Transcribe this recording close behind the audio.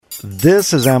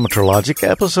This is Amateur Logic,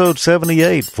 episode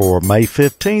 78 for May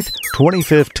 15th,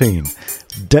 2015.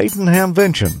 Dayton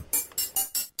Hamvention.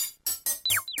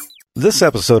 This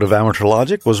episode of Amateur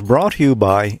Logic was brought to you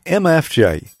by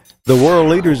MFJ, the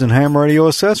world leaders in ham radio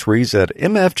accessories at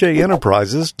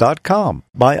mfjenterprises.com,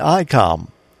 by ICOM.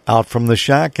 Out from the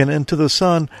shack and into the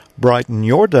sun, brighten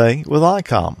your day with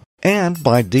ICOM. And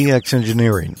by DX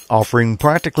Engineering, offering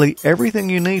practically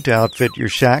everything you need to outfit your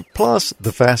shack, plus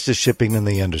the fastest shipping in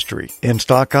the industry.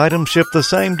 In-stock items ship the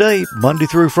same day, Monday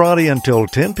through Friday until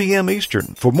 10 p.m.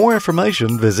 Eastern. For more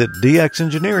information, visit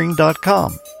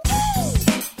dxengineering.com.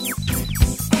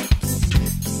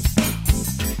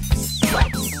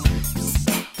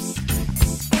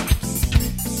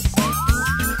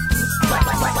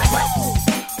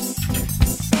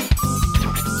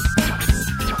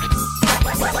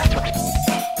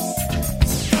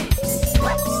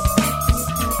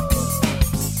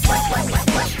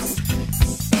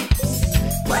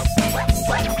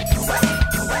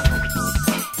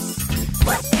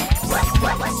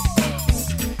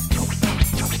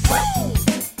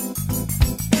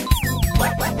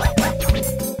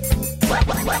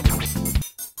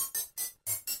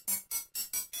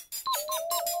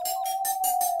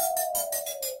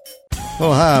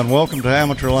 Well, hi, and welcome to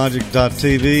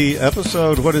AmateurLogic.tv,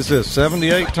 episode, what is this,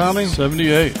 78, Tommy?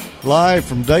 78. Live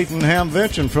from Dayton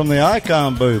Hamvention from the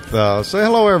ICOM booth. Say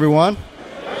hello, everyone.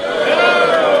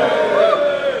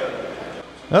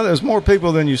 Well, there's more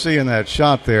people than you see in that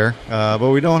shot there, but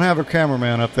we don't have a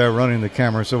cameraman up there running the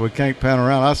camera, so we can't pan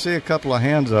around. I see a couple of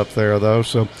hands up there, though,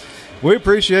 so we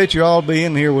appreciate you all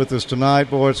being here with us tonight.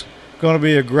 Boy, it's going to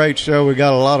be a great show. We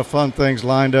got a lot of fun things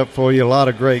lined up for you, a lot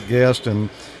of great guests,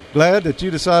 and glad that you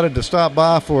decided to stop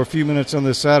by for a few minutes on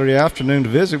this Saturday afternoon to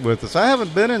visit with us. I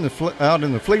haven't been in out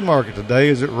in the flea market today.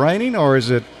 Is it raining or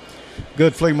is it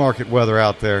good flea market weather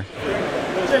out there?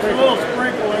 Just a little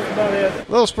sprinkle, that's about it. A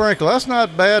little sprinkle. That's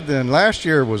not bad then. Last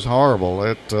year was horrible.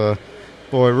 It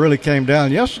really came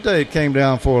down. Yesterday it came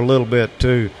down for a little bit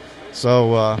too.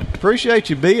 So appreciate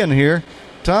you being here.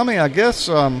 Tommy, I guess,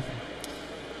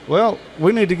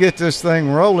 we need to get this thing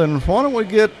rolling. Why don't we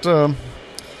get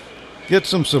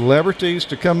some celebrities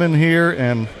to come in here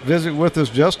and visit with us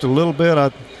just a little bit.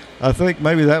 I think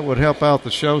maybe that would help out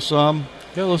the show some.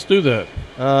 Yeah, let's do that.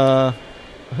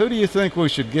 Who do you think we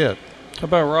should get? How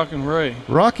about Rockin' Ray?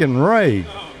 Rockin' Ray.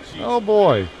 Oh,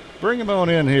 boy. Bring him on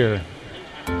in here.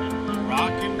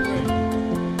 Rockin'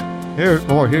 Ray.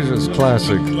 Here's his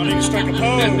classic. Do I need to strike a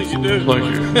pose? You do.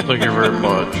 Thank you very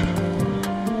much.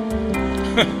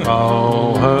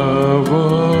 I'll have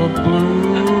a blue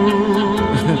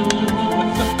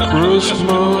Christmas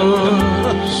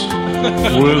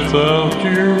without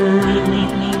you.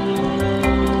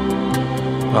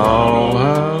 I'll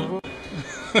have.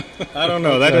 I don't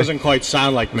know. That doesn't quite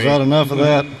sound like me. Is that enough of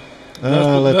that?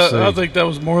 Let's see. I think that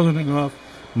was more than enough.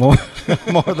 More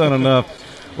than enough.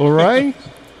 Well, Ray,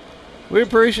 we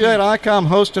appreciate ICOM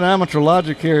hosting Amateur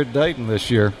Logic here at Dayton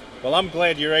this year. Well, I'm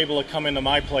glad you're able to come into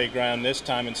my playground this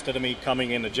time instead of me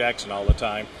coming into Jackson all the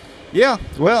time. Yeah,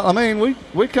 well, I mean,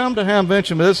 we come to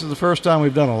Hamvention, but this is the first time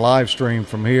we've done a live stream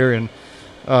from here, and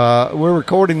we're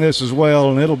recording this as well,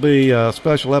 and it'll be a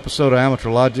special episode of Amateur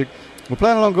Logic. We're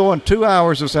planning on going 2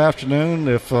 hours this afternoon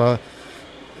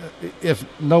if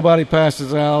nobody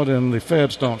passes out and the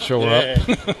feds don't show up.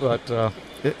 But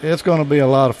it's going to be a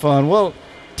lot of fun. Well,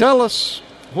 tell us,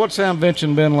 what's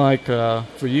Hamvention been like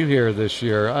for you here this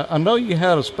year? I know you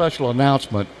had a special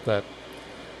announcement that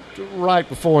right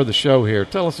before the show here.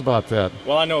 Tell us about that.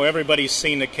 Well, I know everybody's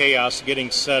seen the chaos getting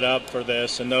set up for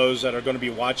this, and those that are going to be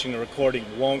watching the recording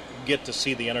won't get to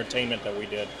see the entertainment that we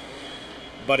did.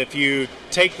 But if you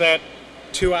take that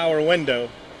 2-hour window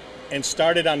and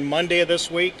start it on Monday of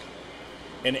this week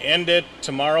and end it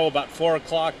tomorrow about 4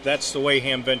 o'clock, that's the way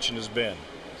Hamvention has been.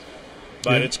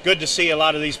 But It's good to see a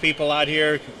lot of these people out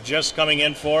here just coming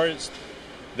in for it.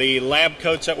 The lab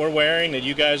coats that we're wearing, that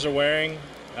you guys are wearing,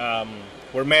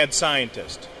 we're mad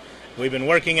scientists. We've been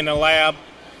working in the lab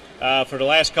for the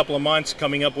last couple of months,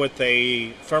 coming up with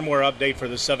a firmware update for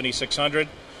the 7600.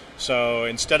 So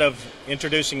instead of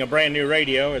introducing a brand new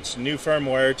radio, it's new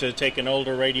firmware to take an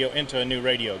older radio into a new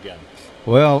radio again.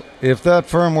 Well, if that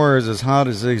firmware is as hot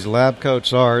as these lab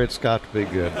coats are, it's got to be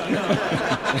good.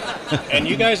 And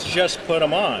you guys just put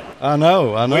them on. I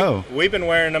know. We've been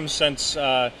wearing them since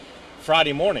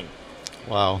Friday morning.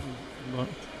 Wow.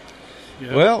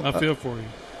 Yeah, well, I feel for you.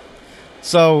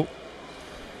 So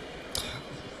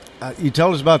you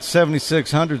told us about the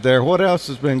 7600 there. What else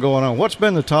has been going on? What's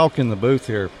been the talk in the booth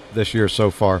here this year so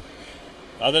far?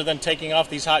 Other than taking off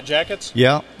these hot jackets?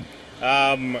 Yeah.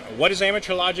 What is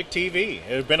Amateur Logic TV?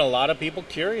 There's been a lot of people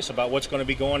curious about what's going to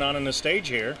be going on the stage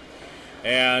here.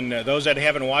 And those that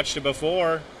haven't watched it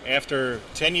before, after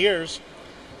 10 years.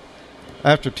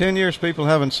 After 10 years, people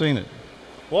haven't seen it.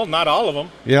 Well, not all of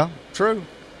them. Yeah, true.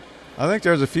 I think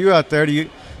there's a few out there.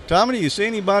 Tommy, do you see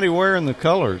anybody wearing the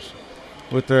colors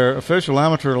with their official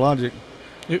Amateur Logic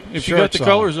If you got the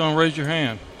colors on, raise your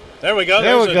hand. There we go.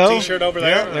 There There's we a go. T-shirt over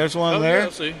there. Yeah, there's one there. Yeah,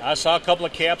 see. I saw a couple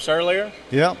of caps earlier.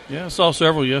 Yeah. Yeah, I saw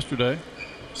several yesterday.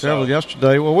 Several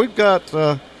yesterday. Well, we've got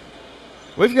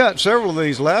several of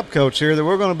these lab coats here that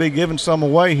we're going to be giving some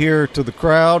away here to the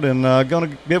crowd, and going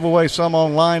to give away some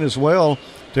online as well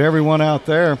to everyone out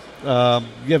there.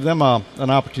 Give them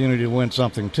an opportunity to win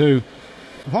something too.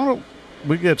 Why don't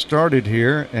we get started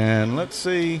here, and let's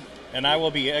see. And I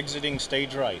will be exiting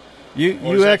stage right. You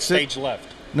Is that exit stage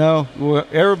left? No,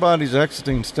 everybody's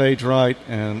exiting stage right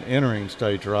and entering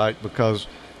stage right because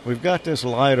we've got this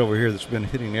light over here that's been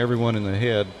hitting everyone in the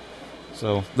head.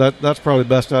 So that's probably the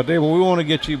best idea. But we want to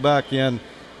get you back in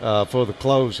for the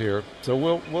close here. So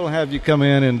we'll have you come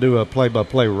in and do a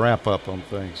play-by-play wrap-up on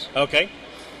things. Okay.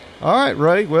 All right,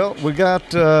 Ray. Well, we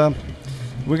got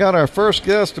our first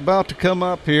guest about to come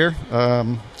up here.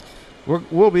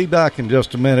 We'll be back in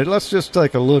just a minute. Let's just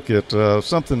take a look at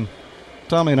something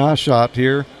Tommy and I shot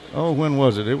here. Oh, when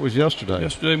was it? It was yesterday.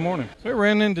 Yesterday morning. We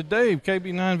ran into Dave,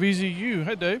 KB9VZU.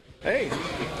 Hey, Dave. Hey,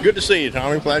 good to see you,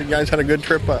 Tommy. Glad you guys had a good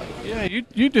trip up. Yeah,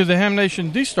 you do the Ham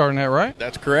Nation D-Star net, right?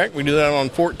 That's correct. We do that on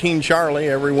 14 Charlie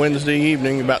every Wednesday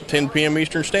evening about 10 p.m.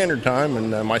 Eastern Standard Time.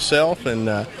 And myself and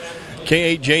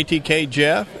K8JTK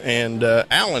Jeff and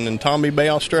Alan in Tomby Bay,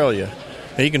 Australia.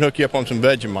 He can hook you up on some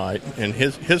Vegemite. And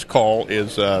his call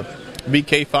is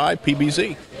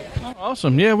VK5PBZ.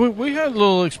 Awesome. Yeah, we had a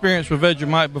little experience with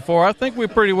Vegemite before. I think we're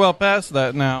pretty well past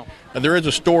that now. There is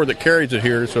a store that carries it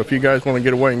here, so if you guys want to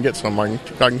get away and get some, I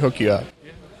can hook you up.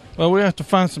 Well, we have to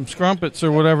find some scrumpets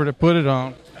or whatever to put it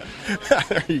on.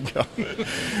 There you go.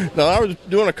 Now, I was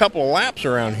doing a couple of laps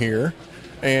around here,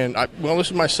 and this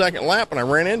is my second lap, and I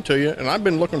ran into you, and I've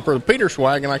been looking for the Peter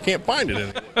swag, and I can't find it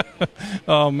anymore.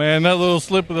 Oh, man, that little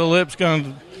slip of the lip's going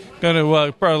to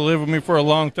probably live with me for a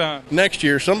long time. Next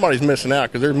year, somebody's missing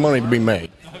out because there's money to be made.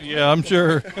 Yeah, I'm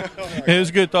sure. It was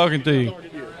good talking to you.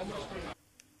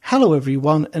 Hello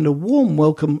everyone, and a warm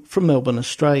welcome from Melbourne,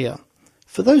 Australia.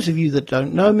 For those of you that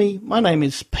don't know me, my name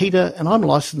is Peter and I'm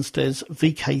licensed as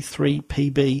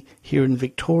VK3PB here in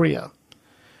Victoria.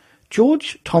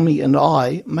 George, Tommy and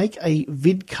I make a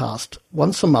vidcast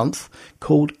once a month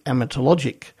called Amateur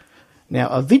Logic. Now,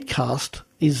 a vidcast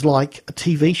is like a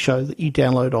TV show that you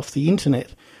download off the internet.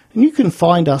 And you can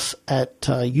find us at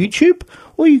YouTube,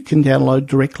 or you can download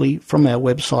directly from our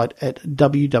website at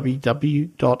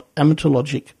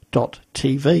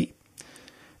www.amateurlogic.tv.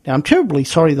 Now, I'm terribly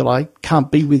sorry that I can't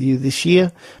be with you this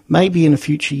year. Maybe in a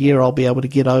future year I'll be able to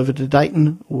get over to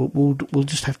Dayton. We'll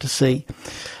just have to see.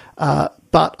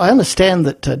 But I understand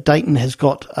that Dayton has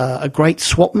got a great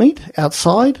swap meet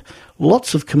outside,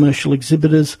 lots of commercial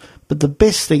exhibitors, but the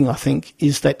best thing, I think,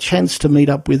 is that chance to meet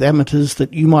up with amateurs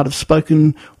that you might have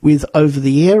spoken with over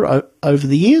the air over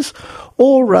the years,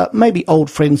 or maybe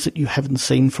old friends that you haven't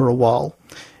seen for a while.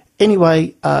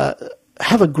 Anyway,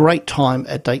 have a great time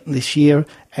at Dayton this year,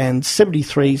 and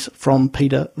 73s from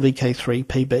Peter,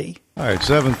 VK3PB. All right,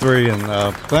 7-3,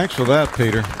 and thanks for that,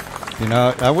 Peter. You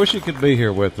know, I wish he could be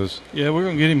here with us. Yeah, we're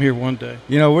going to get him here one day.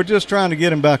 You know, we're just trying to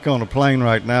get him back on a plane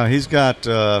right now. He's got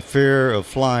fear of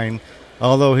flying,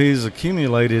 although he's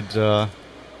accumulated how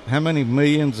many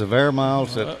millions of air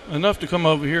miles? Enough to come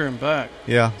over here and back.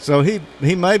 Yeah, so he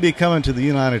may be coming to the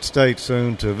United States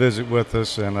soon to visit with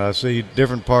us and see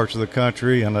different parts of the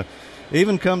country and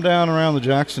even come down around the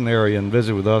Jackson area and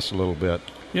visit with us a little bit.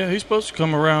 Yeah, he's supposed to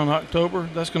come around October.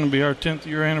 That's going to be our 10th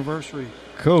year anniversary.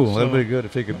 Cool. That'd be good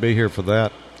if he could be here for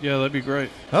that. Yeah, that'd be great.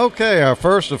 Okay, our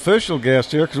first official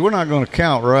guest here, because we're not going to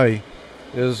count Ray,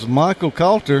 is Michael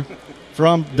Coulter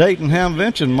from Dayton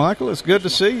Hamvention. Michael, it's good to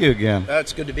see you again.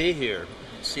 It's good to be here.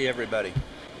 See everybody.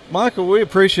 Michael, we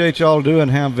appreciate y'all doing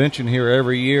Hamvention here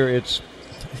every year. It's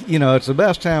the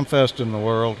best ham fest in the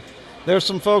world. There's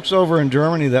some folks over in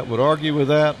Germany that would argue with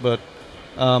that, but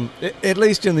at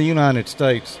least in the United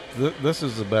States, this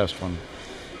is the best one.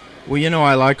 Well,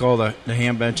 I like all the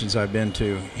Hamventions I've been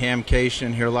to.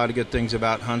 Hamcation, hear a lot of good things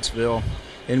about Huntsville.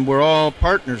 And we're all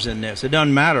partners in this. It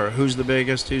doesn't matter who's the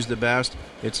biggest, who's the best.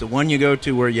 It's the one you go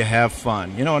to where you have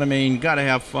fun. You know what I mean? You got to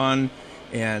have fun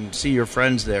and see your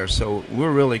friends there. So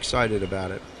we're really excited about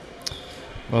it.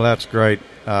 Well, that's great.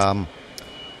 Y'all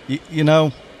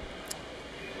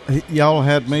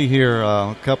had me here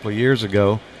a couple of years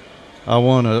ago, I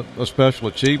won a Special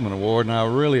Achievement Award, and I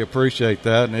really appreciate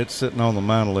that, and it's sitting on the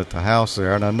mantle at the house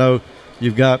there. And I know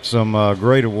you've got some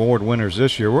great award winners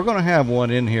this year. We're going to have one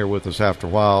in here with us after a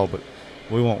while, but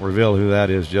we won't reveal who that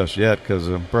is just yet because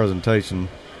the presentation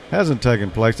hasn't taken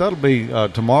place. That'll be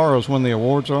tomorrow's when the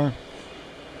awards are.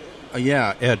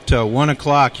 Yeah, at 1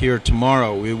 o'clock here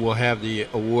tomorrow, we will have the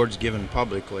awards given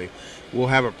publicly. We'll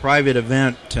have a private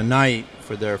event tonight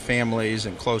for their families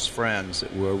and close friends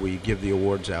where we give the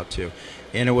awards out to.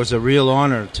 And it was a real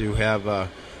honor to have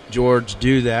George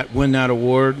do that, win that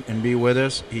award, and be with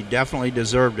us. He definitely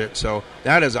deserved it. So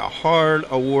that is a hard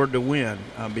award to win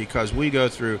because we go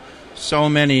through so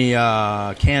many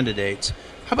candidates.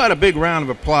 How about a big round of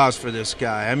applause for this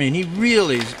guy? I mean, he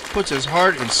really puts his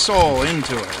heart and soul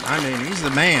into it. I mean, he's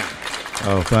the man.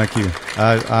 Oh, thank you.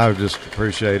 I just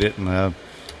appreciate it, and I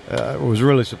was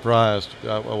really surprised.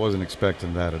 I wasn't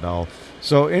expecting that at all.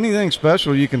 So anything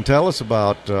special you can tell us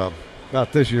about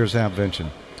this year's Hamvention?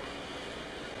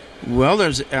 Well,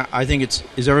 I think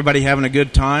is everybody having a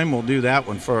good time? We'll do that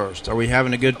one first. Are we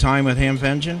having a good time with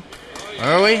Hamvention?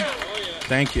 Are we?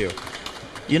 Thank you.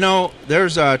 You know,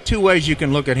 there's two ways you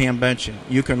can look at Hamvention.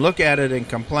 You can look at it and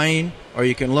complain, or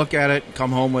you can look at it and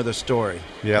come home with a story.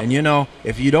 Yep. And, you know,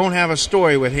 if you don't have a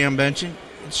story with Hamvention,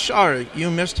 sorry,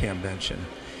 you missed Hamvention.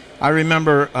 I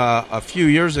remember a few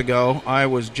years ago, I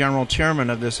was general chairman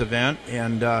of this event,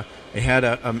 and it had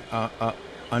a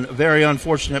very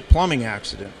unfortunate plumbing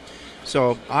accident.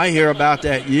 So I hear about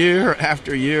that year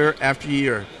after year after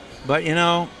year. But, you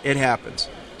know, it happens.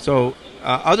 So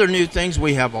other new things,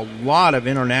 we have a lot of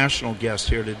international guests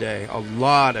here today, a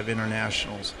lot of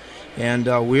internationals. And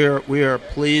we are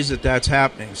pleased that that's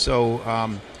happening.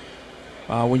 So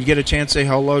when you get a chance, say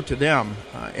hello to them.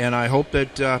 And I hope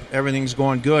that everything's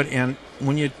going good. And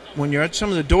when you're at some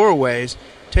of the doorways,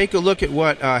 take a look at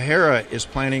what Hera is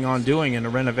planning on doing in the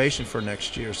renovation for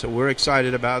next year. So we're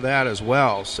excited about that as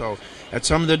well. So at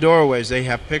some of the doorways, they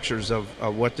have pictures of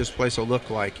what this place will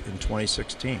look like in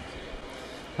 2016.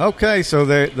 Okay, so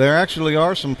there actually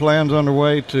are some plans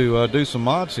underway to do some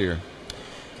mods here.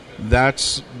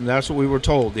 That's what we were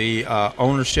told. The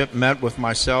ownership met with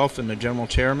myself and the general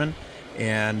chairman,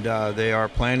 and they are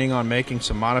planning on making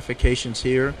some modifications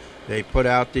here. They put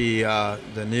out the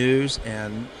news,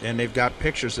 and they've got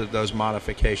pictures of those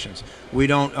modifications. We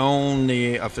don't own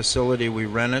the facility; we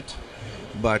rent it,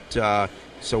 but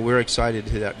so we're excited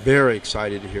to hear that. Very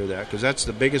excited to hear that, because that's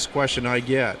the biggest question I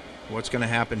get: what's going to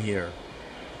happen here?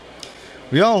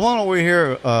 Y'all, why don't we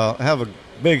have a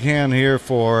big hand here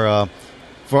for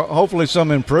hopefully some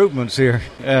improvements here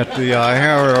at the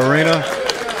Hera Arena.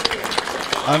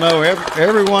 I know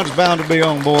everyone's bound to be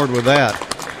on board with that.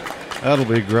 That'll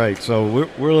be great. So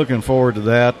we're looking forward to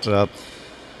that.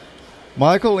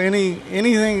 Michael,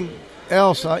 anything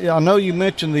else? I know you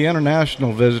mentioned the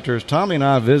international visitors. Tommy and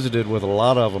I visited with a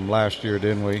lot of them last year,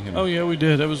 didn't we? Oh yeah, we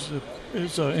did. It was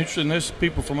interesting. There's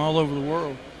people from all over the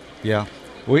world. Yeah.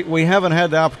 We haven't had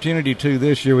the opportunity to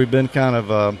this year. We've been kind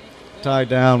of tied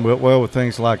down with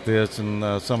things like this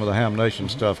and some of the Ham Nation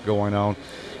stuff going on.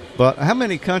 But how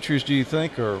many countries do you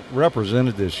think are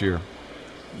represented this year?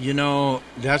 You know,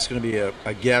 that's going to be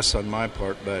a guess on my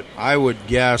part, but I would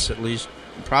guess at least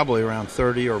probably around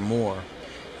 30 or more.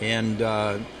 And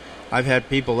I've had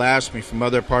people ask me from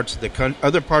other parts of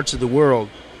the world,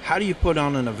 how do you put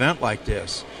on an event like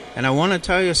this? And I want to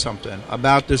tell you something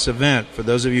about this event. For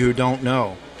those of you who don't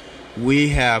know, we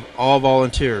have all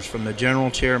volunteers from the general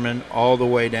chairman all the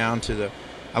way down to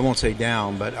I won't say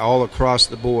down, but all across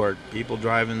the board. People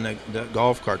driving the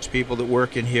golf carts, people that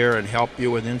work in here and help you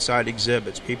with inside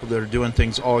exhibits, people that are doing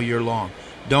things all year long.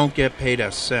 Don't get paid a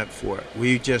cent for it.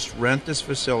 We just rent this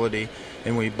facility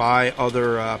and we buy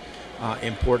other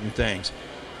important things.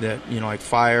 That, you know, like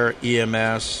fire,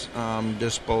 EMS,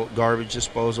 garbage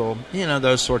disposal, you know,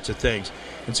 those sorts of things.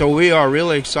 And so we are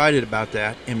really excited about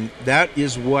that, and that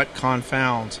is what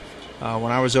confounds.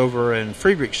 When I was over in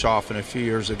Friedrichshafen a few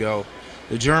years ago,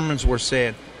 the Germans were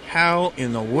saying, how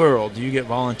in the world do you get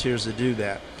volunteers to do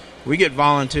that? We get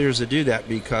volunteers to do that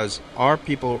because our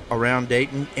people around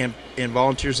Dayton and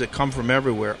volunteers that come from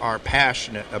everywhere are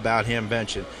passionate about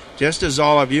Hamvention. Just as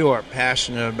all of you are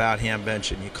passionate about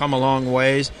Hamvention. You come a long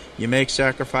ways, you make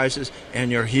sacrifices,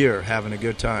 and you're here having a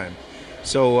good time.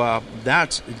 So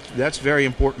that's very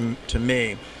important to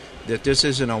me, that this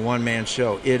isn't a one-man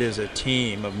show. It is a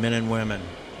team of men and women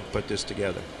who put this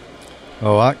together.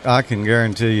 Oh, I can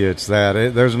guarantee you it's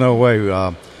that. There's no way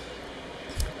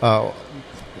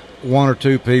one or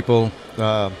two people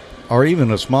or even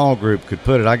a small group could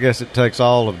put it. I guess it takes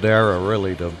all of DARA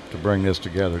really to bring this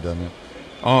together, doesn't it?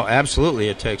 Oh, absolutely.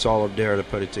 It takes all of DARA to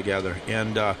put it together.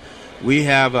 And we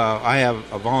have I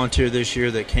have a volunteer this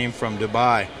year that came from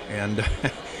Dubai, and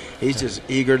he's just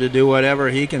eager to do whatever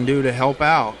he can do to help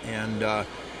out.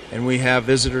 And we have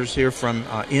visitors here from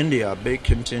India, a big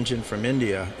contingent from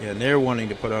India, and they're wanting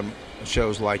to put on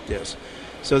shows like this.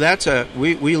 So that's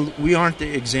we aren't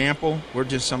the example. We're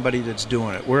just somebody that's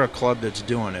doing it. We're a club that's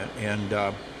doing it.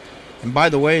 And by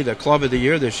the way, the club of the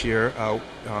year this year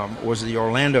was the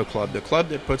Orlando Club, the club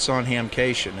that puts on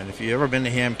Hamcation. And if you've ever been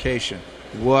to Hamcation,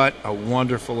 what a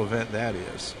wonderful event that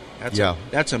is.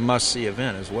 That's a must-see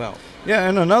event as well. Yeah,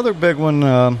 and another big one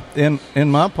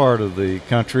in my part of the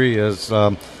country is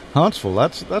Huntsville.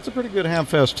 That's a pretty good ham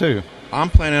fest too. I'm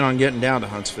planning on getting down to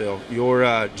Huntsville.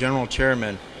 Your general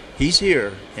chairman, he's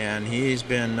here, and he's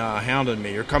been hounding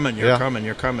me. You're coming.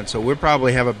 So we'll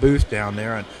probably have a booth down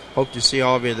there, and hope to see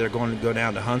all of you that are going to go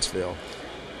down to Huntsville.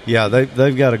 Yeah,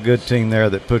 they've got a good team there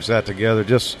that puts that together,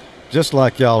 just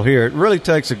like y'all here. It really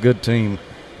takes a good team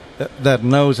that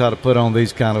knows how to put on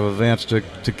these kind of events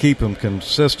to keep them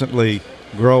consistently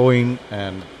growing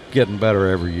and getting better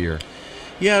every year.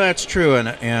 Yeah, that's true.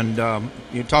 And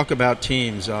you talk about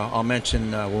teams. I'll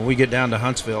mention when we get down to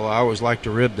Huntsville, I always like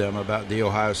to rib them about the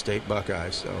Ohio State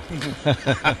Buckeyes. So,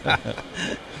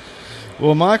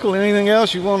 well, Michael, anything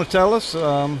else you want to tell us?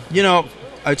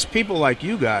 It's people like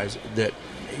you guys that,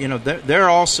 they're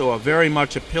also very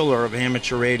much a pillar of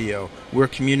amateur radio. We're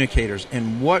communicators,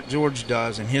 and what George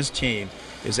does and his team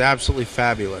is absolutely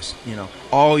fabulous.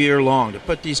 All year long to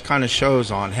put these kind of shows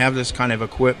on, have this kind of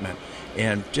equipment,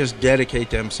 and just dedicate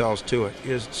themselves to it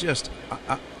is just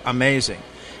amazing.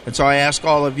 And so I ask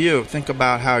all of you, think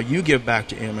about how you give back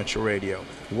to amateur radio.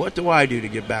 What do I do to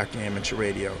give back to amateur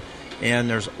radio? And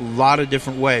there's a lot of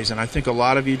different ways, and I think a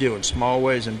lot of you do in small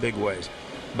ways and big ways.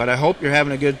 But I hope you're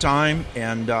having a good time,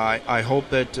 and I hope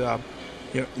that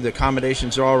the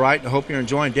accommodations are all right, and I hope you're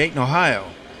enjoying Dayton, Ohio.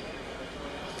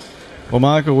 Well,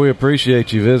 Michael, we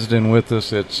appreciate you visiting with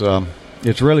us.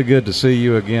 It's really good to see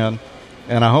you again.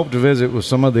 And I hope to visit with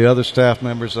some of the other staff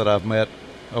members that I've met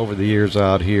over the years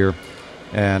out here.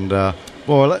 And,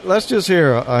 boy, let's just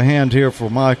hear a hand here for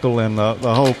Michael and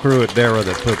the whole crew at DARA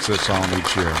that puts this on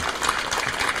each year.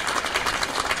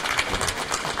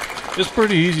 It's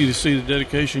pretty easy to see the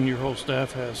dedication your whole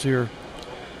staff has here.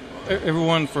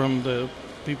 Everyone from the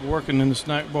people working in the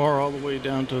snack bar all the way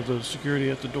down to the security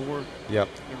at the door. Yep.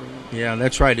 Yeah,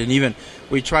 that's right. And even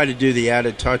we try to do the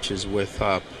added touches with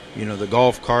the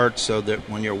golf carts, so that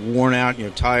when you're worn out and you're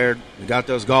tired, you got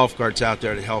those golf carts out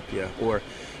there to help you. Or,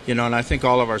 and I think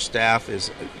all of our staff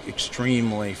is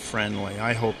extremely friendly.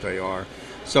 I hope they are.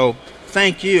 So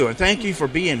thank you, and thank you for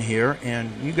being here. And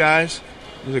you guys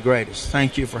are the greatest.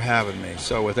 Thank you for having me.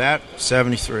 So with that,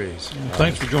 73s.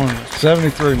 Thanks for joining us.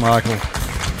 73, Michael.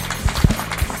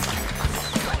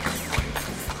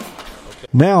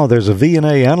 Now there's a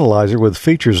VNA analyzer with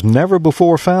features never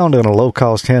before found in a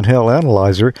low-cost handheld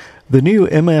analyzer, the new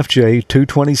MFJ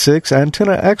 226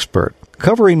 Antenna Expert.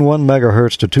 Covering 1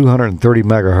 MHz to 230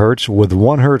 MHz with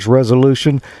 1 Hz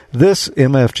resolution, this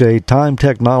MFJ Time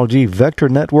Technology Vector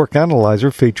Network Analyzer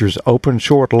features open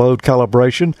short load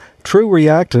calibration, true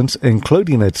reactance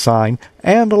including its sign,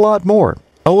 and a lot more.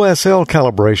 OSL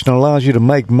calibration allows you to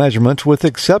make measurements with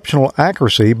exceptional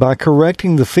accuracy by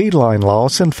correcting the feed line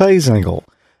loss and phase angle.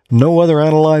 No other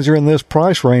analyzer in this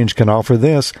price range can offer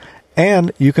this,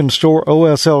 and you can store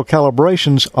OSL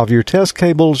calibrations of your test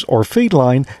cables or feed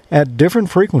line at different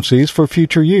frequencies for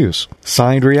future use.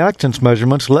 Signed reactance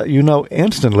measurements let you know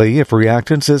instantly if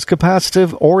reactance is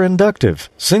capacitive or inductive.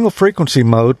 Single frequency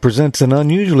mode presents an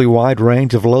unusually wide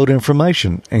range of load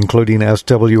information, including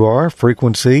SWR,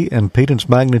 frequency, impedance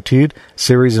magnitude,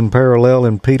 series and parallel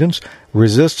impedance,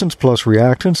 resistance plus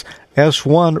reactance,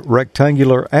 S1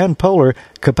 rectangular and polar,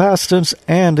 capacitance,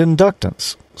 and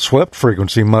inductance. Swept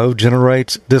frequency mode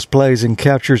generates, displays, and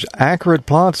captures accurate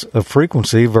plots of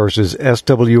frequency versus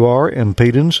SWR,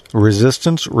 impedance,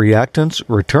 resistance, reactance,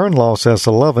 return loss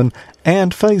S11,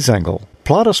 and phase angle.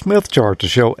 Plot a Smith chart to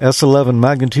show S11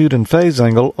 magnitude and phase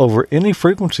angle over any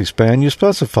frequency span you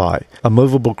specify. A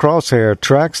movable crosshair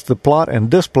tracks the plot and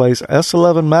displays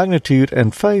S11 magnitude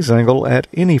and phase angle at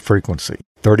any frequency.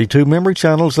 32 memory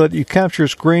channels let you capture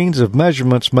screens of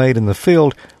measurements made in the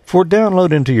field for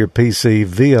download into your PC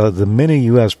via the mini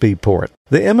USB port.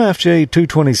 The MFJ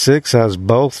 226 has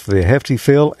both the hefty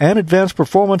feel and advanced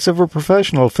performance of a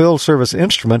professional field service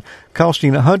instrument,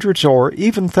 costing hundreds or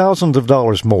even thousands of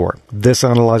dollars more. This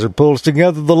analyzer pulls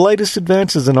together the latest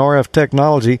advances in RF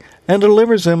technology and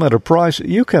delivers them at a price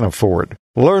you can afford.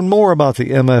 Learn more about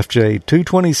the MFJ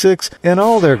 226 and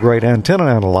all their great antenna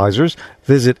analyzers.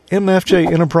 Visit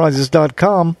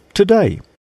mfjenterprises.com today.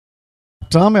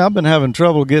 Tommy, I've been having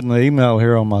trouble getting the email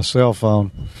here on my cell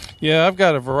phone. Yeah, I've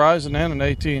got a Verizon and an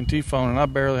AT&T phone, and I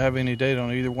barely have any data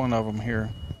on either one of them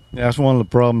here. Yeah, that's one of the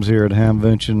problems here at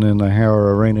Hamvention in the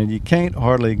Hara Arena. You can't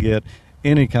hardly get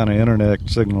any kind of internet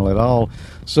signal at all.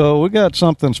 So we got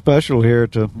something special here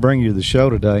to bring you the show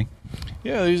today.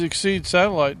 Yeah, these Exceed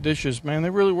satellite dishes, man, they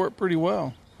really work pretty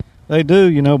well. They do.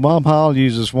 You know, Bob Hall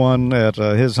uses one at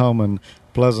his home in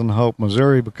Pleasant Hope,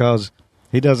 Missouri, because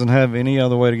he doesn't have any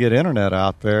other way to get internet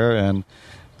out there, and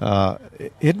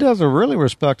it does a really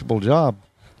respectable job.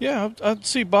 Yeah, I'd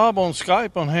see Bob on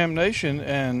Skype on Ham Nation,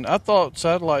 and I thought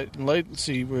satellite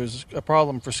latency was a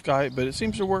problem for Skype, but it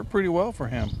seems to work pretty well for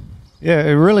him. Yeah,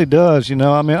 it really does. You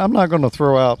know, I mean, I'm not going to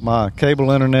throw out my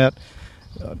cable internet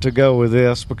to go with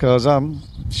this, because I'm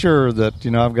sure that,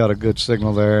 you know, I've got a good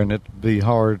signal there, and it'd be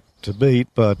hard to beat.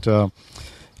 But,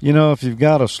 you know, if you've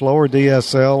got a slower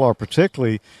DSL, or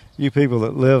particularly you people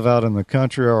that live out in the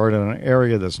country or in an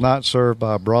area that's not served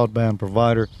by a broadband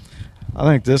provider, I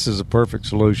think this is a perfect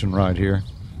solution right here.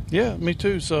 Yeah, me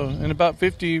too. So in about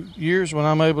 50 years when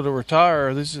I'm able to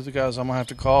retire, these are the guys I'm going to have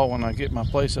to call when I get my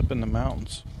place up in the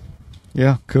mountains.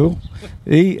 Yeah, cool.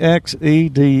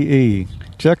 EXEDE.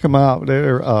 Check them out.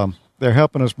 They're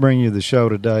helping us bring you the show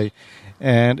today,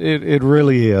 and it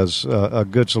really is a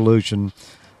good solution,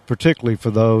 particularly for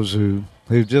those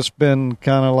who've just been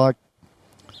kind of like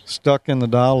stuck in the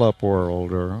dial-up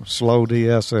world or slow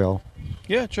DSL.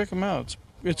 Yeah, check them out.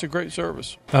 It's a great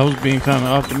service. I was being kind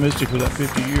of optimistic with that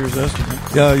 50 years estimate.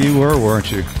 Yeah, you were,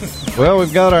 weren't you? Well,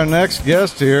 we've got our next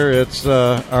guest here. It's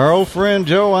our old friend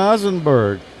Joe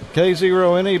Eisenberg,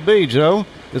 K0NEB. Joe,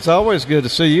 it's always good to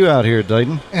see you out here,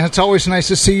 Dayton. And it's always nice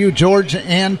to see you, George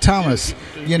and Thomas.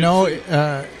 You know,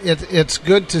 it's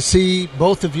good to see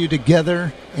both of you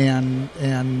together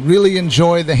and really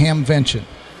enjoy the Hamvention.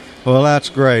 Well, that's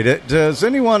great. Does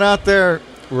anyone out there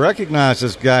recognize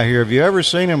this guy here? Have you ever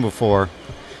seen him before?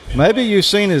 Maybe you've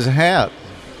seen his hat.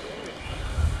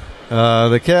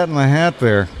 The cat in the hat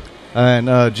there.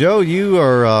 And Joe, you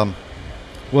are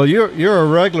you're a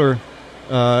regular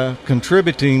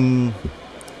contributing.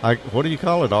 What do you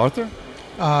call it, Arthur?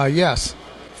 Yes,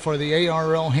 for the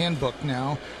ARL handbook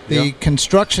now. The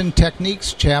construction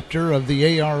techniques chapter of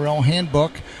the ARL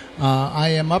handbook. I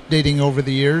am updating over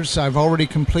the years. I've already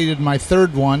completed my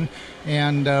third one,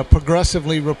 and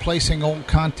progressively replacing old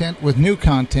content with new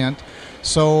content.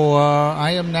 So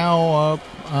I am now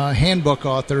a handbook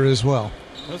author as well.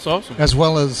 That's awesome. As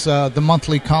well as the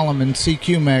monthly column in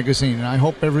CQ magazine. And I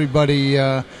hope everybody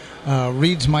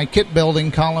reads my kit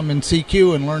building column in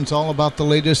CQ and learns all about the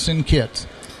latest in kits.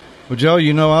 Well, Joe,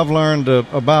 you know, I've learned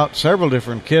about several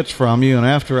different kits from you, and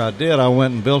after I did, I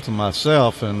went and built them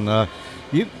myself, and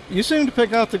you seem to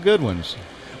pick out the good ones.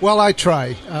 Well, I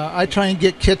try. I try and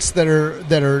get kits that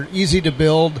are easy to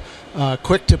build,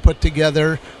 quick to put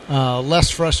together, less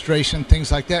frustration,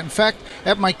 things like that. In fact,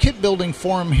 at my kit building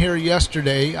forum here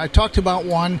yesterday, I talked about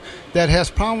one that has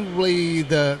probably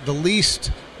the least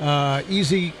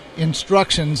easy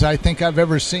instructions I think I've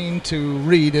ever seen to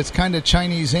read. It's kind of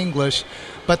Chinese English,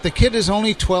 but the kit is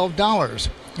only $12,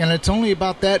 and it's only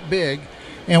about that big.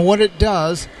 And what it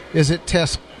does is it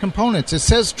tests components. It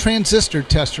says transistor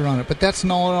tester on it, but that's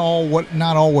not all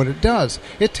what it does.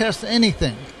 It tests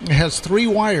anything. It has 3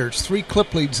 wires, 3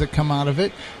 clip leads that come out of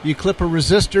it. You clip a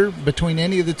resistor between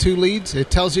any of the 2 leads. It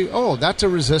tells you, oh, that's a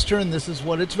resistor, and this is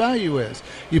what its value is.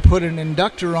 You put an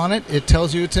inductor on it. It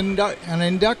tells you it's an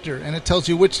inductor, and it tells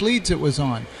you which leads it was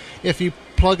on. If you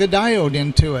plug a diode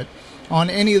into it on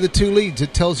any of the 2 leads,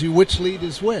 it tells you which lead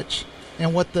is which,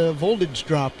 and what the voltage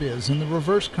drop is, and the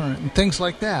reverse current, and things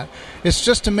like that. It's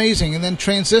just amazing. And then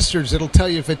transistors, it'll tell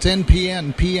you if it's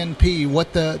NPN, PNP,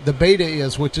 what the beta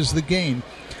is, which is the gain.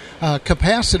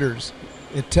 Capacitors,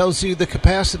 it tells you the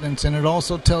capacitance, and it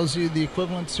also tells you the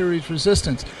equivalent series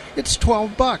resistance. It's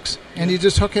 $12, and you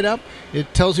just hook it up.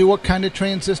 It tells you what kind of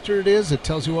transistor it is. It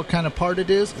tells you what kind of part it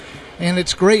is. And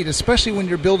it's great, especially when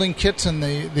you're building kits and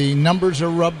the numbers are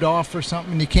rubbed off or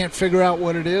something and you can't figure out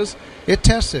what it is. It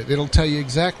tests it. It'll tell you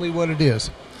exactly what it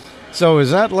is. So is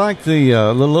that like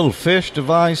the little fish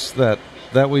device that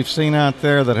we've seen out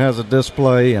there that has a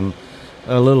display and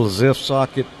a little ZIF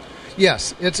socket?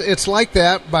 Yes, it's like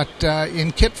that, but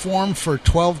in kit form for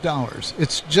 $12.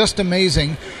 It's just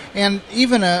amazing. And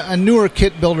even a newer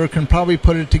kit builder can probably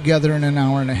put it together in an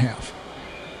hour and a half.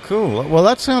 Cool. Well,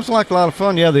 that sounds like a lot of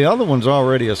fun. Yeah, the other one's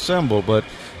already assembled, but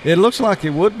it looks like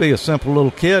it would be a simple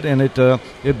little kit, and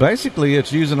it basically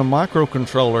it's using a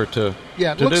microcontroller to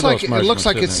it looks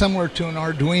like it's similar to an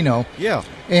Arduino. Yeah.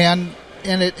 And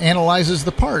and it analyzes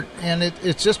the part, and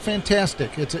it's just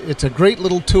fantastic. It's a great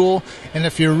little tool, and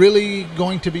if you're really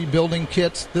going to be building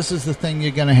kits, this is the thing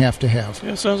you're going to have.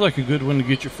 Yeah, it sounds like a good one to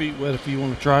get your feet wet if you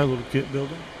want to try a little kit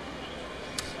building.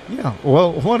 Yeah.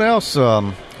 Well, what else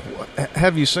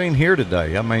have you seen here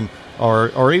today? I mean,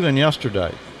 or even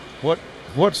yesterday?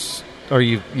 What's are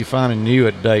you finding new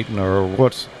at Dayton, or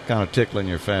what's kind of tickling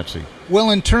your fancy?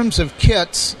 Well, in terms of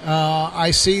kits,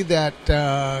 I see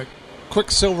that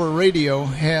Quicksilver Radio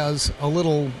has a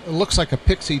little, it looks like a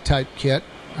Pixie type kit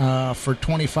for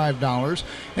 $25.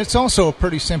 It's also a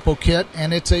pretty simple kit,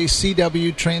 and it's a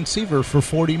CW transceiver for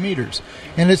 40 meters.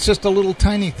 And it's just a little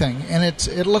tiny thing, and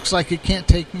it looks like it can't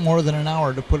take more than an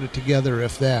hour to put it together,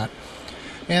 if that.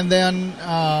 And then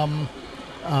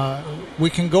we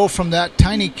can go from that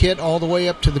tiny kit all the way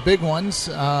up to the big ones.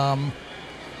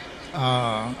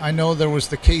 I know there was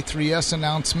the K3S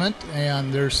announcement,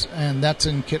 and that's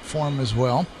in kit form as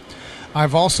well.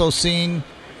 I've also seen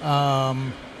there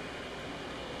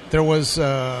was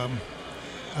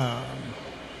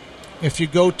if you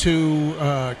go to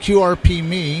QRP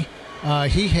Me,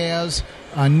 he has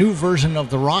a new version of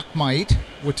the Rockmite,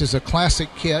 which is a classic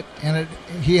kit, and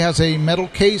he has a metal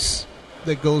case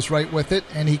that goes right with it,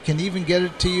 and he can even get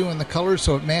it to you in the color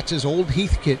so it matches old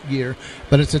Heathkit gear.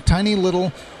 But it's a tiny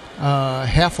little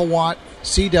half a watt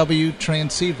CW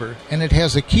transceiver, and it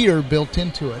has a keyer built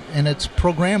into it, and it's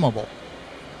programmable.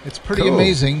 It's pretty cool.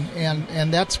 Amazing,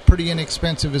 and that's pretty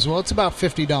inexpensive as well. It's about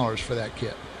 $50 for that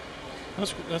kit.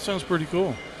 That sounds pretty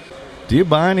cool. Do you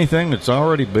buy anything that's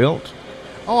already built?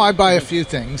 Oh, I buy a few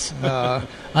things.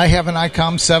 I have an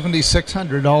ICOM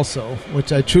 7600 also,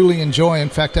 which I truly enjoy. In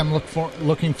fact, I'm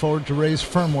looking forward to Ray's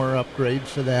firmware upgrade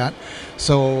for that.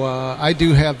 So I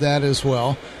do have that as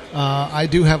well. I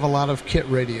do have a lot of kit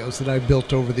radios that I've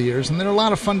built over the years, and they're a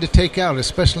lot of fun to take out,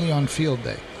 especially on field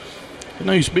day. I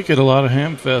know you speak at a lot of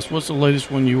Hamfest. What's the latest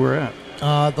one you were at?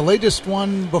 The latest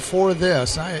one before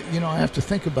this, I have to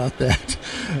think about that.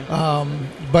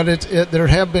 But there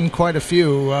have been quite a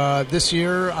few. This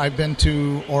year, I've been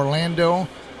to Orlando,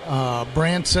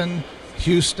 Branson,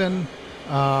 Houston,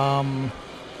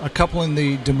 a couple in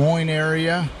the Des Moines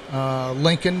area,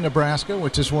 Lincoln, Nebraska,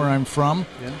 which is where I'm from,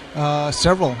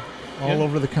 several all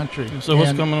over the country. So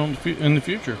what's coming on in the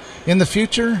future? In the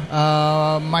future,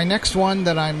 my next one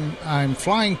that I'm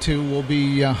flying to will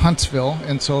be Huntsville,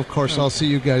 and so of course I'll see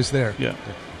you guys there. Yeah.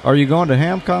 Are you going to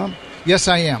HamCon? Yes,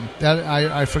 I am.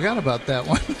 I forgot about that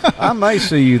one. I may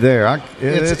see you there.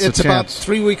 It's about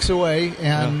 3 weeks away,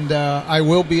 and I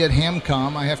will be at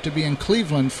HamCom. I have to be in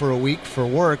Cleveland for a week for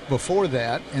work before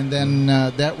that, and then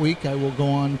that week I will go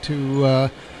on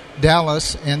to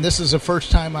Dallas, and this is the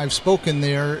first time I've spoken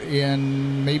there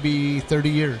in maybe 30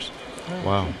 years.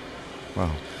 Wow.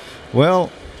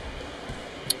 Well,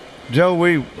 Joe,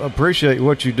 we appreciate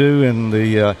what you do in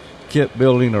the kit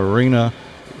building arena.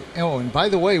 Oh, and by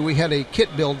the way, we had a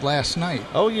kit build last night.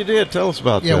 Oh, you did? Tell us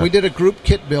about that. Yeah, we did a group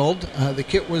kit build. The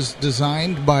kit was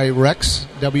designed by Rex,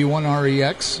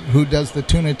 W1REX, who does the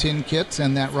tuna tin kits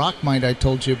and that Rockmite I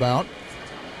told you about.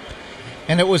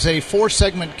 And it was a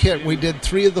 4-segment kit. We did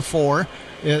 3 of the 4.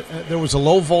 There was a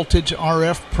low-voltage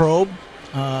RF probe.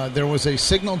 There was a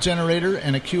signal generator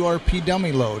and a QRP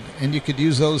dummy load. And you could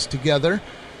use those together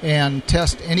and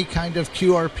test any kind of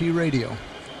QRP radio.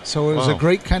 So it was a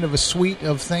great kind of a suite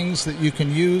of things that you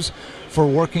can use for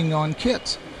working on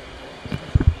kits.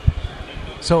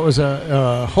 So it was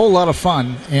a whole lot of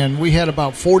fun, and we had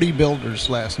about 40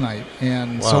 builders last night,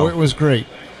 and so it was great.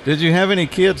 Did you have any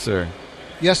kids there?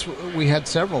 Yes, we had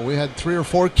several. We had 3 or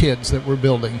 4 kids that were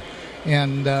building,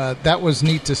 and that was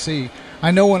neat to see.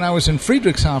 I know when I was in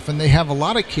Friedrichshafen, they have a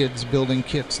lot of kids building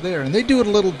kits there, and they do it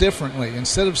a little differently.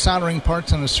 Instead of soldering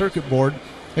parts on a circuit board,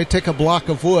 they take a block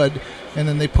of wood, and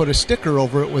then they put a sticker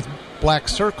over it with black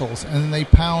circles, and then they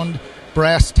pound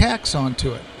brass tacks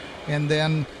onto it. And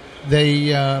then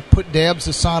they put dabs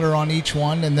of solder on each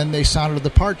one, and then they solder the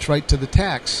parts right to the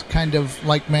tacks, kind of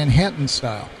like Manhattan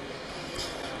style.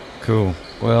 Cool.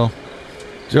 Well,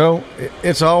 Joe,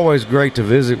 it's always great to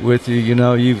visit with you. You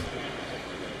know, you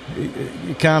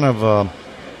kind of,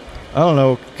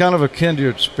 kind of a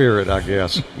kindred spirit, I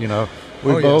guess, you know.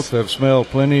 We both have smelled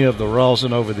plenty of the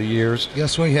rosin over the years.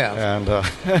 Yes, we have.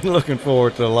 And looking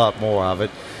forward to a lot more of it.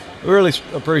 We really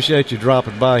appreciate you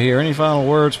dropping by here. Any final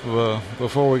words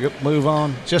before we move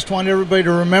on? Just want everybody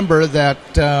to remember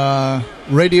that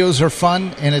radios are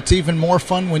fun, and it's even more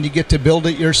fun when you get to build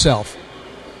it yourself.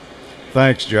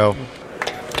 Thanks, Joe.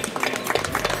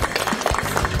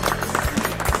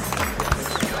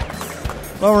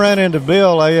 I ran into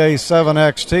Bill,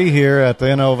 AA7XT, here at the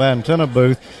Innov Antenna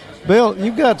booth. Bill,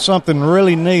 you've got something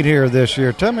really neat here this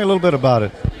year. Tell me a little bit about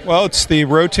it. Well, it's the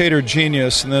Rotator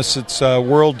Genius, and it's a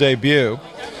world debut.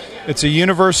 It's a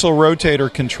universal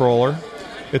rotator controller.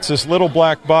 It's this little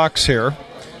black box here,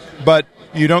 but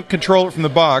you don't control it from the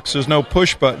box. There's no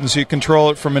push buttons. You control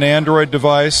it from an Android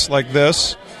device like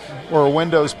this or a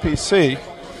Windows PC,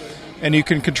 and you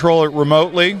can control it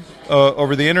remotely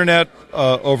over the internet,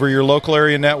 over your local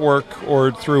area network,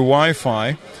 or through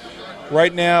Wi-Fi.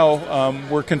 Right now,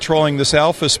 we're controlling this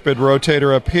alpha spid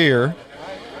rotator up here,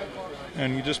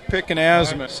 and you just pick an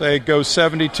azimuth, say go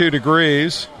 72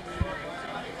 degrees.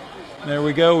 There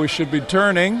we go. We should be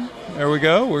turning. There we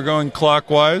go. We're going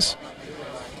clockwise.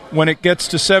 When it gets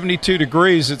to 72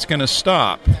 degrees, it's going to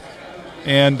stop.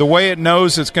 And the way it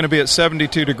knows it's going to be at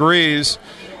 72 degrees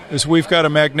is we've got a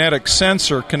magnetic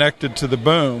sensor connected to the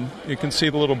boom. You can see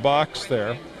the little box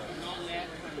there.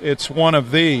 It's one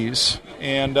of these.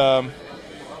 And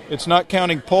it's not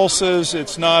counting pulses.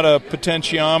 It's not a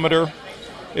potentiometer.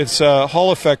 It's a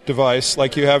Hall effect device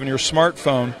like you have in your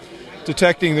smartphone,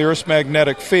 detecting the Earth's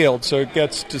magnetic field. So it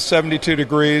gets to 72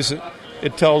 degrees.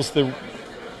 It tells the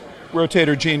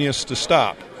Rotator Genius to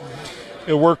stop.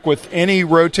 It'll work with any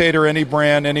rotator, any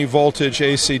brand, any voltage,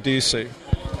 AC, DC.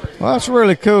 Well, that's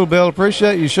really cool, Bill.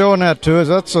 Appreciate you showing that to us.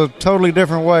 That's a totally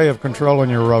different way of controlling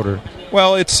your rotor.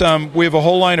 Well, it's we have a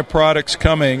whole line of products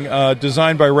coming,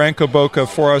 designed by Ranco Boca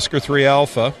 4 Oscar 3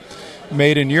 Alpha,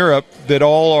 made in Europe, that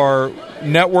all are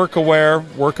network aware,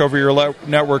 work over your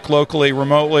network locally,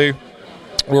 remotely.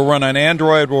 We'll run on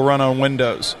Android, we'll run on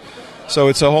Windows. So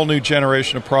it's a whole new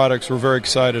generation of products we're very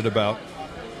excited about.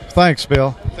 Thanks,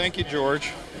 Bill. Thank you,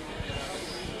 George.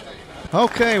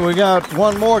 Okay, we got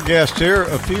one more guest here.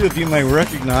 A few of you may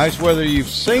recognize, whether you've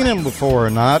seen him before or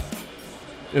not.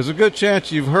 There's a good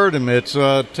chance you've heard him. It's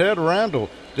Ted Randall,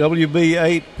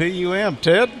 WB8PUM.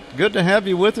 Ted, good to have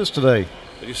you with us today.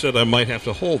 You said I might have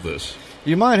to hold this.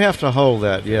 You might have to hold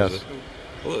that, yes.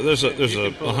 Well, there's a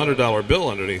 $100 bill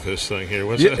underneath this thing here.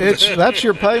 What's that? That's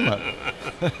your payment.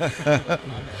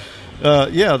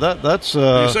 That's.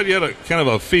 You said you had a kind of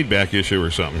a feedback issue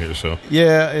or something here, so.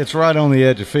 Yeah, it's right on the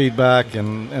edge of feedback,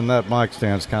 and that mic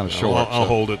stand's kind of short. I'll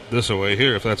hold it this way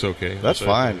here if that's okay. That's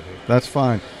fine. That's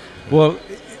fine. Well,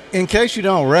 in case you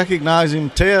don't recognize him,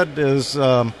 Ted is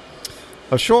a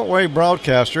shortwave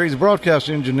broadcaster. He's a broadcast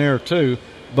engineer too,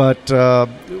 but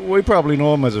we probably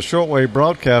know him as a shortwave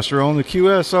broadcaster on the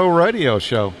QSO radio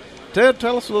show. Ted,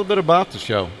 tell us a little bit about the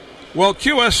show. Well,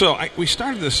 QSO, we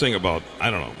started this thing about,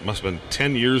 I don't know, must have been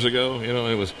 10 years ago. You know,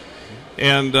 it was,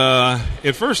 and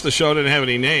at first the show didn't have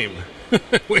any name.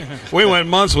 we went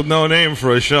months with no name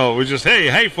for a show. We just,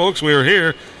 hey, folks, we were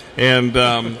here. And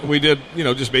we did,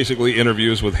 just basically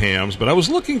interviews with hams. But I was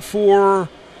looking for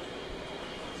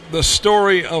the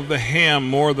story of the ham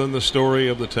more than the story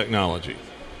of the technology.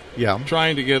 Yeah. I'm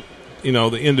trying to get,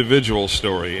 the individual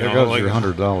story. There goes your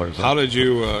 $100. How did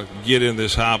you get in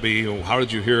this hobby? How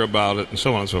did you hear about it? And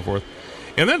so on and so forth.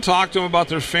 And then talk to them about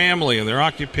their family and their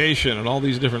occupation and all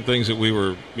these different things that we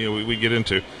were, we get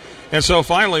into. And so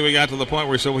finally we got to the point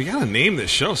where we said, we got to name this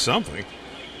show something.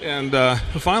 And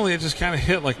finally, it just kind of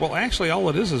hit like, well, actually, all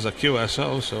it is a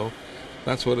QSO. So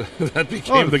that's what that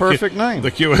became the perfect name,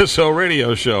 the QSO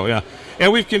radio show. Yeah,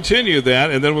 and we've continued that.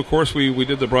 And then, of course, we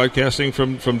did the broadcasting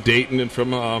from Dayton and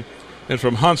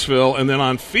from Huntsville. And then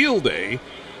on Field Day,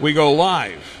 we go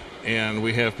live, and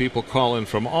we have people call in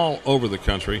from all over the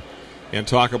country and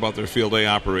talk about their Field Day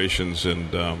operations.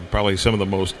 And probably some of the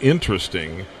most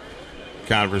interesting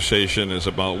conversation is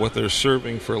about what they're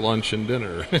serving for lunch and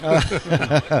dinner.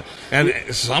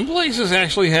 And some places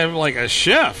actually have like a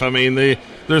chef. I mean,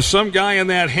 there's some guy in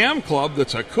that ham club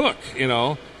that's a cook,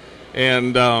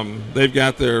 and they've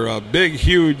got their big,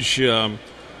 huge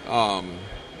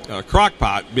crock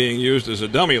pot being used as a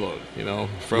dummy load,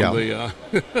 from the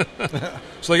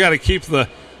so they got to keep the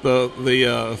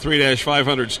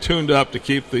 3-500s tuned up to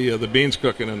keep the beans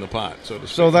cooking in the pot.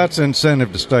 So that's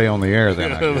incentive to stay on the air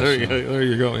then, I guess. There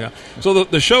you go, yeah. So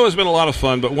the show has been a lot of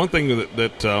fun, but one thing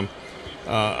that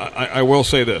I will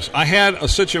say this. I had a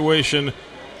situation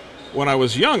when I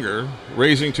was younger,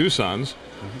 raising two sons,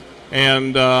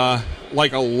 and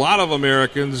like a lot of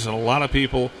Americans and a lot of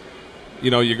people,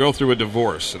 you go through a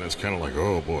divorce, and it's kind of like,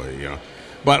 oh, boy,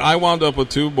 But I wound up with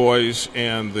two boys,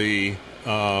 and the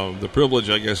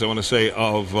privilege, I guess I want to say,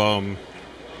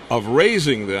 of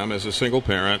raising them as a single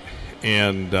parent,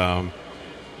 and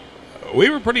we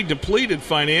were pretty depleted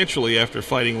financially after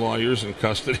fighting lawyers in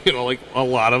custody. Like a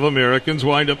lot of Americans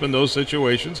wind up in those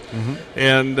situations.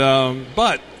 And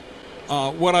but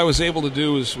what I was able to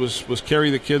do was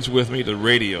carry the kids with me to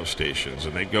radio stations,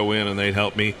 and they'd go in and they'd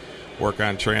help me work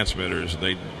on transmitters.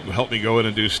 They helped me go in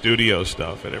and do studio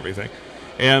stuff and everything.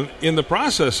 And in the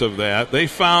process of that, they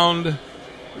found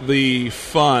the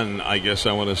fun, I guess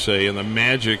I want to say, and the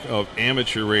magic of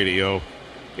amateur radio,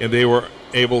 and they were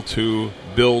able to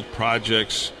build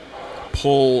projects,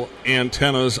 pull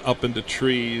antennas up into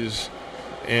trees,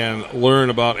 and learn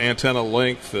about antenna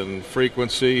length and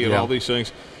frequency and all these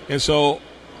things. And so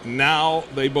now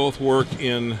they both work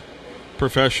in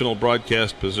professional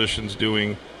broadcast positions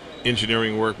doing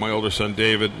engineering work. My older son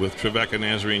David with Trevecca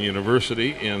Nazarene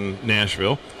University in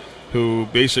Nashville, who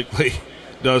basically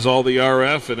does all the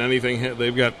RF and anything.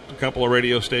 They've got a couple of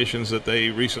radio stations that they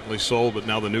recently sold, but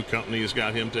now the new company has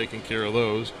got him taking care of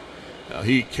those.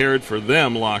 He cared for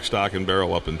them lock, stock, and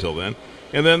barrel up until then.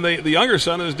 And then the younger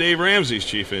son is Dave Ramsey's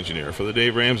chief engineer for the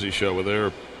Dave Ramsey Show, with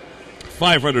their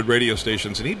 500 radio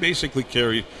stations, and he basically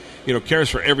cares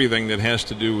for everything that has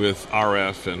to do with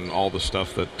RF and all the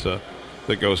stuff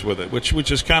that goes with it,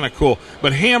 which is kind of cool.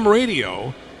 But ham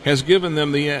radio has given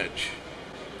them the edge.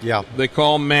 Yeah, they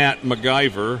call Matt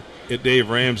MacGyver at Dave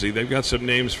Ramsey. They've got some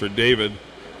names for David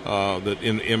that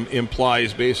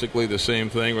implies basically the same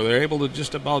thing, where they're able to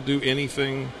just about do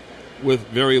anything with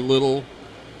very little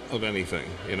of anything,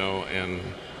 and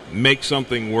make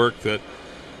something work that,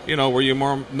 where you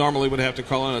normally would have to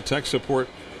call in a tech support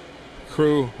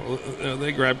crew.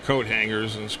 They grab coat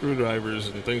hangers and screwdrivers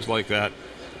and things like that,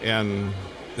 and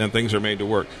things are made to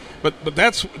work. But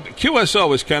that's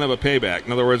QSO is kind of a payback.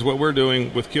 In other words, what we're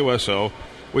doing with QSO,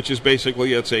 which is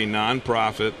basically it's a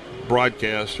non-profit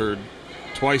broadcast heard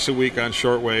twice a week on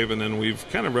shortwave, and then we've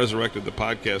kind of resurrected the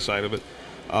podcast side of it.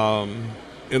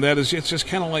 And that is, it's just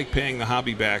kind of like paying the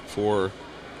hobby back for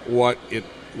what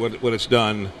it's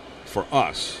done for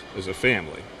us as a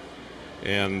family.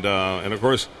 And of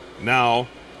course now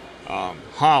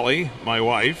Holly, my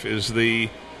wife, is the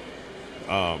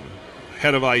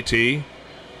head of IT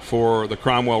for the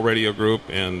Cromwell Radio Group,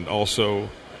 and also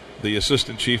the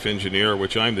assistant chief engineer,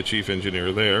 which I'm the chief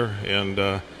engineer there.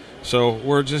 And so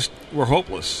we're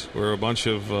hopeless. We're a bunch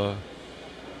of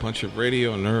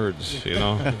radio nerds,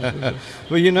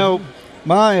 Well,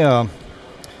 my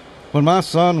when my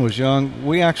son was young,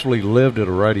 we actually lived at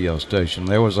a radio station.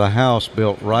 There was a house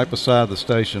built right beside the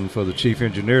station for the chief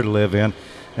engineer to live in,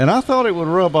 and I thought it would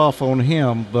rub off on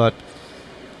him, but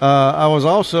I was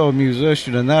also a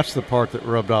musician, and that's the part that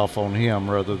rubbed off on him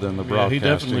rather than the broadcasting. Yeah,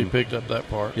 he definitely picked up that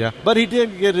part. Yeah, but he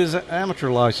did get his amateur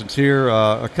license here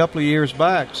a couple of years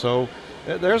back, so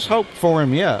there's hope for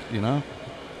him yet,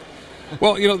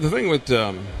 Well, the thing with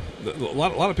a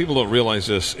lot of people don't realize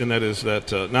this, and that is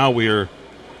that now we are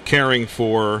caring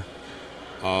for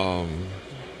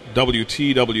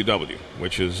WTWW,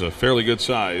 which is a fairly good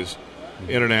size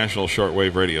international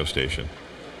shortwave radio station.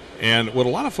 And what a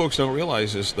lot of folks don't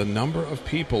realize is the number of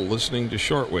people listening to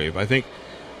shortwave. I think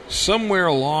somewhere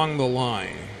along the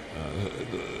line,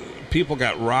 people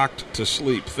got rocked to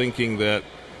sleep thinking that,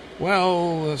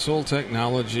 well, it's old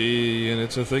technology and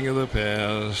it's a thing of the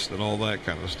past and all that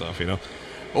kind of stuff,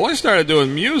 Well, I started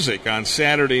doing music on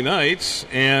Saturday nights,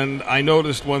 and I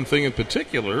noticed one thing in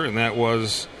particular, and that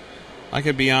was I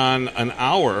could be on an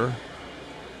hour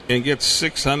and get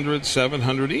 600,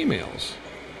 700 emails.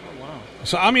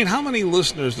 So, how many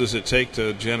listeners does it take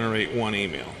to generate one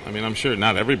email? I'm sure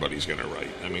not everybody's going to write.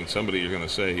 Somebody you're going to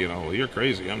say, well, you're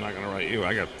crazy. I'm not going to write you.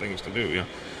 I got things to do.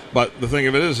 But the thing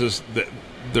of it is that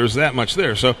there's that much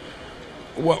there. So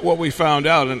what we found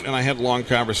out, and I had long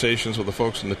conversations with the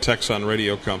folks in the Texan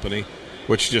Radio Company,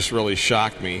 which just really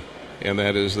shocked me, and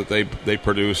that is that they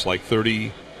produce like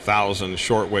 30,000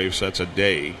 shortwave sets a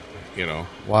day.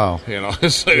 Wow.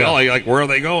 So, like where are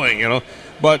they going?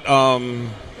 But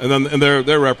and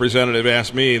their representative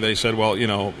asked me. They said, well,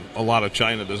 a lot of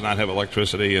China does not have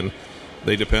electricity, and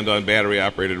they depend on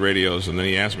battery-operated radios. And then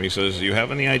he asked me, he says, do you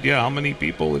have any idea how many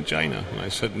people in China? And I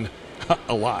said,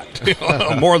 a lot,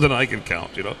 more than I can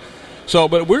count, So,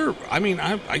 but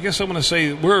I guess I'm going to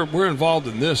say we're involved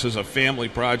in this as a family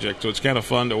project. So it's kind of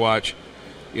fun to watch,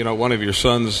 one of your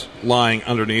sons lying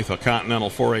underneath a Continental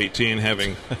 418,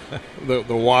 having the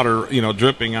water,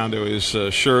 dripping onto his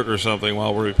shirt or something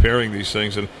while we're repairing these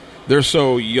things. And they're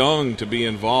so young to be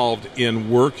involved in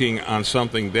working on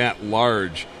something that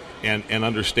large and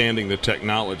understanding the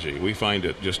technology. We find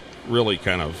it just really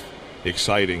kind of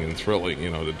exciting and thrilling,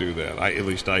 to do that. At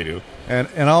least I do.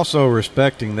 And also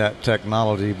respecting that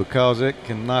technology, because it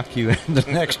can knock you in the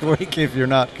next week if you're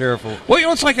not careful.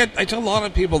 Well, it's like I tell a lot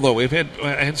of people, though. I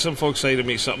had some folks say to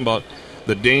me something about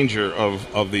the danger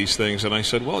of these things, and I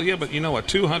said, well, yeah, but a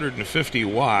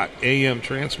 250-watt AM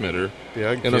transmitter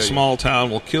in a small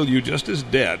town will kill you just as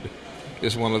dead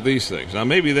as one of these things. Now,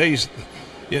 maybe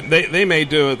They may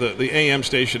do it. The AM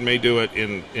station may do it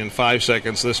in 5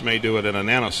 seconds. This may do it in a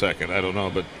nanosecond. I don't know,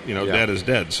 but dead is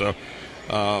dead. So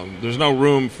there's no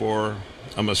room for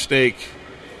a mistake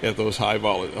at those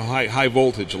high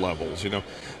voltage levels.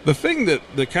 The thing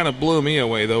that kind of blew me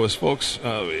away, though, is folks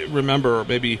remember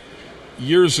maybe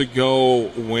years ago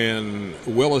when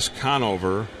Willis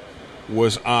Conover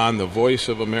was on The Voice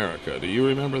of America. Do you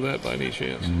remember that by any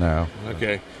chance? No.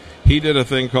 Okay. He did a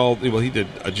thing he did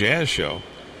a jazz show,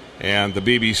 and the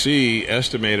BBC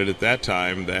estimated at that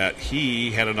time that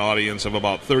he had an audience of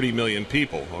about 30 million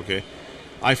people, okay?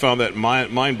 I found that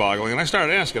mind-boggling, and I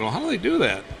started asking, well, how do they do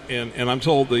that? And I'm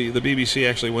told the BBC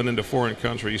actually went into foreign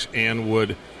countries and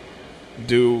would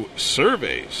do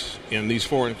surveys in these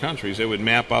foreign countries. They would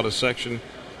map out a section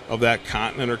of that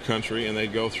continent or country, and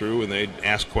they'd go through and they'd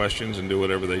ask questions and do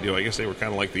whatever they do. I guess they were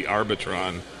kind of like the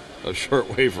Arbitron of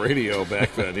shortwave radio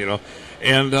back then,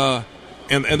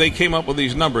 and they came up with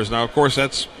these numbers. Now, of course,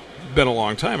 that's been a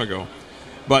long time ago,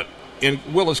 but in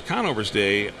Willis Conover's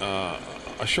day, a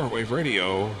shortwave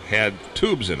radio had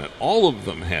tubes in it. All of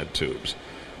them had tubes.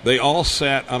 They all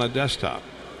sat on a desktop,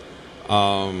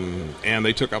 and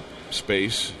they took up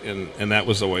space, and that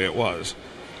was the way it was.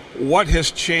 What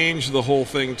has changed the whole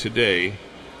thing today,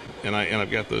 and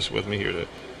I've got this with me here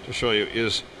to show you,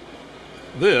 is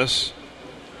this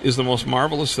is the most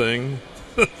marvelous thing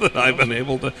that I've been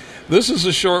able to. This is a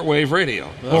shortwave radio.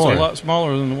 That's a lot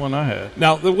smaller than the one I had.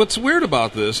 Now, what's weird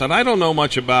about this, and I don't know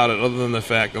much about it other than the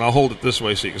fact, and I'll hold it this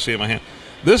way so you can see it in my hand.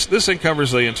 This thing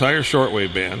covers the entire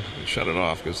shortwave band. Shut it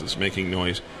off because it's making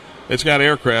noise. It's got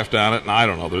aircraft on it, and I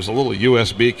don't know. There's a little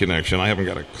USB connection. I haven't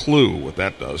got a clue what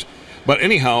that does. But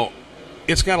anyhow,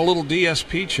 it's got a little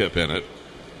DSP chip in it,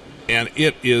 and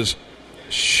it is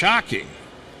shocking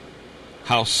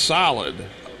how solid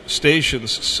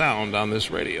stations sound on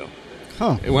this radio.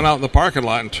 Huh. It went out in the parking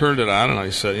lot and turned it on, and I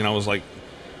said, I was like,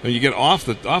 when you get off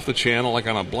the channel, like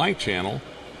on a blank channel,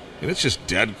 and it's just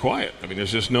dead quiet. I mean,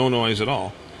 there's just no noise at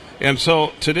all. And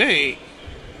so today,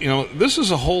 this is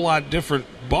a whole lot different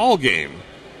ball game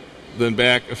than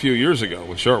back a few years ago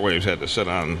when shortwaves had to sit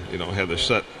on, had to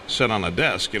set on a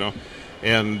desk,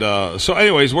 And so,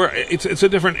 anyways, it's a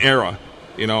different era,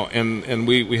 and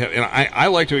we have, and I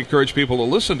like to encourage people to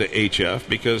listen to HF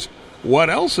because what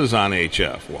else is on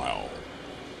HF? Well,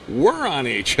 we're on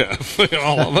HF.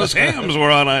 All of us hams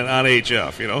were on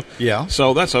HF, Yeah.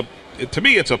 So to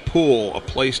me, it's a pool, a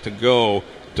place to go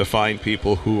to find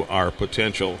people who are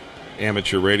potential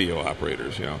amateur radio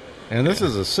operators, And this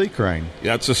is a Sea Crane.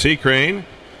 Yeah, it's a Sea Crane,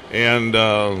 and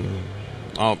I'll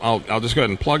just go ahead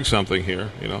and plug something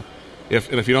here.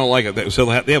 If you don't like it,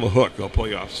 they have a hook. They'll pull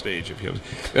you off stage if you.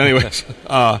 Anyways,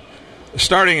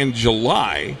 starting in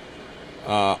July,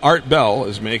 Art Bell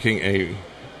is making a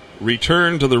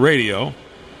return to the radio,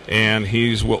 and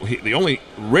the only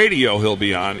radio he'll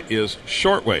be on is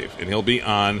shortwave, and he'll be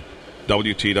on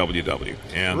WTWW,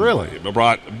 and really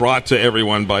brought to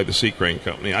everyone by the Sea Crane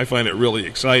Company. I find it really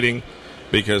exciting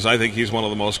because I think he's one of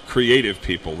the most creative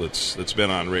people that's been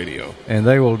on radio. And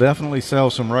they will definitely sell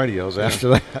some radios after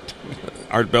that.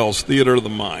 Art Bell's Theater of the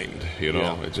Mind,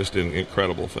 it's just an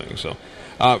incredible thing. So,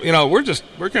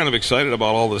 we're kind of excited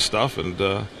about all this stuff, and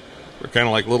we're kind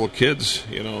of like little kids,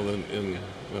 in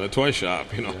a toy shop,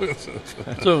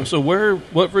 So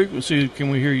what frequency can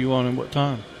we hear you on and what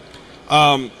time?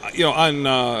 On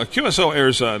QSO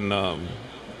airs on our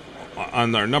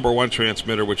number one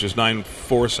transmitter, which is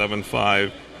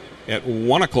 9475 at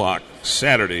 1 o'clock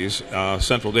Saturdays,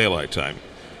 Central Daylight Time.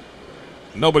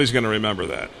 Nobody's going to remember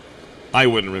that. I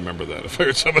wouldn't remember that if I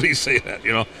heard somebody say that,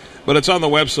 But it's on the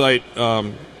website,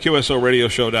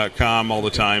 QSOradioshow.com. All the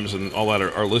times and all that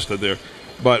are listed there.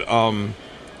 But on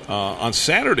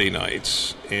Saturday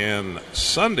nights and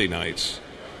Sunday nights,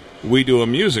 we do a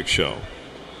music show.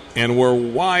 And we're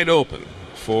wide open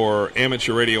for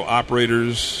amateur radio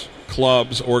operators,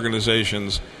 clubs,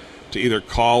 organizations to either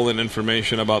call in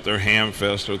information about their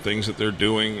Hamfest or things that they're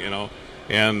doing,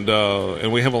 And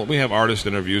we have artist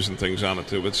interviews and things on it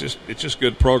too. It's just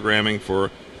good programming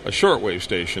for a shortwave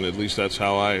station. At least that's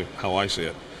how I see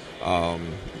it.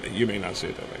 You may not see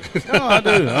it that way. No, I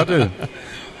do.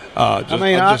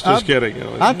 Just kidding.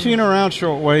 I tune around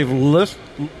shortwave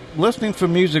listening for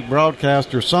music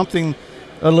broadcast or something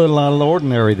a little out of the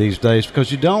ordinary these days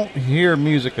because you don't hear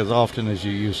music as often as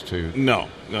you used to. No,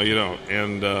 you don't.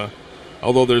 And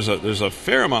although there's a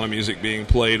fair amount of music being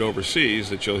played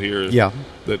overseas that you'll hear,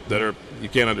 that are you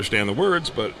can't understand the words,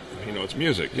 but it's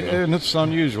music. And it's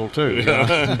unusual too.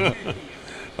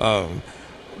 Art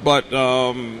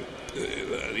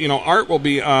will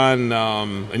be on,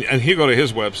 and if you go to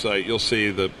his website, you'll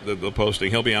see the posting.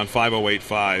 He'll be on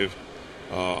 5085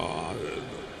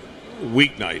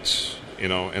 weeknights,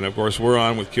 and of course we're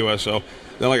on with QSO.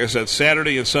 Then, like I said,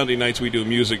 Saturday and Sunday nights we do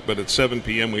music, but at 7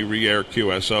 p.m. we re-air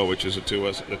QSO, which is a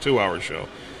 2-hour show,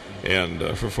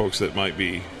 and for folks that might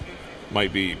be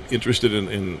interested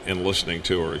in listening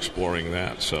to or exploring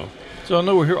that. So I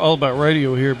know we're here all about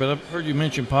radio here, but I've heard you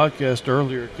mention podcast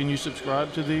earlier. Can you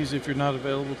subscribe to these if you're not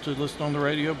available to listen on the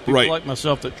radio? People right. like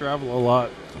myself that travel a lot,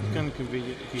 it's kind of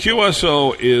convenient to keep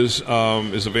QSO is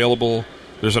available.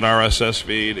 There's an RSS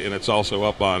feed, and it's also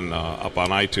up on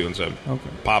iTunes. I'm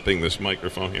popping this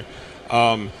microphone here.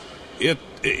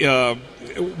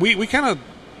 We kind of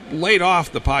laid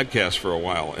off the podcast for a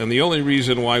while, and the only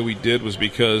reason why we did was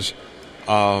because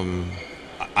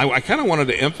I kind of wanted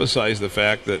to emphasize the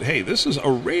fact that, hey, this is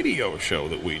a radio show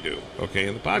that we do, okay?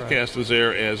 And the podcast is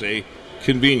there as a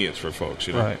convenience for folks,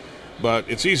 Right. But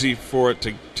it's easy for it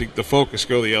to the focus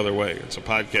go the other way. It's a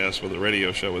podcast with a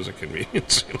radio show as a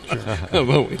convenience.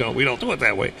 But we don't do it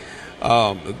that way.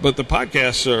 But the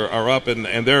podcasts are up and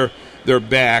they're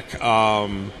back.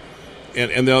 And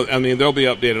they'll be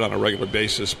updated on a regular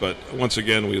basis. But once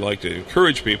again, we like to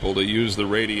encourage people to use the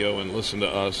radio and listen to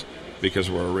us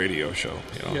because we're a radio show.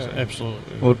 Yeah,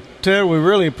 absolutely. Well, Ted, we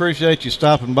really appreciate you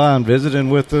stopping by and visiting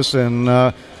with us, and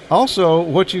also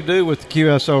what you do with the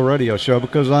QSO radio show,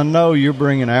 because I know you're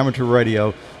bringing amateur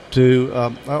radio to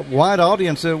a wide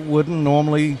audience that wouldn't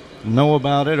normally know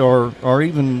about it, or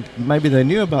even maybe they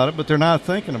knew about it, but they're not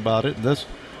thinking about it. This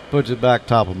puts it back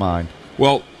top of mind.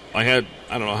 Well, I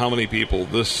don't know how many people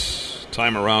this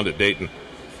time around at Dayton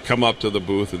come up to the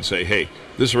booth and say, hey,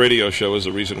 this radio show is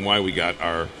the reason why we got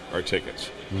our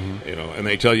tickets. Mm-hmm. And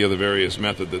they tell you the various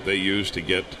method that they use to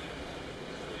get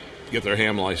their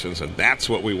ham license, and that's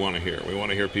what we want to hear. We want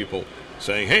to hear people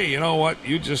saying, hey, you know what,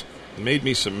 you just made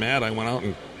me so mad I went out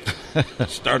and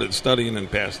started studying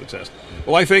and passed the test.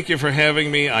 Well, I thank you for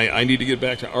having me. I need to get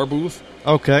back to our booth.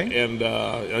 Okay. And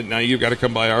now you've got to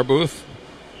come by our booth,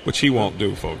 which he won't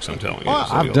do, folks, I'm telling you. Well,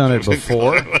 I've done it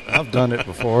before. I've done it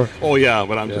before. Oh, yeah,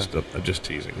 but I'm just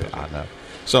teasing. I know.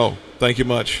 So, thank you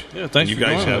much. Yeah, thanks you for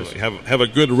guys have a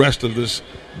good rest of this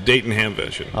Dayton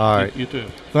Hamvention. All right. You too.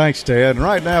 Thanks, Ted. And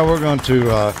right now we're going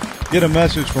to get a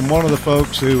message from one of the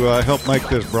folks who helped make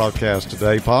this broadcast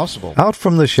today possible. Out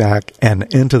from the shack and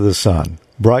into the sun.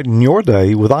 Brighten your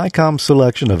day with ICOM's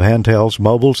selection of handhelds,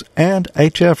 mobiles, and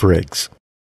HF rigs.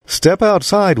 Step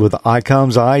outside with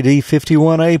ICOM's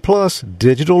ID51A Plus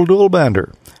digital dual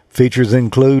bander. Features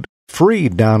include free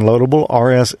downloadable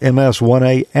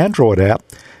RSMS1A Android app,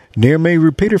 near-me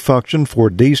repeater function for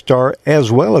D-Star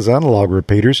as well as analog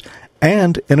repeaters,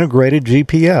 and integrated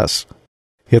GPS.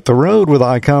 Hit the road with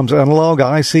ICOM's analog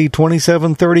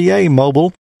IC2730A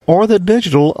mobile or the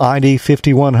digital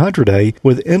ID5100A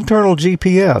with internal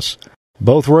GPS.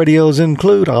 Both radios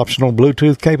include optional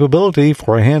Bluetooth capability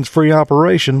for a hands-free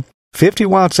operation, 50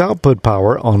 watts output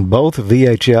power on both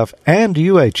VHF and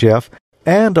UHF,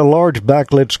 and a large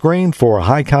backlit screen for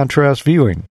high-contrast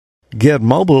viewing. Get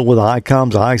mobile with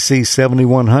ICOM's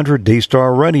IC7100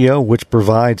 D-Star radio, which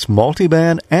provides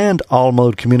multiband and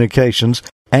all-mode communications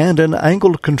and an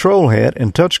angled control head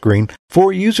and touchscreen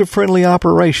for user-friendly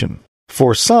operation.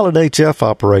 For solid HF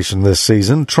operation this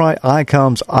season, try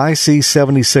ICOM's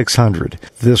IC7600.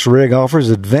 This rig offers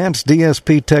advanced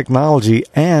DSP technology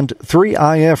and 3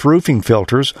 IF roofing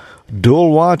filters,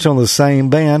 dual watch on the same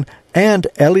band, and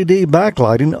LED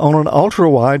backlighting on an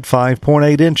ultra-wide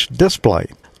 5.8-inch display.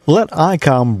 Let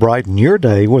ICOM brighten your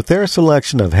day with their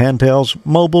selection of handhelds,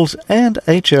 mobiles, and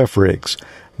HF rigs.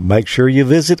 Make sure you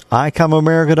visit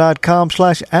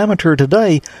ICOMAmerica.com/amateur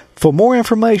today for more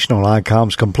information on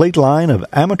ICOM's complete line of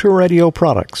amateur radio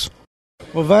products.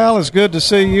 Well, Val, it's good to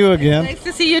see you again. Nice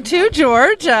to see you too,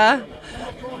 George.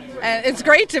 It's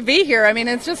great to be here. I mean,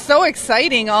 it's just so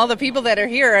exciting, all the people that are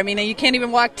here. I mean, you can't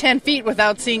even walk 10 feet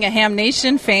without seeing a Ham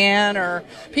Nation fan or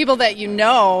people that you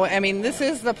know. I mean, this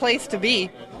is the place to be.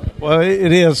 Well,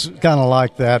 it is kind of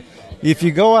like that. If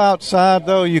you go outside,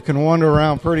 though, you can wander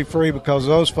around pretty free because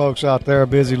those folks out there are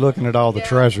busy looking at all the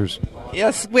treasures.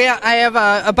 Yes, I have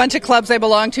a bunch of clubs I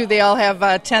belong to. They all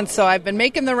have tents, so I've been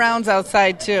making the rounds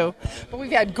outside, too. But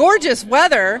we've had gorgeous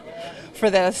weather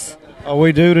for this. Oh,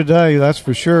 we do today, that's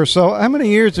for sure. So how many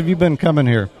years have you been coming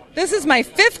here? This is my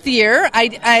 5th year.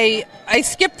 I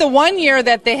skipped the 1 year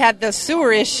that they had the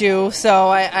sewer issue, so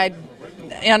I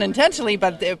unintentionally,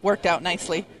 but it worked out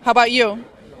nicely. How about you?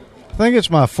 I think it's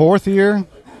my 4th year,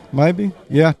 maybe.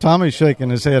 Yeah, Tommy's shaking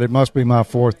his head. It must be my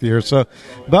 4th year. So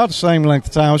about the same length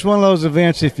of time. It's one of those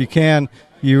events, if you can,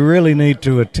 you really need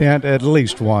to attend at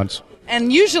least once.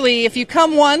 And usually, if you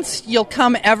come once, you'll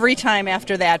come every time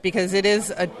after that because it is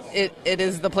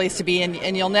the place to be,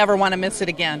 and you'll never want to miss it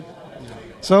again.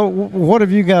 So what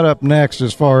have you got up next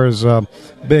as far as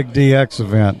big DX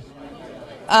event?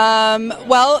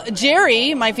 Well,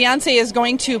 Jerry, my fiance, is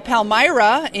going to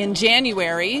Palmyra in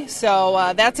January,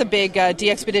 so that's a big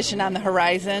DXpedition on the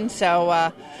horizon.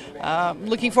 So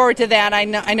looking forward to that. I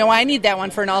know I need that one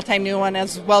for an all-time new one,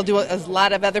 as well do as a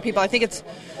lot of other people. I think it's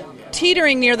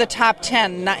teetering near the top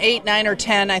 10, 8, 9, or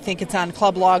 10. I think it's on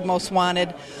Club Log Most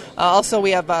Wanted. Also,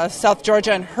 we have South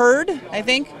Georgia and Herd, I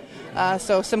think.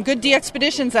 So some good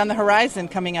DXpeditions on the horizon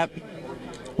coming up.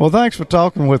 Well, thanks for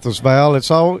talking with us, Val.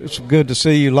 It's good to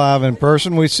see you live in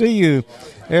person. We see you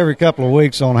every couple of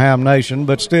weeks on Ham Nation,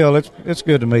 but still, it's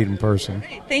good to meet in person.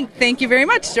 Thank you very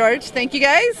much, George. Thank you,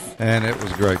 guys. And it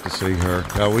was great to see her.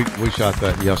 We shot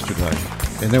that yesterday,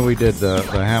 and then we did the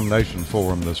Ham Nation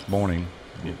Forum this morning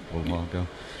a little while ago.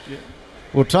 Yeah.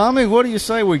 Well, Tommy, what do you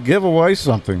say we give away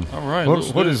something? All right.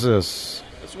 What is this?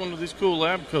 It's one of these cool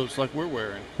lab coats like we're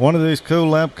wearing. One of these cool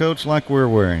lab coats like we're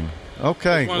wearing.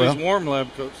 Okay. It's one of these warm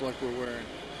lab coats like we're wearing.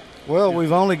 Well,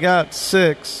 we've only got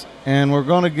 6, and we're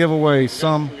going to give away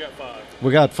some. We got 5.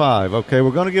 We got 5. Okay,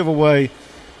 we're going to give away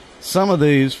some of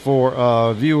these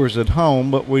for viewers at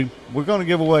home, but we're going to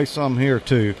give away some here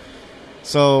too.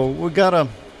 So we got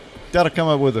to come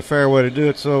up with a fair way to do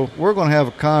it. So we're going to have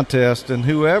a contest, and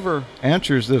whoever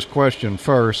answers this question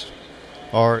first,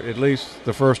 or at least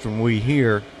the first one we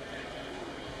hear,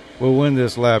 will win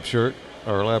this lab shirt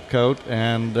or lab coat.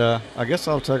 And I guess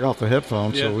I'll take off the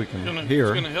headphones so we can hear.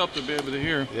 It's going to help to be able to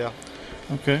hear. Yeah.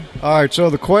 Okay. All right, so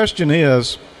the question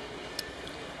is,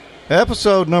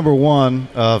 episode number 1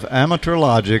 of Amateur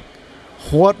Logic,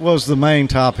 what was the main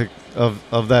topic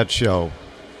of that show?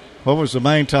 What was the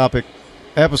main topic,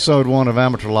 episode 1 of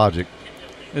Amateur Logic?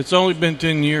 It's only been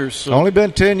 10 years. So. Only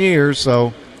been 10 years,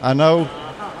 so I know.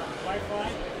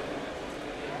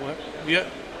 What? Yeah.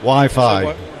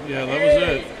 Wi-Fi. Yeah, that was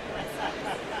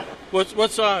it.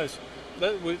 What size?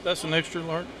 That's an extra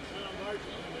large?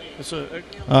 All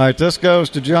right, this goes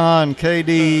to John,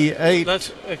 KD8. That's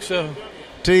XL.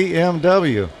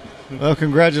 TMW. Well,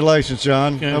 congratulations,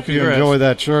 John. Yeah, Hope you enjoy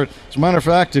that shirt. As a matter of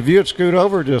fact, if you'd scoot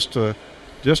over just a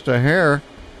hair,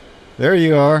 there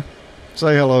you are.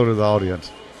 Say hello to the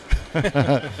audience.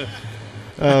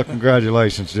 Oh,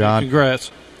 congratulations, John.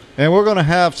 Congrats. And we're going to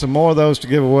have some more of those to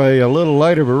give away a little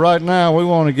later, but right now we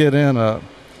want to get in a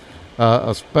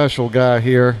special guy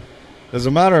here. As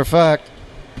a matter of fact,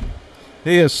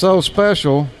 he is so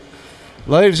special.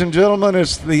 Ladies and gentlemen,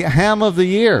 it's the Ham of the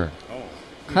Year. Oh.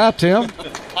 Hi, Tim.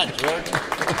 Hi, George.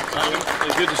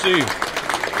 It's good to see you.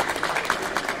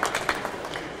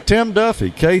 Tim Duffy,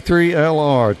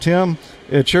 K3LR. Tim,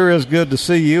 it sure is good to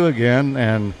see you again,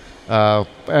 and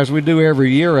as we do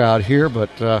every year out here,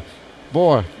 but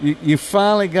boy, you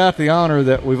finally got the honor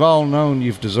that we've all known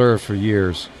you've deserved for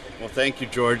years. Well, thank you,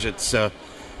 George. It's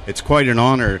quite an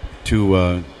honor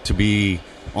to be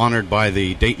honored by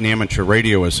the Dayton Amateur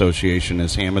Radio Association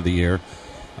as Ham of the Year.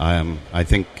 I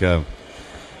think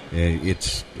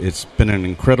it's been an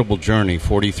incredible journey,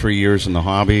 43 years in the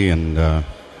hobby, and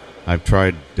I've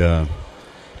tried to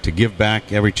give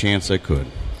back every chance I could.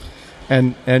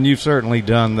 And you've certainly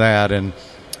done that, and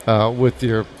with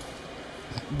your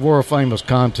world-famous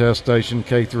contest station,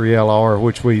 K3LR,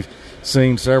 which we've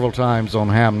seen several times on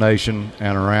Ham Nation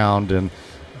and around, and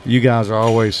you guys are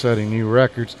always setting new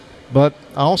records. But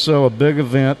also a big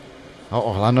event.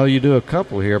 Oh, I know you do a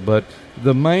couple here, but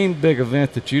the main big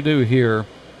event that you do here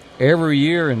every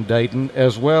year in Dayton,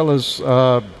 as well as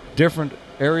different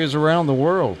areas around the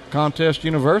world, Contest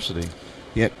University.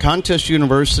 Yeah, Contest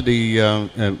University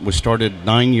was started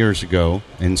 9 years ago,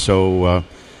 and so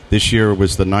this year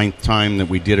was the 9th time that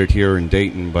we did it here in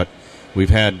Dayton. But we've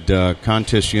had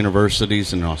Contest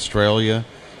Universities in Australia,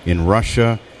 in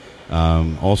Russia.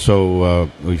 Also,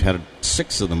 we've had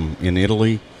 6 of them in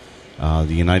Italy, the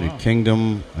United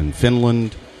Kingdom, and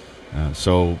Finland.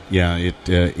 So, yeah,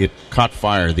 it caught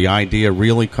fire. The idea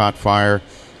really caught fire,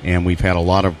 and we've had a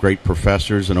lot of great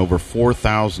professors, and over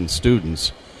 4,000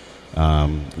 students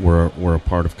were a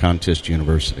part of Contest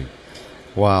University.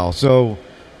 Wow. So,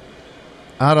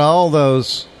 out of all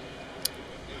those,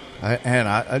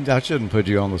 I shouldn't put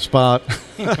you on the spot.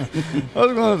 I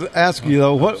was going to ask you,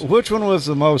 though, which one was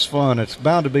the most fun? It's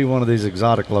bound to be one of these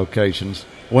exotic locations.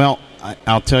 Well,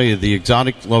 I'll tell you, the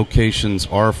exotic locations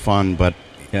are fun, but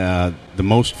the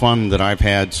most fun that I've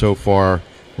had so far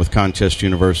with Contest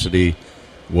University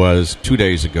was 2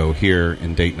 days ago here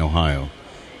in Dayton, Ohio.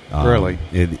 Really?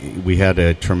 We had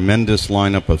a tremendous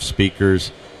lineup of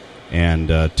speakers, and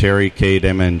Terry Cade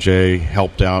MNJ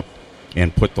helped out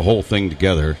and put the whole thing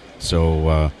together.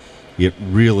 So it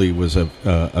really was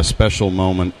a special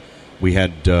moment, We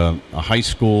had a high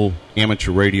school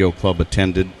amateur radio club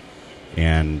attended,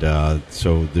 and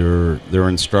so their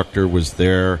instructor was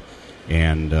there,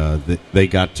 and they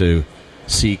got to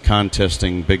see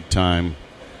contesting big time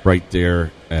right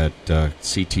there at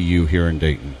CTU here in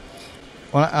Dayton.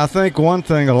 Well, I think one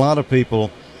thing a lot of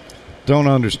people don't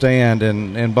understand,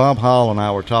 and Bob Hall and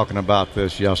I were talking about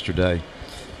this yesterday.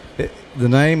 The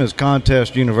name is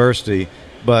Contest University,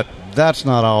 but that's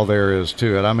not all there is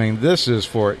to it. I mean, this is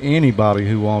for anybody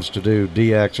who wants to do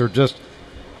DX or just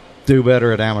do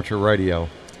better at amateur radio.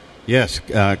 Yes,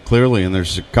 clearly, and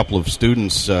there's a couple of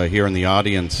students here in the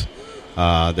audience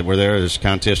that were there. There's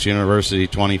Contest University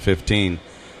 2015.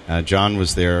 John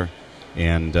was there,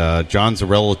 and John's a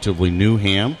relatively new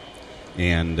ham,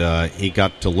 and he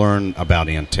got to learn about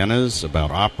antennas,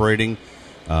 about operating,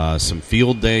 some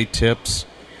field day tips.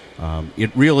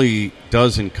 It really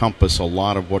does encompass a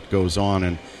lot of what goes on,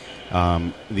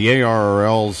 and the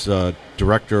ARRL's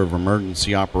Director of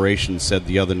Emergency Operations said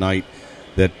the other night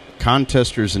that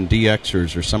contesters and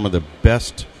DXers are some of the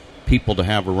best people to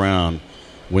have around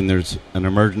when there's an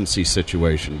emergency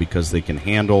situation, because they can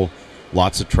handle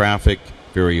lots of traffic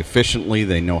very efficiently.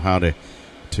 They know how to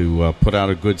put out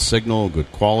a good signal, a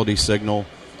good quality signal,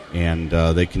 and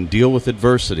they can deal with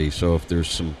adversity. So if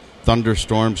there's some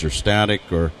thunderstorms or static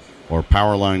or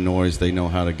power line noise, they know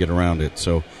how to get around it.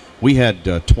 So we had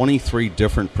 23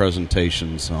 different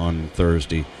presentations on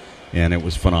Thursday, and it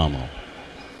was phenomenal.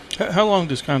 How long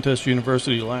does Contest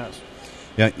University last?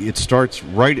 Yeah, it starts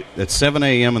right at 7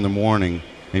 a.m. in the morning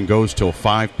and goes till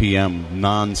 5 p.m.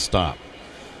 nonstop.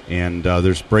 And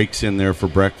there's breaks in there for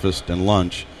breakfast and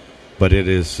lunch, but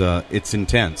it's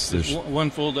intense. There's one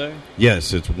full day?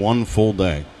 Yes, it's one full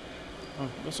day. Oh,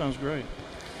 that sounds great.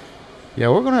 Yeah,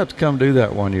 we're going to have to come do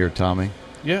that one year, Tommy.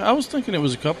 Yeah, I was thinking it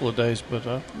was a couple of days, but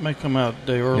I may come out a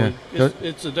day early. Yeah.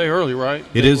 It's a day early, right?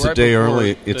 It is a day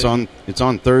early. It's on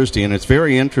Thursday, and it's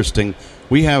very interesting.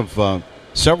 We have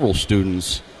several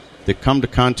students that come to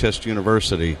Contest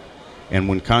University, and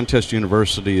when Contest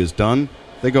University is done,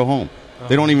 they go home.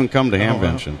 They don't even come to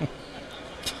Hamvention.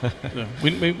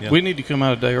 We need to come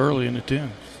out a day early and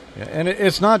attend. Yeah, and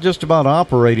it's not just about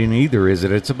operating either, is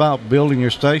it? It's about building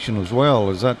your station as well.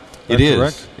 Is that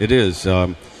correct? It is.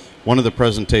 One of the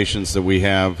presentations that we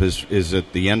have is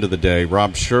at the end of the day.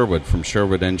 Rob Sherwood from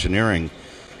Sherwood Engineering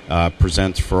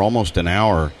presents for almost an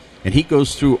hour, and he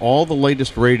goes through all the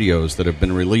latest radios that have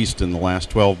been released in the last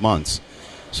 12 months.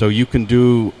 So you can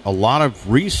do a lot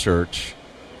of research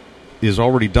is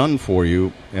already done for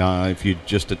you if you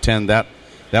just attend that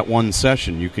one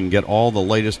session. You can get all the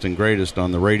latest and greatest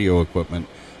on the radio equipment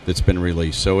that's been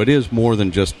released. So it is more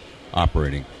than just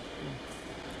operating.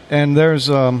 And there's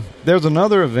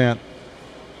another event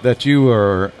that you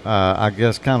are, I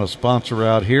guess, kind of sponsor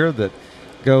out here that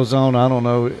goes on. I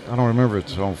don't remember if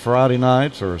it's on Friday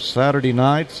nights or Saturday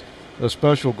nights. A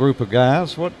special group of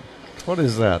guys. What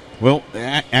is that? Well,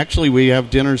 actually, we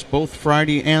have dinners both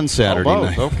Friday and Saturday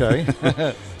night.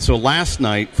 Okay. So last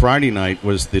night, Friday night,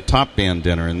 was the Top Band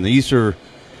dinner, and these are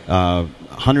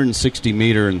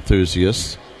 160-meter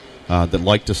enthusiasts that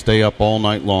like to stay up all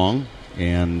night long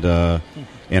and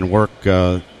work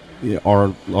our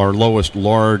lowest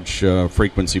large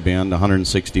frequency band,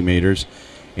 160 meters,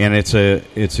 and it's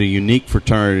a unique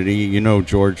fraternity. You know,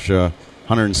 George,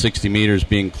 160 meters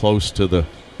being close to the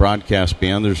broadcast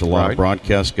band. There's a lot of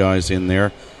broadcast guys in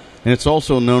there. And it's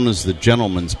also known as the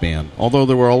Gentleman's Band, although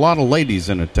there were a lot of ladies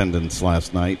in attendance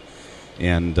last night.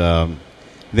 And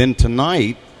then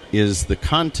tonight is the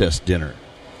contest dinner.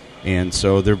 And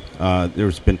so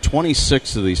there's been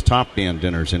 26 of these Top Band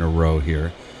dinners in a row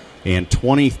here. And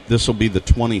this will be the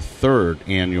 23rd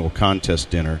annual contest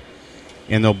dinner.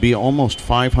 And there'll be almost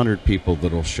 500 people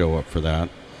that will show up for that.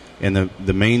 And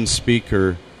the main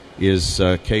speaker is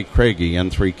Kay Craigie,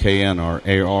 N3KN, our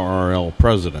ARRL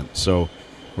president. So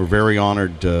we're very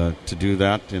honored to do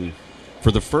that. And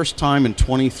for the first time in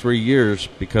 23 years,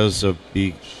 because of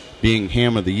being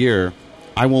Ham of the Year,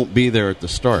 I won't be there at the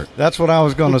start. That's what I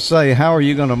was going to say. How are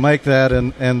you going to make that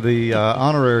and the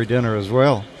honorary dinner as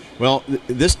well? Well,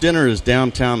 this dinner is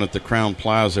downtown at the Crown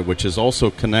Plaza, which is also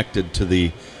connected to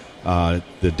the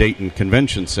Dayton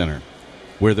Convention Center,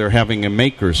 where they're having a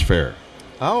Makers Fair.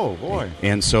 Oh, boy.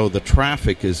 And so the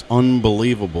traffic is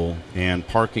unbelievable, and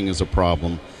parking is a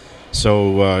problem.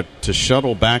 So to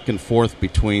shuttle back and forth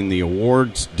between the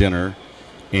awards dinner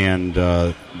and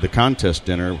the contest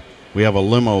dinner, we have a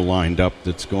limo lined up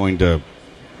that's going to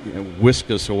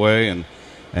whisk us away and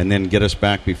then get us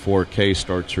back before Kay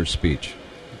starts her speech.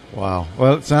 Wow.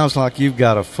 Well, it sounds like you've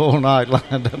got a full night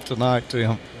lined up tonight,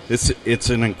 Tim. It's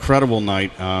an incredible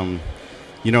night.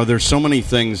 You know, there's so many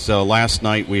things. Last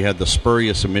night we had the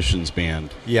Spurious Emissions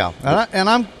Band. Yeah,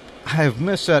 I have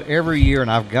missed that every year,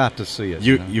 and I've got to see it.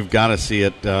 You've got to see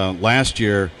it. Last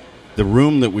year, the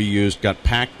room that we used got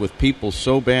packed with people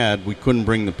so bad we couldn't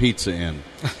bring the pizza in.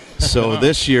 So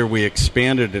this year we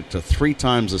expanded it to 3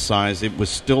 times the size. It was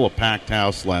still a packed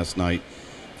house last night.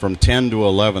 From 10 to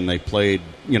 11, they played,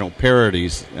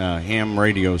 parodies, ham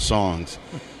radio songs,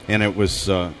 and it was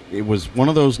one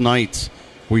of those nights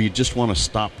where you just want to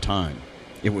stop time.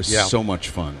 It was so much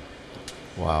fun.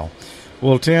 Wow.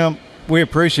 Well, Tim, we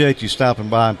appreciate you stopping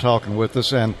by and talking with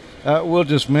us, and we'll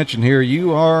just mention here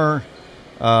you are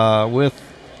with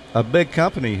a big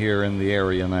company here in the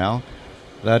area now.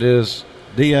 That is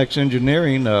DX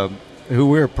Engineering, who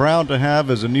we're proud to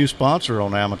have as a new sponsor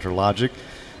on Amateur Logic.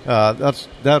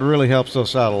 That really helps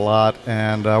us out a lot,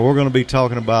 and we're going to be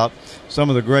talking about some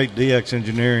of the great DX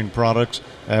Engineering products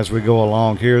as we go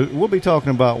along here. We'll be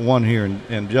talking about one here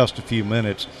in just a few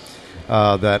minutes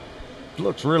that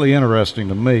looks really interesting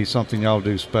to me, something y'all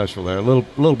do special there, a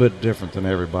little bit different than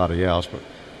everybody else, but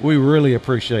we really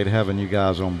appreciate having you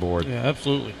guys on board. Yeah,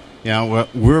 absolutely. Yeah, well,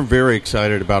 we're very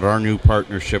excited about our new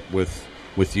partnership with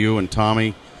you and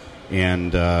Tommy.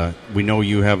 And we know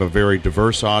you have a very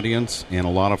diverse audience and a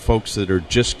lot of folks that are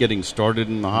just getting started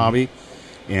in the hobby.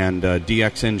 And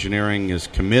DX Engineering is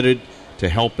committed to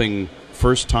helping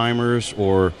first-timers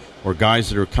or guys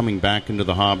that are coming back into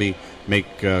the hobby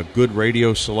make good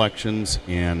radio selections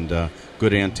and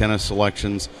good antenna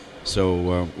selections.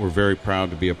 So we're very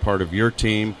proud to be a part of your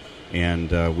team,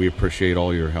 and we appreciate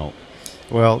all your help.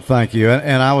 Well, thank you.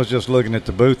 And I was just looking at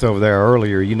the booth over there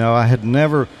earlier.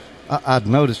 I'd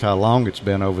noticed how long it's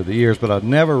been over the years, but I'd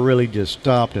never really just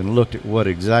stopped and looked at what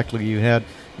exactly you had.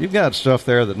 You've got stuff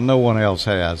there that no one else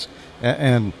has,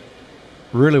 and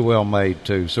really well made,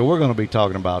 too. So we're going to be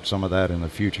talking about some of that in the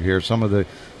future here, some of the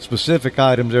specific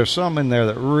items. There's some in there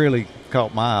that really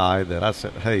caught my eye that I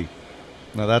said, hey,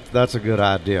 no, that's a good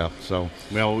idea. So,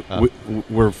 well,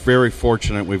 we're very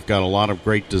fortunate. We've got a lot of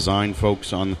great design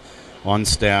folks on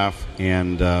staff,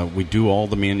 and we do all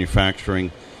the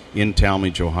manufacturing in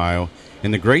Talmadge, Ohio.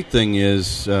 And the great thing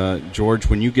is, George,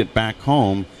 when you get back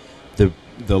home,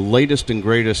 the latest and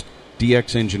greatest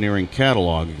DX Engineering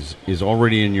catalog is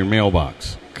already in your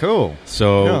mailbox. Cool.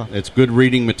 So it's good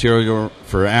reading material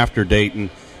for after Dayton,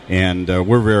 and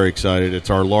we're very excited. It's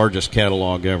our largest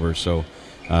catalog ever. So,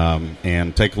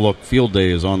 and take a look. Field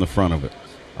Day is on the front of it.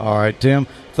 All right, Tim.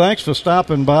 Thanks for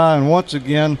stopping by, and once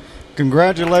again,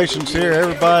 congratulations here,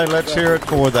 everybody. Let's hear it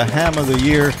for the Ham of the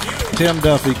Year, Tim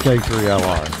Duffy,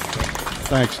 K3LR.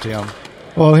 Thanks, Tim.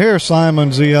 Well, here's Simon,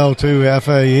 ZL2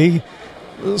 FAE.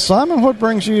 Simon, what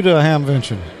brings you to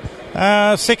Hamvention?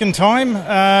 Second time.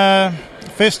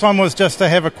 First time was just to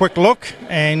have a quick look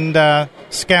and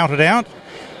scout it out.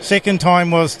 Second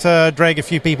time was to drag a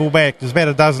few people back. There's about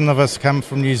a dozen of us come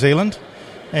from New Zealand,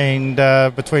 and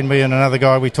between me and another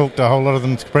guy, we talked a whole lot of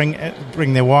them to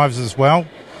bring their wives as well.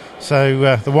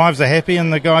 So the wives are happy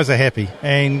and the guys are happy.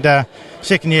 And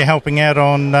second year helping out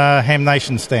on Ham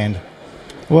Nation stand.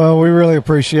 Well, we really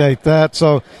appreciate that.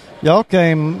 So y'all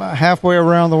came halfway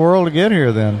around the world to get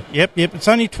here then? Yep. It's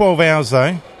only 12 hours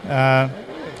though.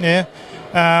 The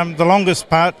longest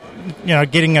part,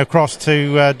 getting across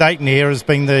to Dayton here has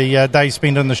been the day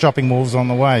spent in the shopping malls on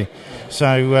the way.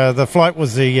 So the flight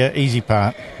was the easy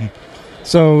part.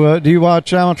 So do you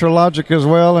watch Amateur Logic as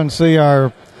well and see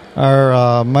our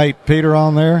mate Peter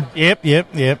on there? Yep.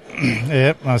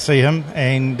 I see him,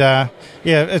 and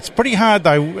it's pretty hard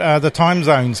though. The time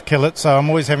zones kill it, so I'm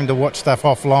always having to watch stuff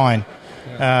offline.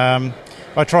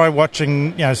 I try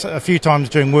watching, a few times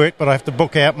during work, but I have to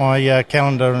book out my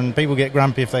calendar, and people get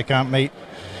grumpy if they can't meet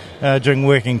during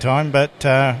working time.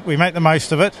 But we make the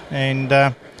most of it,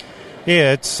 and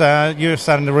it's you're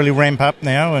starting to really ramp up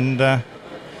now, and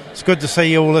it's good to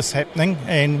see all this happening.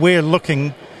 And we're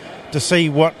looking to see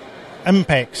what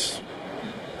impacts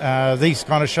these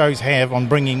kind of shows have on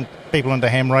bringing people into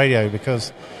ham radio,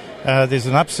 because there's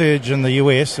an upsurge in the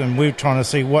US, and we're trying to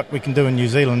see what we can do in New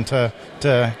Zealand to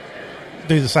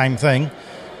do the same thing.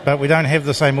 But we don't have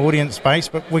the same audience base,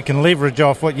 but we can leverage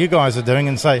off what you guys are doing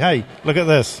and say, hey, look at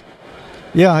this.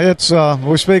 Yeah, it's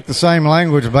we speak the same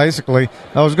language basically.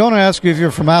 I was going to ask you if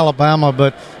you're from Alabama,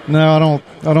 but no,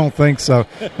 I don't think so.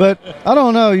 But I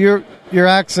don't know, your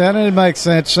accent, and it makes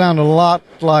sense, sounded a lot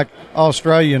like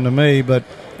Australian to me, but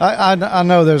I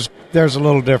know there's a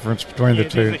little difference between the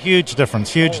two. There's a huge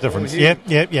difference.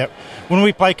 Yep. When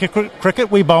we play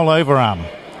cricket, we bowl overarm.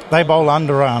 They bowl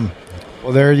underarm.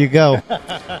 Well, there you go.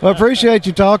 Well, I appreciate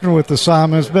you talking with us,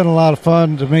 Simon. It's been a lot of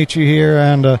fun to meet you here,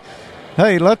 and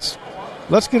hey, let's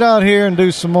get out here and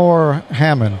do some more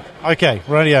hamming. Okay,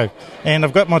 radio. And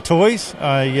I've got my toys.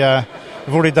 I've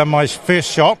already done my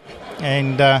first shop,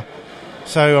 and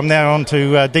so I'm now on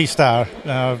to D-Star.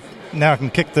 Now I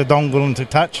can kick the dongle into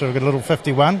touch. So I've got a little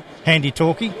 51 handy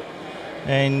talkie,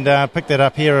 and picked that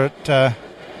up here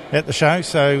at the show.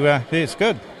 So yeah, it's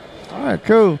good. All right,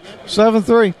 cool.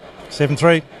 7-3.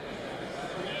 7-3.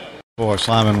 Boy,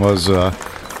 Simon was a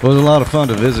lot of fun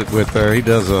to visit with there. He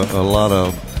does a lot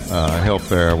of help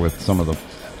there with some of the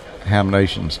Ham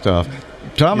Nation stuff.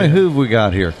 Tommy, who have we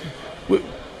got here?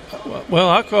 Well,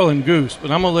 I call him Goose,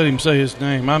 but I'm going to let him say his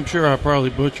name. I'm sure I probably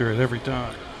butcher it every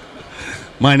time.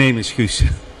 My name is Goose.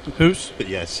 Goose?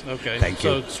 Yes. Okay. Thank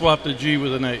you. So swap the G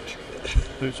with an H.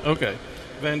 Goose. Okay.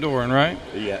 Van Doren, right?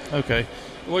 Yeah. Okay.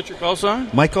 What's your call sign?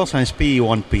 My call sign is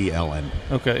P1PLN.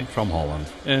 Okay. From Holland.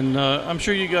 And I'm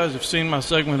sure you guys have seen my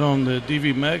segment on the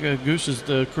DV Mega. Goose is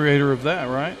the creator of that,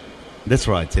 right? That's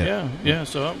right, yeah. Yeah.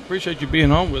 So I appreciate you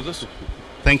being on with us.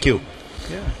 Thank you.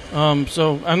 Yeah.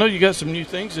 So I know you got some new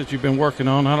things that you've been working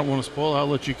on. I don't want to spoil. I'll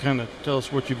let you kind of tell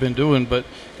us what you've been doing. But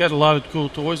you got a lot of cool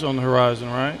toys on the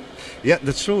horizon, right? Yeah,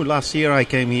 that's true. Last year I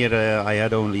came here. I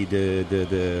had only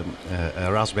the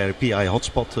Raspberry Pi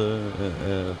hotspot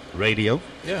radio.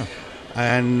 Yeah.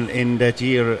 And in that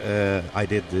year I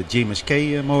did the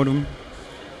GMSK modem,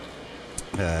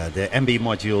 the MB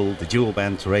module, the dual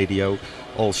band radio,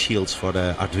 all shields for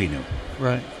the Arduino.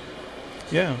 Right.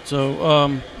 Yeah.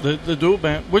 So the dual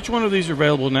band. Which one of these are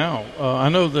available now? I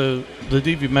know the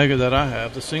DV Mega that I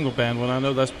have, the single band one. I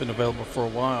know that's been available for a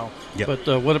while. Yep.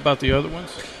 But what about the other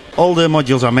ones? All the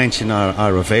modules I mentioned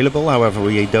are available. However,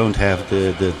 we don't have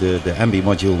the MB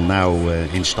module now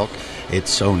in stock.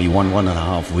 It's only one and a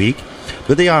half week.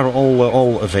 But they are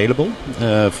all available.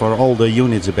 For all the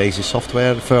units, the basic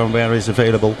software, firmware is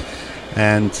available.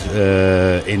 And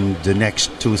in the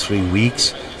next 2-3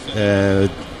 weeks,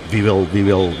 we will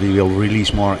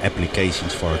release more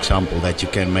applications. For example, that you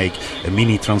can make a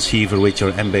mini transceiver with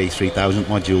your MB3000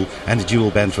 module and the dual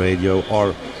band radio,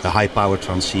 or a high power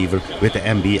transceiver with the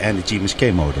MB and the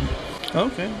GMSK modem.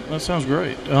 Okay, that sounds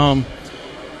great.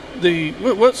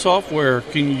 What software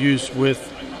can you use with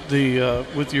your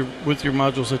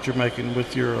modules that you're making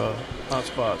with your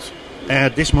hotspots?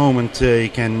 At this moment, you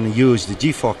can use the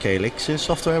G4 Calyx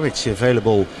software, which is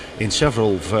available in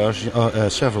several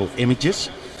images.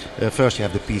 First, you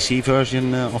have the PC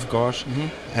version, of course,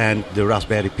 and the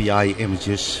Raspberry Pi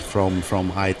images from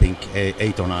I think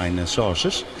 8 or 9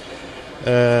 sources.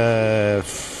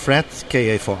 Fred,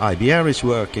 KA for IBR, is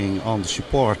working on the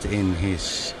support in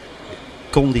his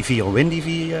ConDV or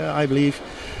WinDV, I believe.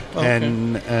 Okay.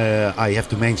 And I have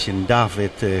to mention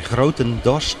David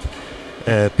Grotendorst,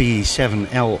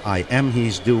 P7LIM.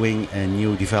 He's doing a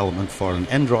new development for an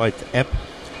Android app.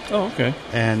 Oh, okay.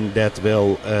 And that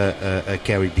will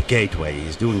carry the gateway.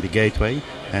 He's doing the gateway,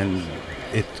 and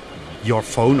your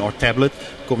phone or tablet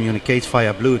communicates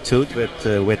via Bluetooth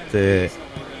with the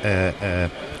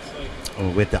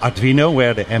Arduino,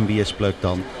 where the MB is plugged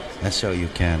on, and so you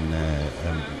can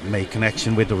make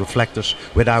connection with the reflectors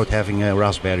without having a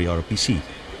Raspberry or a PC.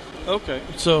 Okay.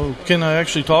 So can I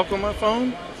actually talk on my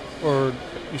phone, or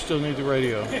you still need the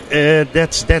radio?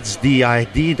 That's the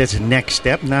idea. That's the next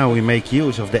step. Now we make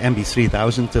use of the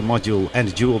MB3000 module and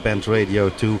the dual band radio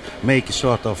to make a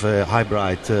sort of a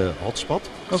hybrid hotspot.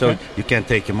 Okay. So you can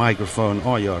take your microphone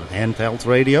or your handheld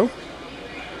radio.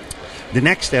 The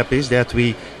next step is that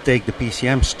we take the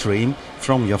PCM stream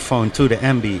from your phone to the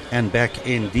MB and back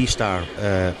in D-Star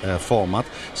format.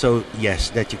 So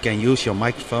yes, that you can use your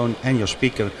microphone and your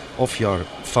speaker of your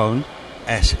phone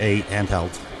as a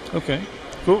handheld. Okay.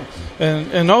 Cool.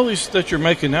 And all these that you're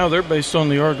making now, they're based on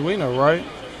the Arduino, right?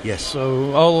 Yes.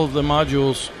 So all of the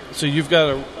modules, so you've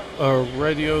got a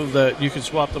radio that you can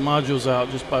swap the modules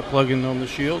out just by plugging on the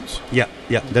shields? Yeah,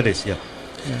 that is.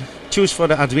 Choose for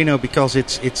the Arduino because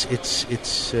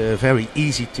it's very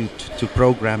easy to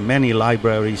program. Many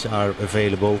libraries are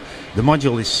available. The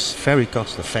module is very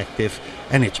cost effective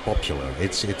and it's popular.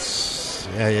 It's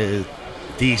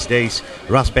these days,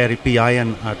 Raspberry Pi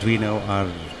and Arduino are,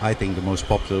 I think, the most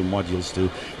popular modules to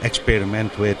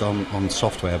experiment with on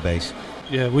software base.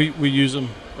 Yeah, we use them.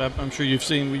 I'm sure you've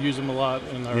seen we use them a lot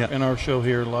in our show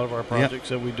here, a lot of our projects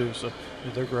that we do. So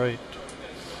they're great.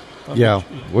 Yeah,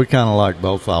 we kind of like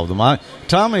both of them.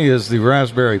 Tommy is the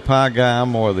Raspberry Pi guy. I'm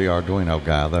more the Arduino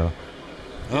guy, though.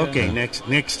 Okay,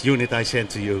 next unit I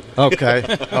send to you. Okay,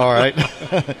 all right.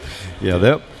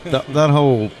 Yeah, that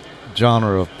whole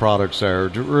genre of products there are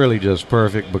really just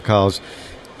perfect because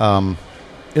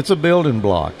it's a building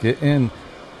block, and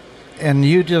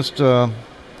you just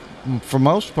for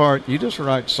most part you just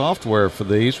write software for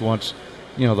these once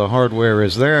the hardware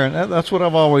is there, and that's what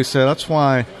I've always said. That's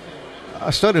why I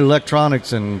studied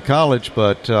electronics in college,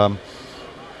 but I'm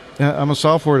a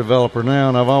software developer now,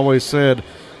 and I've always said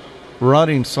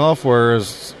writing software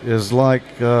is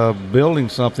like building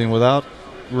something without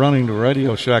running to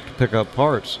Radio Shack to pick up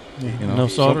parts. You know? No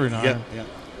soldering iron.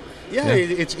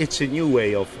 It's a new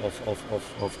way of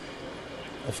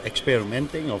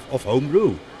experimenting, of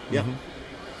homebrew. Yeah. Mm-hmm.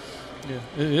 Yeah,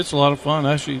 it's a lot of fun.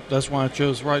 Actually, that's why I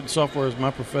chose writing software as my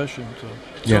profession. So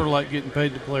sort of like getting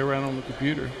paid to play around on the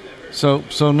computer. So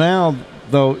now,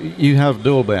 though, you have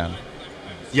dual band.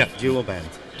 Yeah, dual band.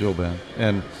 Dual band.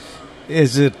 And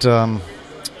is it,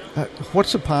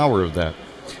 what's the power of that?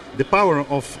 The power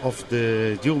of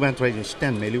the dual band radio is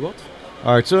 10 milliwatt.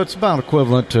 All right, so it's about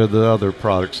equivalent to the other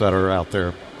products that are out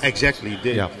there. Exactly.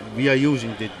 We are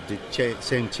using the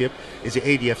same chip. It's the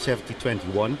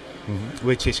ADF7021,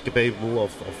 which is capable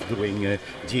of doing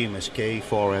GMSK,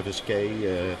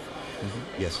 4FSK.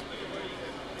 Yes.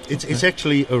 It's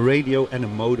actually a radio and a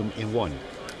modem in one.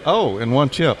 Oh, in one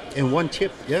chip. In one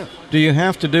chip, yeah. Do you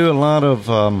have to do a lot of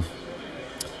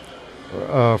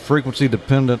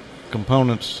frequency-dependent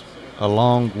components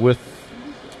along with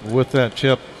that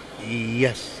chip?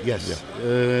 Yes.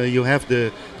 You have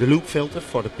the loop filter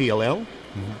for the PLL,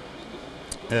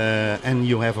 and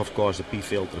you have, of course, the P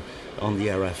filter on the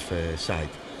RF side.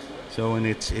 So, and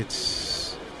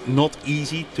it's not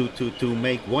easy to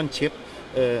make one chip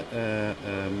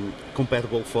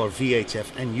compatible for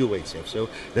VHF and UHF. So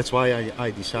that's why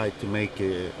I decided to make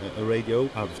a radio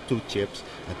out of two chips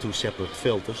and two separate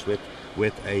filters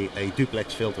with a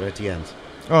duplex filter at the end.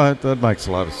 Oh, that makes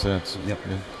a lot of sense. Yep.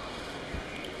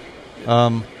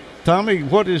 Yeah. Tommy,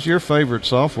 what is your favorite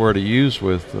software to use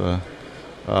with?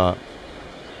 I'm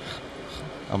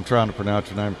trying to pronounce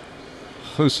your name.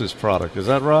 Husa's product. Is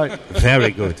that right?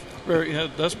 Very good.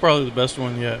 That's probably the best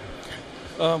one yet.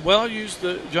 Well, I use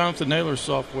the Jonathan Naylor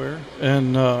software,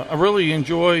 and I really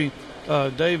enjoy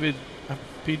David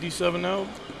PD7L.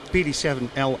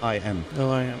 PD7LIM.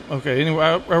 LIM. Okay. Anyway,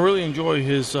 I really enjoy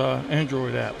his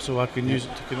Android app, so I can use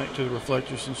it to connect to the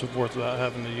reflectors and so forth without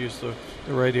having to use the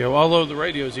radio. Although the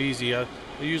radio is easy, I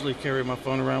usually carry my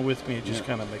phone around with me. It just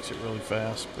kind of makes it really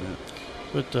fast.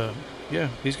 But yeah,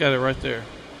 he's got it right there.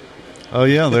 Oh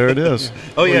yeah, there it is.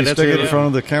 Oh yeah, you stick it in front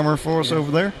of the camera for us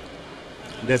over there.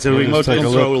 That's a remote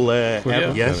control app.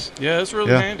 Yes. Yeah, it's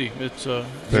really handy. It's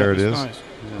there it is. Nice.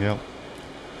 Yeah.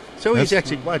 So he's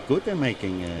actually quite good at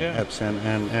making apps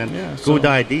and good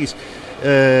ideas.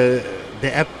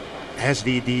 The app has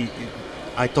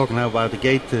I talk now about the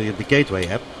gateway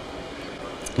app.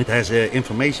 It has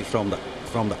information from the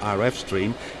RF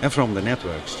stream and from the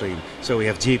network stream. So we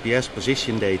have GPS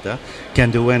position data,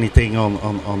 can do anything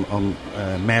on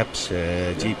maps,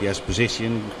 GPS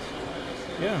position.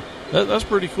 Yeah, that's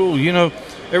pretty cool. You know,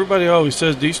 everybody always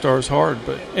says D-Star is hard,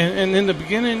 but and in the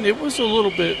beginning it was a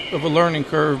little bit of a learning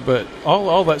curve, but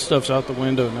all that stuff's out the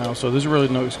window now, so there's really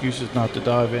no excuses not to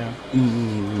dive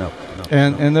in. No.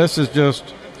 And this is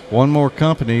just one more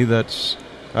company that's.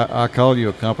 I call you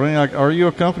a company. Are you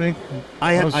a company?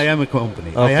 I am a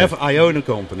company. Okay. I own a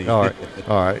company. All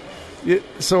right.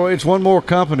 So it's one more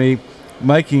company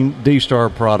making D-Star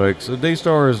products.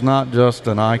 D-Star is not just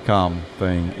an ICOM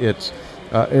thing. It's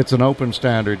an open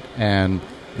standard, and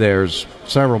there's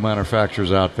several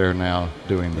manufacturers out there now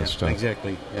doing this stuff.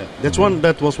 Exactly. Yeah.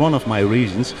 That was one of my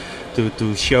reasons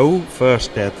to show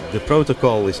first that the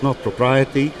protocol is not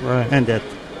proprietary, and that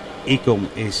Ecom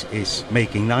is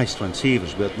making nice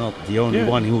transceivers, but not the only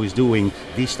one who is doing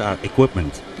D-Star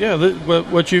equipment. Yeah,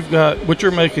 what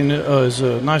you're making is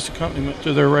a nice accompaniment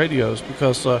to their radios,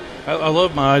 because I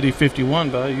love my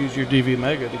ID51, but I use your DV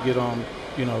Mega to get on.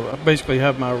 You know, I basically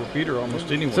have my repeater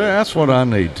almost anywhere. So that's what I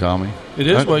need, Tommy. It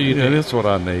is what you need. It is what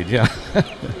I need, yeah.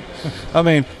 I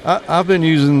mean, I've been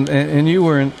using, and you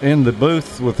were in the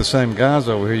booth with the same guys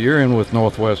over here. You're in with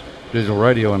Northwest Digital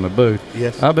Radio in the booth.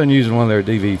 Yes. I've been using one of their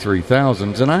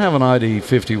DV3000s, and I have an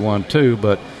ID51 too,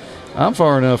 but I'm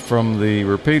far enough from the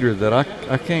repeater that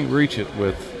I can't reach it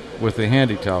with the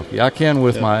handy talkie. I can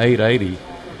with my 880,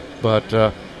 but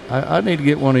I need to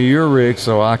get one of your rigs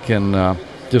so I can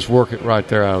just work it right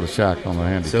there out of the shack on the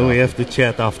handy talkie. So we have to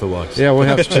chat afterwards. Yeah, we'll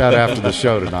have to chat after the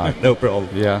show tonight. No problem.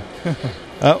 Yeah.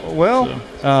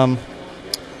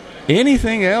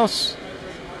 Anything else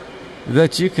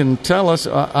that you can tell us?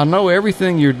 I know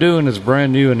everything you're doing is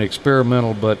brand new and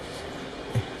experimental, but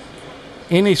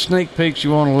any sneak peeks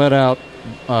you want to let out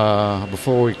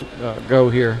before we go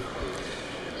here?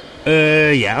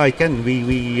 Yeah, I can.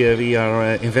 We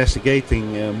are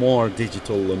investigating more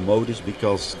digital motors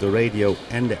because the radio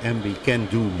and the MB can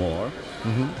do more.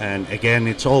 And again,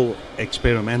 it's all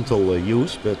experimental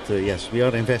use, but yes, we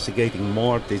are investigating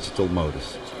more digital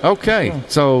motors. Okay,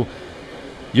 so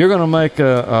you're going to make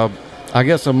I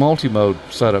guess a multi-mode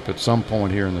setup at some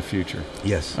point here in the future.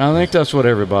 Yes. I think that's what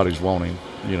everybody's wanting,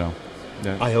 you know.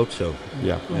 Yeah. I hope so.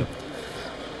 Yeah.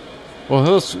 Well,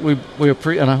 Hus, we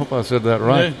and I hope I said that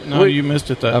right. Yeah, no, you missed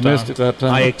it that time. I missed it that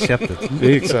time. I accept it.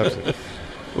 He accepts it.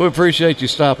 We appreciate you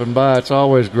stopping by. It's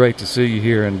always great to see you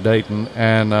here in Dayton.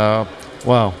 And,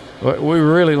 wow, we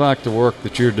really like the work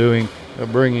that you're doing,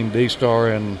 bringing D-Star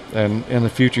and in the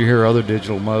future here other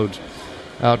digital modes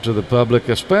out to the public,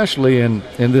 especially in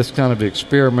this kind of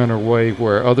experimental way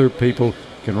where other people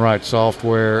can write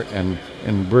software and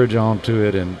bridge onto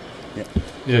it. And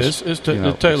it's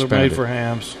tailor-made for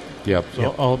hams. Yep.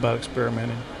 So all about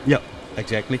experimenting. Yep,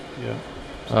 exactly. Yeah.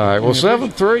 All right. Well,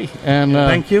 7-3, and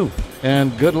thank you,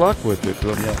 and good luck with it.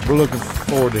 We're looking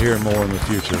forward to hearing more in the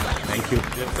future. Thank you.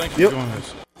 Yeah, thank you for joining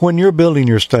us. When you're building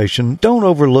your station, don't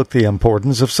overlook the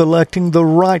importance of selecting the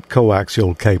right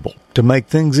coaxial cable. To make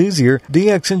things easier,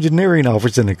 DX Engineering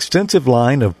offers an extensive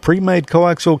line of pre-made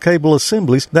coaxial cable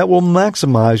assemblies that will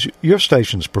maximize your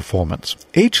station's performance.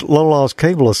 Each low-loss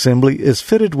cable assembly is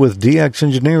fitted with DX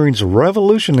Engineering's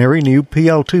revolutionary new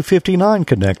PL259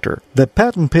 connector. The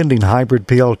patent-pending hybrid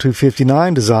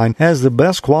PL259 design has the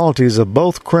best qualities of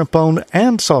both crimp-on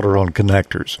and solder-on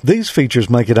connectors. These features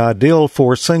make it ideal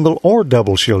for single or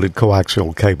double-shielded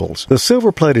coaxial cables. The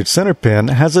silver-plated center pin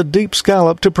has a deep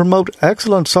scallop to promote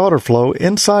excellent solder flow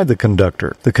inside the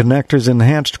conductor. The connector's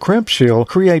enhanced crimp shield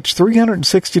creates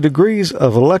 360 degrees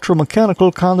of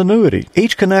electromechanical continuity.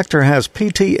 Each connector has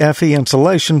PTFE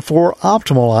insulation for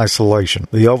optimal isolation.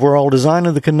 The overall design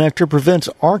of the connector prevents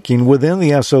arcing within the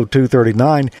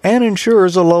SO239 and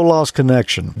ensures a low-loss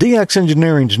connection. DX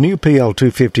Engineering's new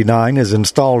PL259 is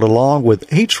installed along with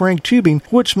heat-shrink tubing,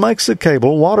 which makes the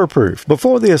cable waterproof.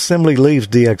 Before the assembly leaves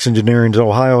DX Engineering's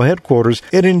Ohio headquarters,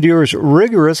 it endures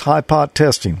rigorous high-pot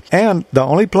testing. And the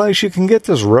only place you can get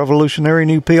this revolutionary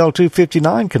new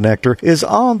PL259 connector is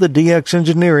on the DX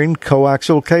Engineering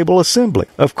coaxial cable assembly.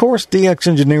 Of course, DX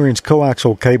Engineering's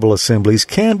coaxial cable assemblies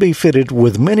can be fitted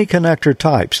with many connector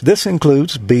types. This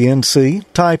includes BNC,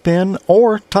 Type N,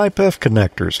 or Type F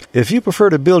connectors. If you prefer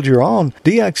to build your own,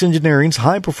 DX Engineering's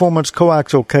high-performance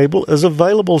coaxial cable is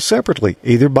available separately,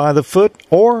 either by the foot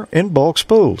or in bulk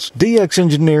spools. DX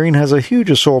Engineering has a huge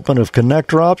assortment of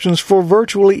connector options for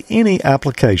virtually any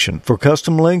application. For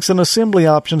custom links and assembly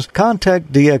options,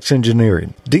 contact DX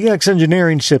Engineering. DX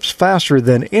Engineering ships faster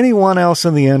than anyone else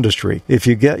in the industry. If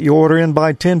you get your order in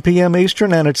by 10 p.m.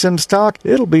 Eastern and it's in stock,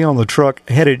 it'll be on the truck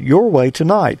headed your way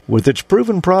tonight. With its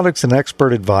proven products and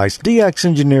expert advice, DX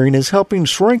Engineering is helping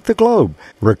shrink the globe.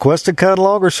 Request a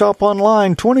catalog or shop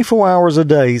online 24 hours a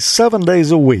day, 7 days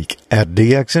a week at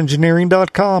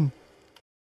dxengineering.com.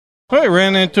 Hey,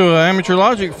 ran into an Amateur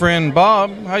Logic friend,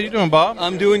 Bob. How you doing, Bob?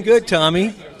 I'm doing good,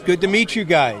 Tommy. Good to meet you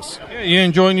guys. Yeah, you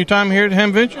enjoying your time here at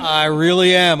Hamvention? I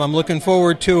really am. I'm looking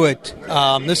forward to it.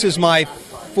 This is my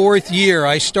third year,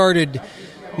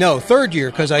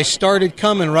 because I started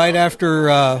coming right after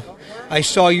I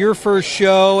saw your first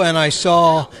show and I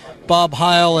saw Bob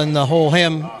Heil and the whole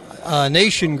Ham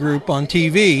Nation group on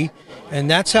TV,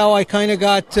 and that's how I kind of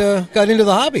got into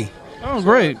the hobby. Oh,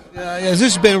 great. This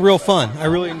has been real fun. I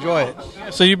really enjoy it.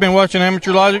 So you've been watching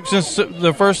Amateur Logic since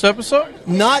the first episode?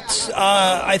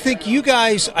 I think you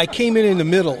guys, I came in the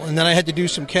middle, and then I had to do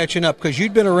some catching up, because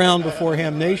you'd been around before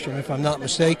Ham Nation, if I'm not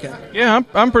mistaken. Yeah,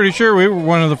 I'm pretty sure we were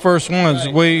one of the first ones.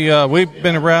 We've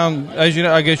been around, as you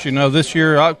know, I guess you know, this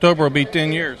year, October will be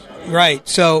 10 years. Right,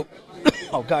 so...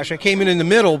 Oh, gosh, I came in the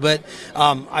middle, but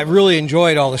I really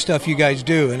enjoyed all the stuff you guys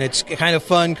do, and it's kind of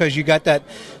fun because you got that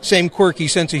same quirky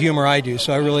sense of humor I do,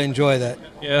 so I really enjoy that.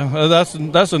 Yeah, that's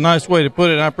a nice way to put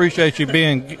it, and I appreciate you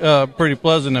being pretty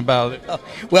pleasant about it.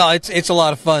 Well, it's a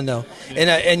lot of fun, though,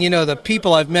 and you know, the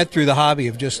people I've met through the hobby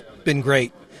have just been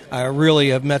great. I really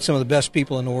have met some of the best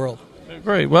people in the world.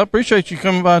 Great. Well, I appreciate you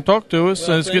coming by and talk to us.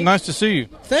 It's nice to see you.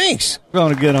 Thanks. We're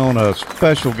going to get on a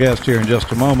special guest here in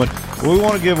just a moment. We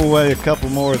want to give away a couple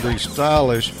more of these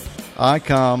stylish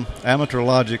ICOM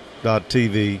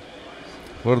amateurlogic.tv.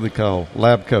 What do they call?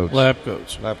 Lab coats. Lab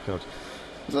coats.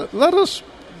 Let us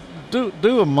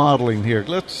do a modeling here.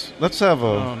 Let's have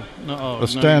a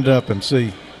stand up and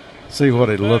see what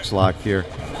it looks like here.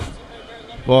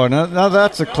 Boy, now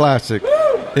that's a classic.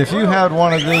 If you had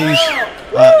one of these.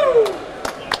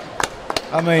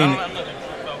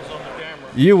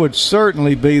 You would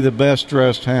certainly be the best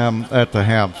dressed ham at the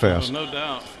Ham Fest. Oh, no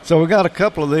doubt. So we got a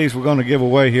couple of these we're going to give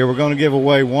away here. We're going to give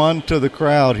away one to the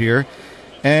crowd here,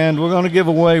 and we're going to give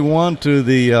away one to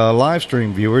the live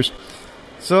stream viewers.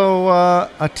 So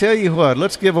I tell you what,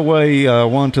 let's give away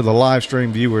one to the live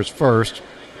stream viewers first.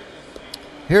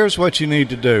 Here's what you need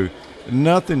to do.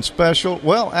 Nothing special.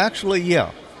 Well, actually,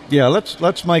 yeah.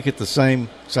 Let's make it the same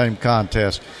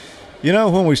contest. You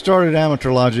know, when we started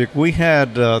Amateur Logic, we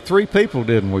had 3 people,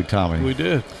 didn't we, Tommy? We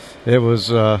did. It was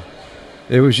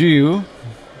you,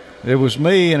 it was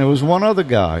me, and it was one other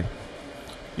guy.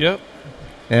 Yep.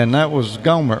 And that was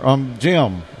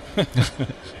Jim.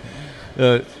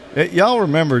 Y'all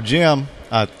remember Jim?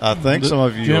 I think some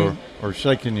of you are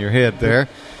shaking your head there.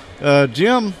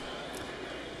 Jim,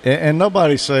 and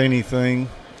nobody say anything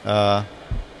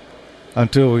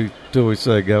until we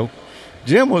say go.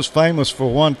 Jim was famous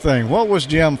for one thing. What was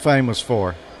Jim famous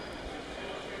for?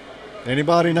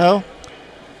 Anybody know?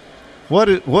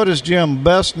 What is Jim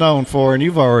best known for? And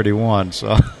you've already won,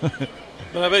 so.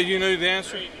 But I bet you knew the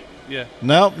answer. Yeah.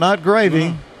 Nope, not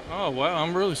gravy. Oh wow,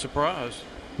 I'm really surprised.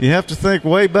 You have to think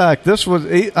way back. This was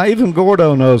even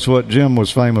Gordo knows what Jim was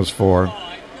famous for. Oh,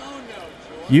 I don't know,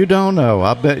 George. You don't know.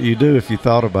 I bet you do if you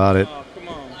thought about it. Oh, come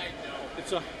on.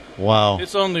 Wow.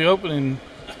 It's on the opening.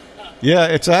 Yeah,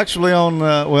 it's actually on.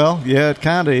 It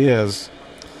kind of is.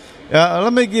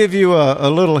 Let me give you a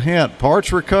little hint.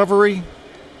 Parts recovery.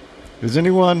 Is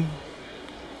anyone?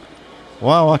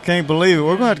 Wow, I can't believe it.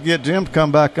 We're going to have to get Jim to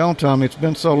come back on, Tommy. It's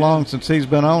been so long since he's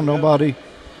been on. Nobody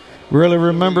really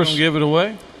remembers. We're going to give it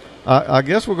away? I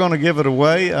guess we're going to give it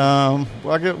away.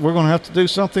 We're going to have to do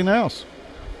something else.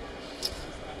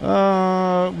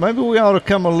 Maybe we ought to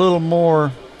come a little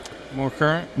more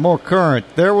current. More current.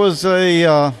 There was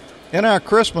in our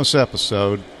Christmas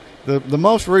episode, the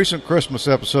most recent Christmas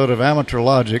episode of Amateur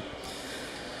Logic,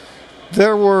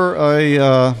 there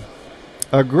were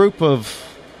a group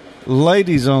of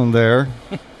ladies on there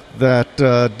that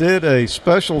did a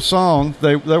special song.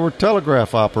 They were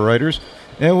telegraph operators,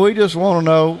 and we just want to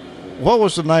know, what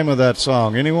was the name of that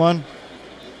song? Anyone?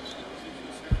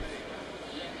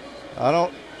 I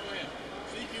don't.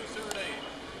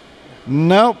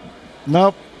 Nope.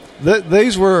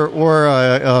 These were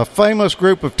a famous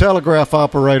group of telegraph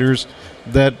operators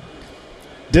that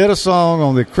did a song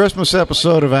on the Christmas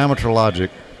episode of Amateur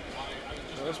Logic.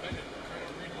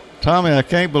 Tommy, I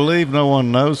can't believe no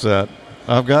one knows that.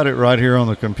 I've got it right here on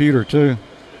the computer, too.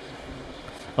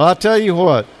 I'll tell you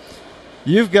what.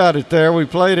 You've got it there. We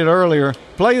played it earlier.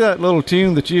 Play that little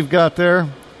tune that you've got there,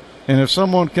 and if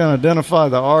someone can identify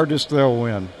the artist, they'll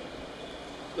win.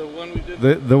 The one we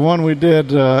did? The one we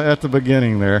did at the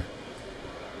beginning there.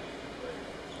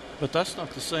 But that's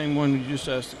not the same one you just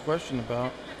asked the question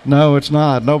about. No, it's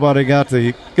not. Nobody got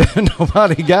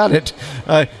nobody got it.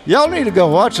 Y'all need to go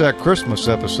watch that Christmas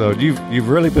episode. You've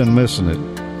really been missing it.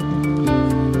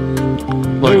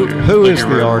 Who is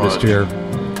the artist here?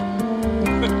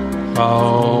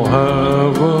 I'll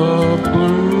have a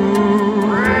blue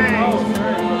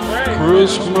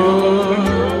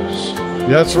Christmas.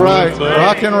 That's right,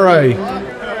 Rockin' Ray.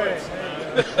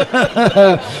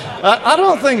 I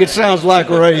don't think it sounds like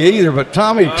Ray either, but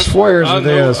Tommy swears it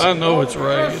is. I know it's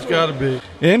Ray. It's got to be.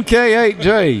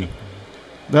 NK8J.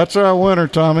 That's our winner,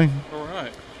 Tommy. All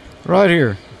right. Right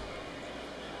here.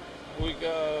 We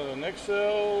got an XL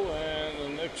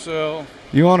and an XL.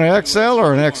 You want an XL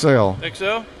or an XL?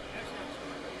 XL.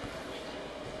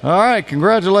 All right.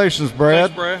 Congratulations,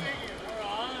 Brad. Thanks, Brad.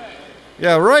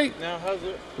 Yeah, Ray. Now, how's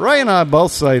it? Ray and I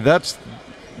both say that's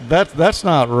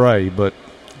not Ray, but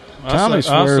Tommy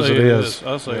swears it is.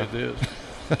 I'll say it is.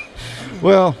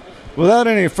 Well, without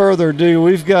any further ado,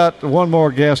 we've got one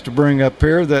more guest to bring up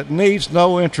here that needs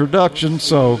no introduction.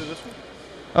 So,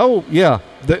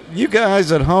 you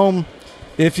guys at home,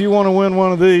 if you want to win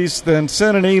one of these, then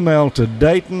send an email to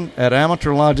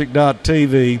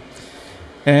Dayton@amateurlogic.tv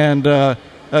and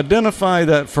identify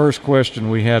that first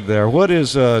question we had there. What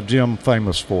is Jim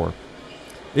famous for?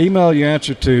 Email your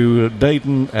answer to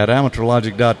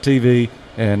Dayton@amateurlogic.tv,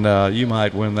 and you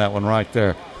might win that one right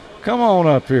there. Come on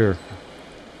up here.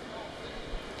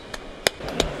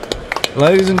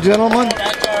 Ladies and gentlemen,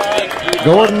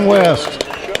 Gordon West.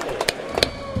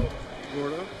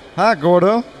 Gordo. Hi,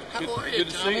 Gordo. How are you,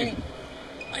 Tommy?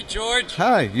 Hi, George.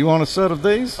 Hi. You want a set of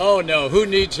these? Oh, no. Who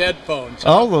needs headphones?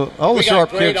 All the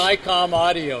sharp kids. We got great kids. ICOM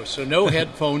audio, so no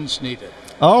headphones needed.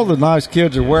 All the nice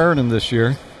kids are wearing them this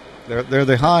year. They're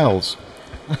the Heils.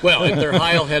 Well, if they're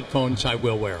Heil headphones, I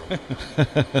will wear them.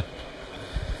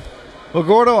 Well,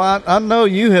 Gordo, I know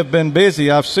you have been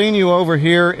busy. I've seen you over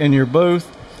here in your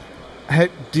booth.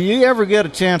 Do you ever get a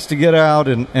chance to get out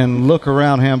and look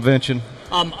around Hamvention?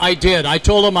 I did. I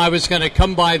told him I was going to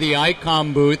come by the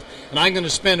ICOM booth, and I'm going to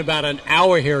spend about an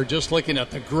hour here just looking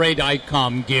at the great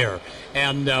ICOM gear.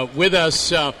 And with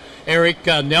us, Eric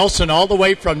Nelson, all the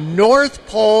way from North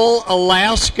Pole,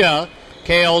 Alaska,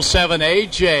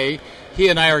 KL7AJ. He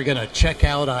and I are going to check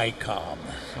out ICOM.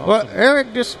 Well,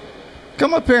 Eric, just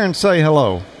come up here and say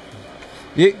hello.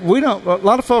 We don't. A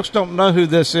lot of folks don't know who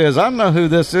this is. I know who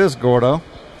this is, Gordo.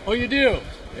 Oh, you do?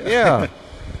 Yeah.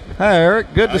 Hi,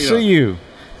 Eric. Good to see you.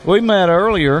 We met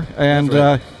earlier,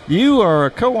 and you are a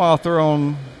co-author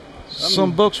on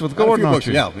some books with Gordon, aren't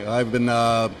you? Yeah, I've been,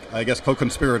 I guess,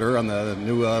 co-conspirator on the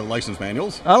new license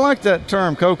manuals. I like that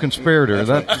term, co-conspirator.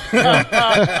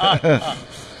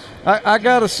 I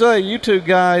got to say, you two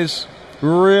guys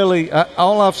really,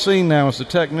 all I've seen now is the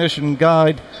technician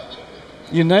guide.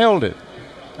 You nailed it.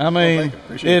 I mean,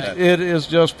 it is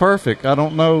just perfect. I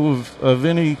don't know of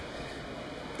any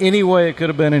way it could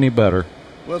have been any better.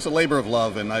 Well, it's a labor of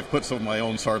love, and I've put some of my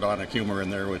own sardonic humor in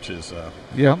there, which is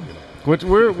yeah. Which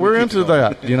we're into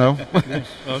that, you know.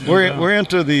 we're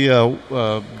into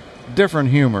the different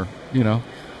humor, you know.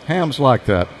 Ham's like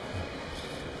that.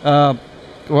 Well,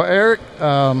 Eric,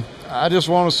 I just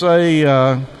want to say,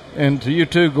 and to you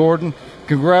too, Gordon,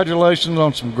 congratulations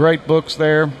on some great books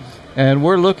there. And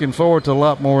we're looking forward to a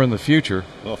lot more in the future.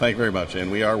 Well, thank you very much. And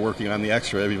we are working on the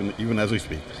extra even as we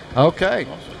speak. Okay.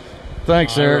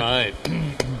 Thanks, Eric. All right.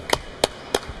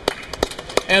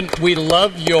 And we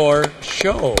love your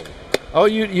show. Oh,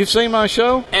 you've seen my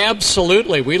show?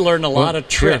 Absolutely. We learn a lot of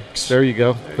tricks. There you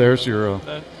go. There's your...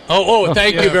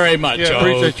 thank you very much. Yeah,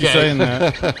 appreciate you saying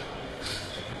that.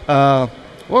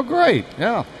 Well, great.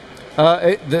 Yeah.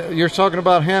 You're talking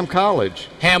about Ham College.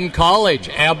 Ham College,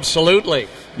 absolutely.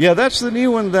 Yeah, that's the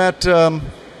new one that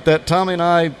that Tommy and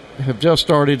I have just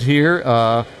started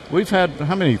here. We've had,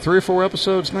 how many, 3 or 4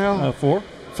 episodes now? 4.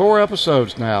 4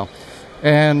 episodes now.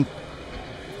 And,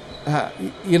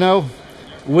 you know,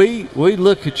 we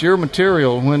look at your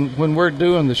material when we're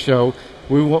doing the show.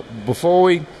 Before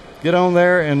we get on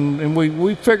there, and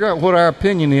we figure out what our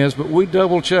opinion is, but we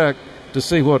double-check to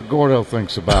see what Gordo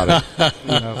thinks about it.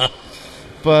 You know?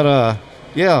 But,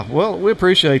 yeah, well, we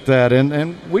appreciate that,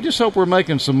 and we just hope we're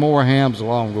making some more hams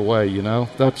along the way, you know.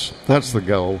 That's the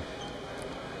goal.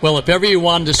 Well, if ever you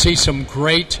wanted to see some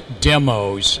great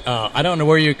demos, I don't know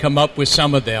where you come up with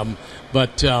some of them,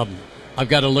 but I've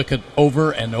got to look at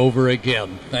over and over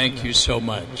again. Thank you so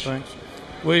much. Well, thanks.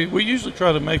 We usually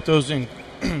try to make those in,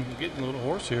 getting a little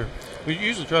hoarse here. We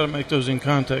usually try to make those in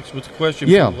context with the question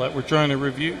people that we're trying to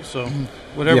review, so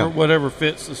whatever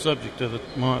fits the subject of the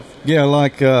month. Yeah,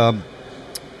 like... the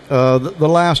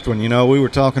last one, you know, we were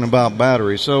talking about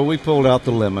batteries, so we pulled out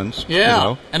the lemons. Yeah, you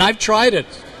know. And I've tried it.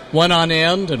 One on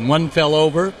end and one fell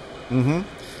over. Mm-hmm.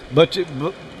 But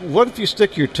what if you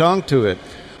stick your tongue to it?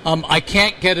 I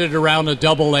can't get it around a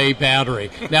AA battery.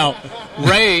 Now,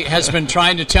 Ray has been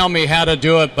trying to tell me how to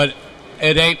do it, but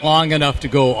it ain't long enough to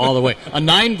go all the way. A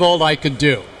 9-volt I could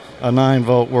do. A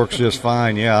 9-volt works just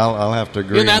fine. Yeah, I'll have to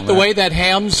agree. Isn't that the way that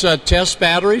hams test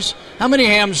batteries? How many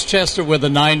hams test it with a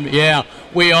 9? Yeah,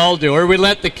 we all do, or we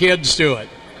let the kids do it.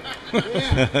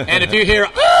 And if you hear,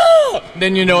 oh,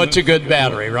 then you know it's a good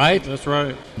battery, right? That's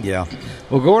right. Yeah.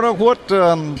 Well, Gordo,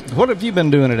 what have you been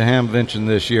doing at Hamvention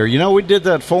this year? You know, we did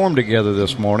that forum together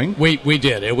this morning. We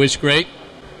did. It was great.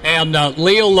 And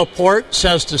Leo Laporte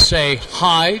says to say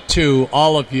hi to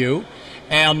all of you.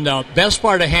 And best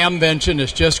part of Hamvention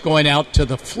is just going out to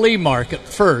the flea market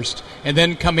first and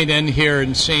then coming in here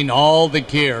and seeing all the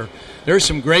gear. There's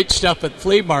some great stuff at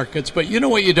flea markets, but you know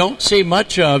what you don't see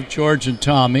much of, George and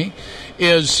Tommy,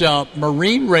 is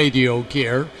marine radio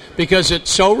gear, because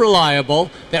it's so reliable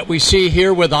that we see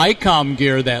here with ICOM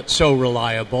gear that's so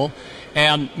reliable.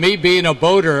 And me being a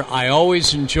boater, I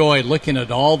always enjoy looking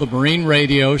at all the marine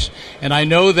radios. And I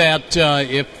know that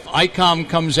if ICOM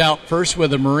comes out first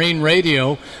with a marine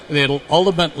radio, it'll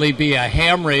ultimately be a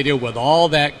ham radio with all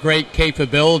that great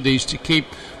capabilities to keep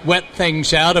wet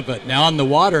things out of it. Now, on the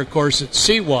water, of course, it's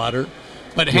seawater.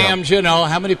 But hams, you know,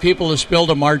 how many people have spilled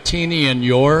a martini in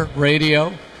your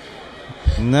radio?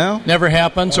 No. Never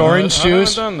happens. Orange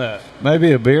juice? I haven't done that.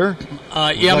 Maybe a beer?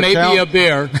 Yeah, maybe a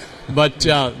beer. But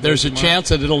there's a chance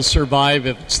that it'll survive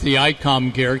if it's the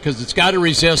ICOM gear, because it's got to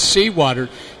resist seawater.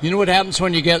 You know what happens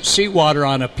when you get seawater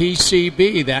on a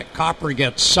PCB? That copper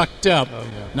gets sucked up. Oh,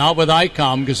 yeah. Not with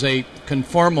ICOM, because they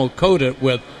conformal coat it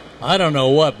with, I don't know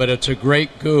what, but it's a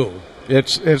great goo.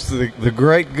 It's the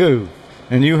great goo.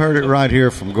 And you heard it right here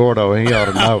from Gordo. He ought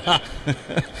to know.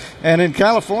 And in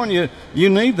California, you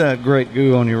need that great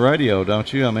goo on your radio,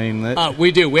 don't you? I mean,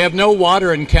 we do. We have no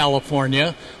water in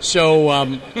California,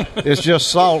 so it's just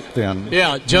salt then.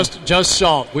 Yeah, just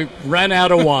salt. We ran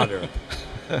out of water.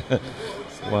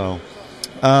 Wow.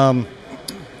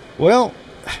 Well,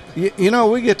 you know,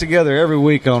 we get together every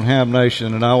week on Ham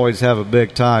Nation and always have a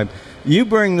big time. You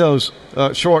bring those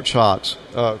short shots.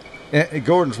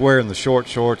 Gordon's wearing the short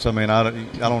shorts. I mean, I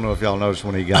don't know if y'all noticed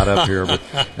when he got up here, but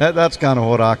that's kind of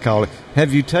what I call it.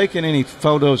 Have you taken any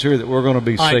photos here that we're going to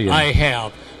be seeing? I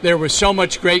have. There was so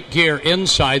much great gear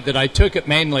inside that I took it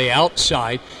mainly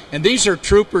outside. And these are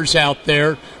troopers out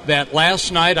there that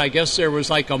last night, I guess there was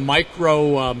like a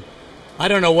micro, I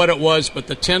don't know what it was, but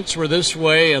the tents were this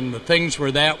way and the things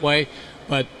were that way.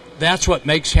 But that's what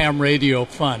makes ham radio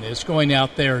fun, is going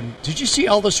out there. And did you see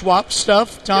all the swap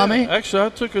stuff, Tommy? Yeah, actually, I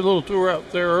took a little tour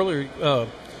out there earlier.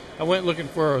 I went looking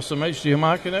for some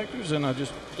HDMI connectors, and I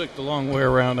just took the long way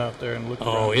around out there and looked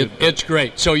around. It's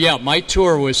great. So, yeah, my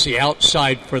tour was the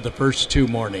outside for the first 2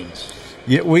 mornings.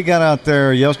 Yeah, we got out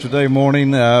there yesterday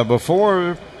morning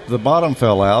before the bottom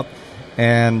fell out,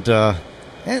 and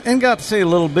got to see a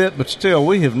little bit, but still,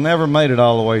 we have never made it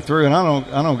all the way through, and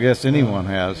I don't guess anyone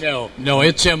has. No,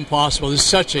 it's impossible. It's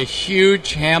such a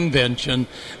huge hamvention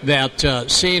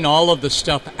that seeing all of the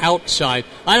stuff outside.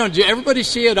 Do everybody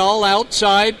see it all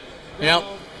outside? Yeah.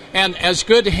 And as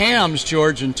good hams,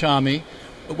 George and Tommy,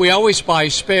 we always buy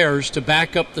spares to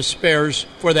back up the spares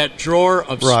for that drawer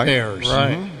of spares.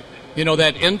 Right. Mm-hmm. You know,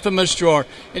 that infamous drawer.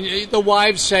 And the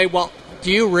wives say, well,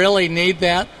 do you really need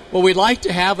that? Well, we like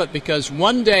to have it because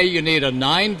one day you need a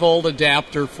 9-volt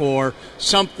adapter for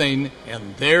something,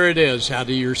 and there it is out of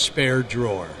your spare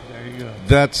drawer. There you go.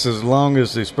 That's as long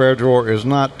as the spare drawer is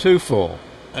not too full.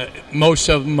 Most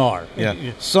of them are.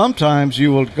 Yeah. Sometimes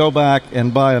you will go back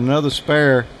and buy another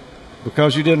spare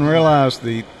because you didn't realize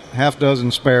the half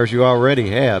dozen spares you already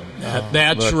had.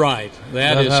 That's right.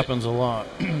 That happens a lot.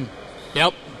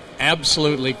 Yep.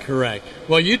 Absolutely correct.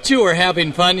 Well, you two are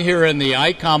having fun here in the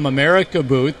ICOM America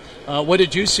booth. What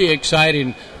did you see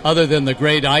exciting other than the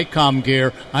great ICOM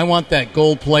gear? I want that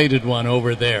gold-plated one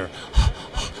over there.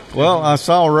 Well, I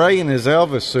saw Ray in his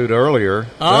Elvis suit earlier.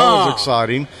 That was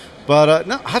exciting. But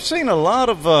no, I've seen a lot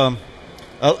of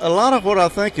what I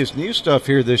think is new stuff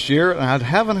here this year. I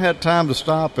haven't had time to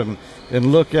stop and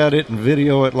look at it and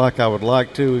video it like I would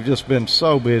like to. We've just been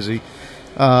so busy.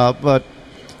 But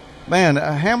man,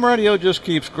 ham radio just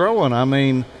keeps growing. I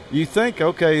mean, you think,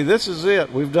 okay, this is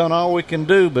it. We've done all we can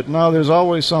do, but no, there's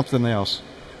always something else.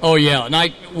 Oh, yeah, and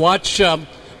I watch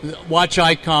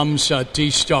ICOM's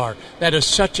D-Star. That is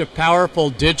such a powerful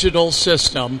digital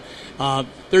system.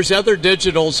 There's other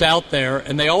digitals out there,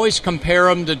 and they always compare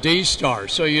them to D-Star.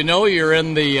 So you know you're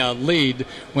in the lead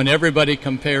when everybody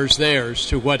compares theirs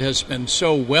to what has been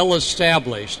so well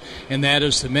established, and that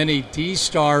is the many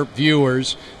D-Star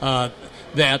viewers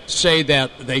that say that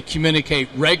they communicate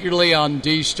regularly on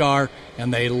D-Star,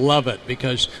 and they love it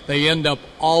because they end up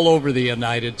all over the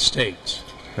United States.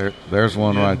 There's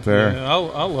one right there. Yeah,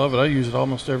 I love it. I use it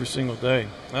almost every single day.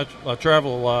 I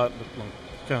travel a lot, but I'm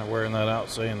kind of wearing that out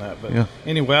saying that. But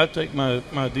anyway, I take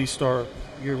my D-Star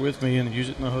gear with me and use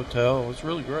it in the hotel. It's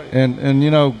really great. And you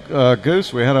know,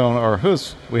 Goose, we had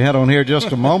on here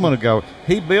just a moment ago.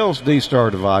 He builds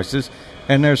D-Star devices.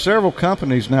 And there's several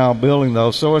companies now building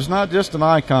those, so it's not just an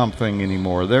ICOM thing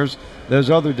anymore. There's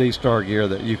other D-Star gear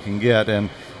that you can get, and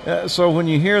so when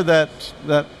you hear that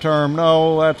term,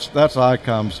 no, that's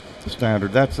ICOM's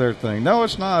standard. That's their thing. No,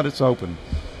 it's not. It's open,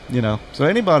 you know. So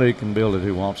anybody can build it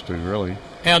who wants to, really.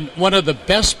 And one of the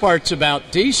best parts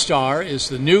about D-Star is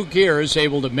the new gear is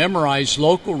able to memorize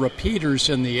local repeaters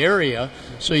in the area,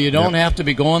 so you don't have to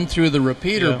be going through the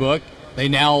repeater book. They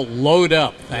now load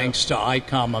up thanks to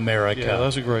ICOM America. Yeah,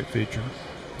 that's a great feature.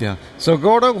 Yeah. So,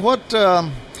 Gordo,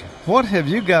 what have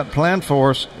you got planned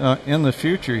for us in the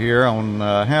future here on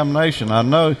Ham Nation? I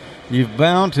know you've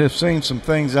bound to have seen some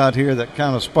things out here that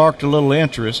kind of sparked a little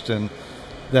interest and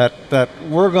that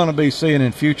we're going to be seeing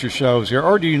in future shows here,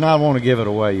 or do you not want to give it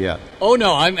away yet? Oh,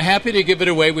 no, I'm happy to give it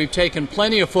away. We've taken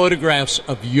plenty of photographs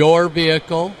of your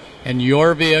vehicle and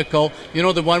your vehicle, you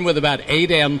know, the one with about 8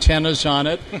 antennas on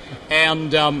it.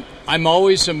 And I'm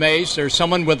always amazed. There's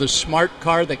someone with a smart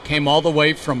car that came all the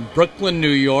way from Brooklyn, New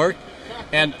York,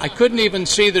 and I couldn't even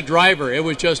see the driver. It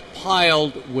was just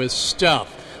piled with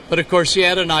stuff. But, of course, he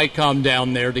had an ICOM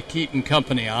down there to keep him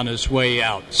company on his way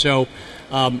out. So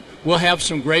we'll have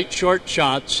some great short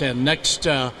shots, and next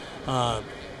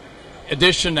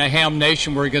edition of Ham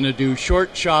Nation, we're going to do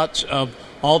short shots of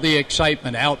all the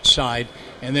excitement outside,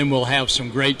 and then we'll have some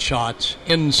great shots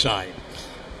inside.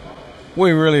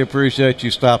 We really appreciate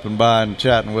you stopping by and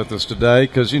chatting with us today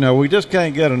because, we just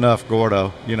can't get enough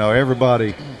Gordo.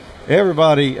 Everybody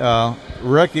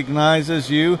recognizes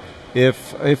you.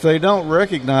 If they don't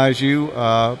recognize you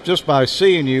just by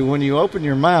seeing you, when you open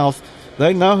your mouth,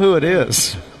 they know who it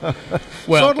is.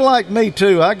 Well, sort of like me,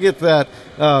 too. I get that.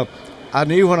 I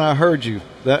knew when I heard you.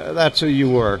 That's who you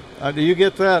were. Do you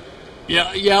get that?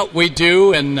 Yeah, we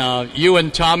do. And you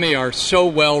and Tommy are so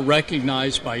well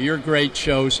recognized by your great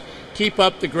shows. Keep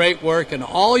up the great work. And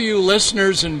all you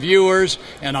listeners and viewers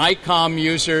and ICOM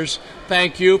users,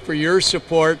 thank you for your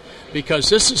support because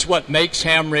this is what makes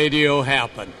ham radio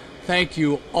happen. Thank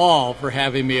you all for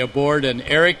having me aboard. And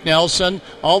Eric Nelson,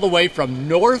 all the way from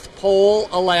North Pole,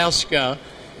 Alaska.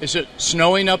 Is it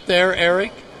snowing up there,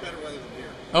 Eric? Better weather than here.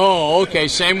 Oh, okay.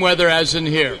 Same weather as in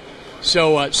here.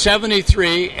 So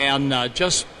 73 and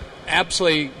just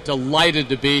absolutely delighted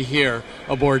to be here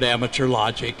aboard Amateur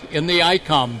Logic in the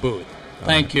ICOM booth.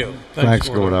 Thank you. Thanks,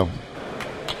 Gordo.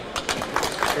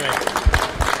 Great.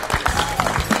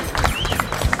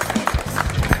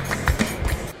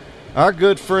 Our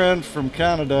good friend from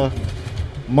Canada,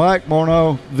 Mike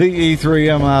Morneau,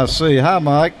 VE3MIC. Hi,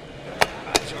 Mike.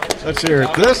 Let's hear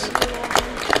it.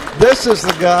 This is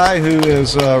the guy who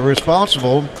is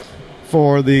responsible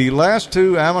for the last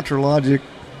two Amateur Logic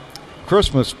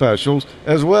Christmas specials,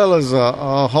 as well as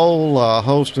a whole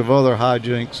host of other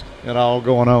hijinks and all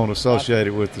going on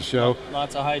associated with the show.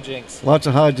 Lots of hijinks. Lots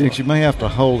of hijinks. You may have to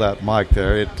hold that mic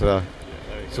there. It's a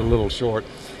little short.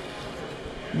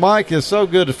 Mike, it's so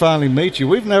good to finally meet you.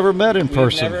 We've never met in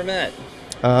person. We've never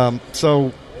met.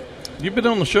 So you've been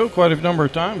on the show quite a number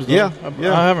of times, though. Yeah.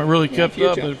 I haven't really kept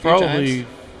up, but probably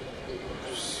times.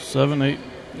 7, 8,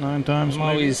 9 times. I'm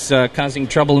always causing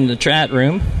trouble in the chat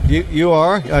room. You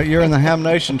are. You're in the Ham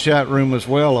Nation chat room as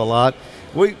well a lot.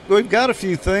 We've got a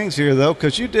few things here, though,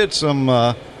 because you did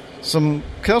some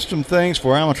custom things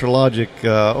for Amateur Logic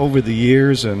over the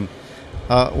years. And,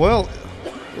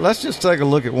 let's just take a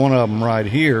look at one of them right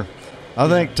here. I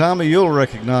think, Tommy, you'll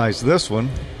recognize this one.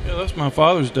 Yeah, that's my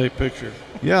Father's Day picture.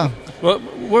 Yeah. Well,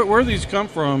 where these come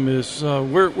from is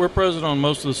we're present on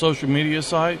most of the social media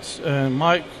sites, and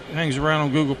Mike hangs around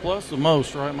on Google Plus the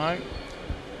most, right, Mike?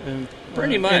 And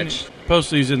Pretty much. And post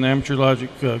these in the Amateur Logic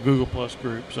Google Plus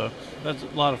group, so that's a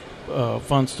lot of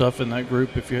fun stuff in that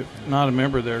group. If you're not a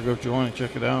member there, go join and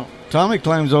check it out. Tommy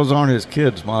claims those aren't his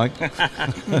kids, Mike.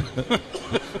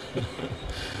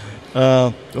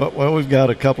 Well, we've got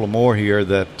a couple more here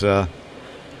that...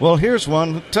 here's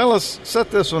one.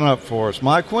 Set this one up for us.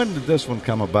 Mike, when did this one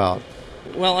come about?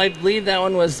 Well, I believe that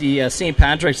one was the St.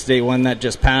 Patrick's Day one that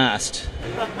just passed.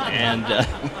 And,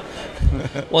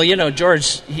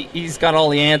 George, he's got all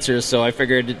the answers, so I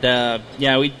figured,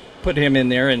 we put him in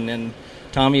there, and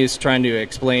Tommy is trying to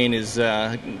explain his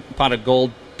pot of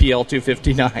gold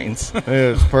PL259s.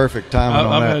 It was perfect timing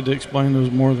on that. I've had to explain those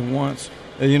more than once.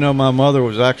 My mother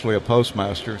was actually a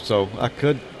postmaster, so I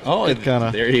could kind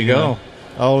of... There you go.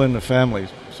 All in the family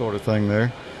sort of thing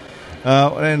there.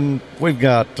 And we've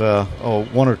got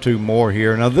one or two more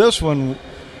here. Now, this one,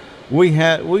 we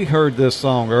heard this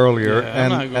song earlier,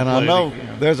 and I know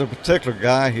there's a particular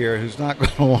guy here who's not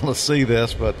going to want to see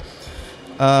this, but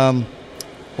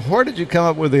where did you come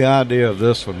up with the idea of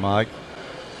this one, Mike?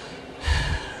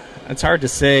 It's hard to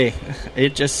say.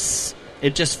 It just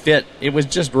fit. It was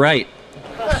just right.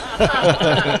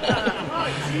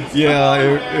 Yeah,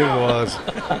 it was.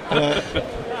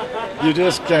 You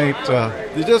just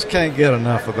can't get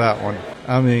enough of that one.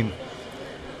 I mean,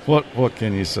 what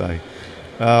can you say?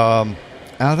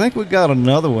 I think we got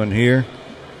another one here.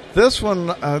 This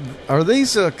one, are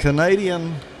these a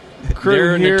Canadian crew?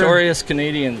 They're here? notorious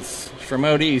Canadians from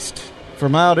out east.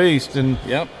 From out east, and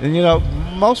yep.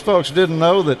 And most folks didn't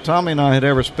know that Tommy and I had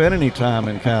ever spent any time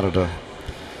in Canada.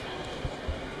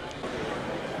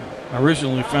 I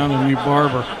recently found a new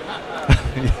barber.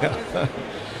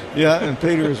 Yeah, and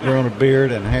Peter has grown a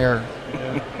beard and hair,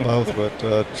 both, but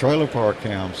trailer park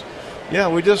cams. Yeah,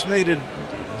 we just needed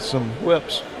some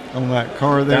whips on that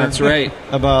car there. That's right.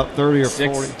 About 30 or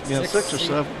 40. Yeah, 6 or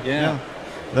 7. Yeah.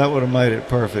 That would have made it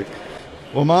perfect.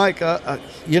 Well, Mike,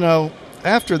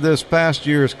 after this past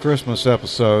year's Christmas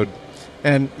episode,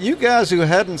 and you guys who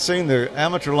hadn't seen the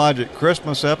Amateur Logic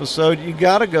Christmas episode, you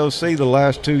got to go see the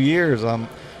last 2 years. I'm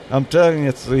telling you,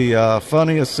 it's the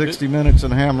funniest 60 minutes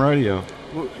in ham radio.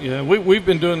 Yeah, we've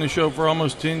been doing the show for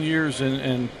almost 10 years,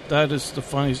 and that is the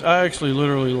funniest. I actually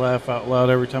literally laugh out loud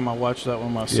every time I watch that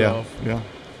one myself. Yeah.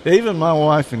 Even my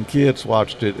wife and kids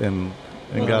watched it, and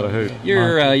and got a hoot.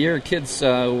 Your kids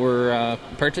were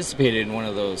participated in one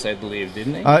of those, I believe,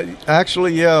 didn't they?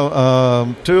 Actually,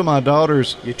 yeah. Two of my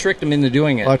daughters. You tricked them into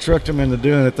doing it. I tricked them into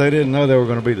doing it. They didn't know they were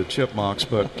going to be the Chipmunks,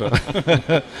 but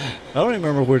I don't even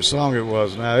remember which song it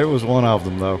was. Now it was one of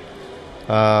them though.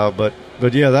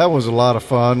 But yeah, that was a lot of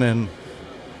fun, and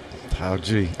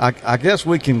I guess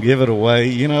we can give it away.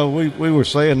 You know, we were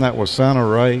saying that was Santa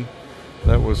Ray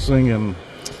that was singing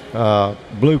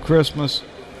Blue Christmas.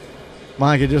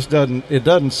 Mike, it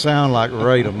doesn't sound like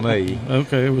Ray to me.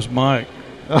 Okay, it was Mike.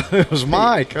 It was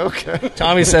Mike. Okay.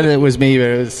 Tommy said it was me, but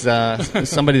it was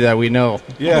somebody that we know.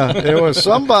 Yeah, it was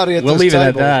somebody at we'll this leave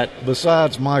table it at that.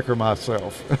 besides Mike or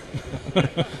myself.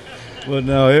 But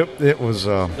no, it was.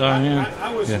 Diane.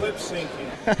 I was lip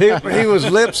syncing. He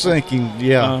was lip syncing.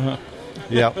 Yeah.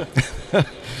 Yeah.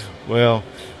 Well,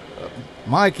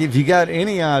 Mike, if you got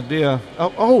any idea.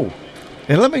 Oh,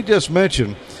 and let me just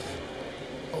mention,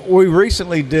 we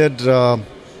recently did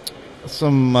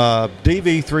some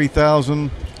DV3000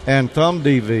 and Thumb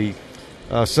DV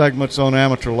segments on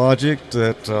Amateur Logic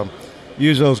that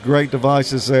use those great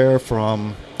devices there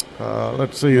from,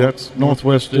 let's see, that's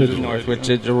Northwest Digital. Northwest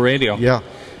Digital Radio. Yeah.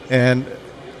 And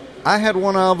I had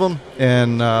one of them,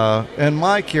 and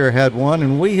Mike here had one,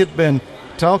 and we had been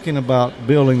talking about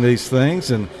building these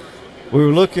things, and we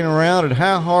were looking around at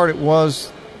how hard it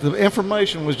was. The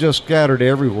information was just scattered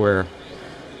everywhere.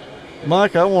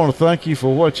 Mike, I want to thank you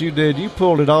for what you did. You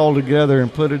pulled it all together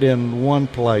and put it in one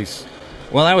place.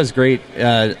 Well, that was great.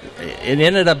 It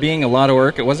ended up being a lot of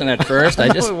work. It wasn't at first.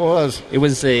 It was. It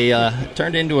was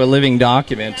turned into a living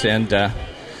document, and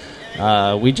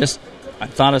I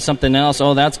thought of something else.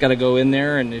 Oh, that's got to go in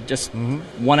there, and it just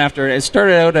one after. It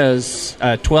started out as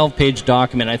a 12-page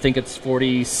document. I think it's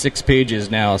 46 pages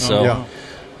now. So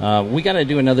we got to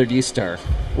do another D-Star.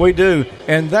 We do,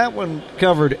 and that one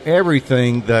covered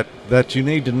everything that you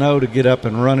need to know to get up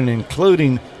and running,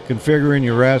 including configuring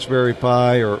your Raspberry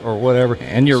Pi or whatever.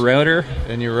 And your router.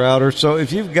 So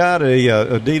if you've got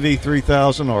a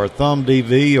DV3000 or a Thumb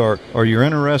DV or you're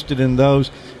interested in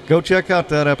those, go check out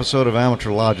that episode of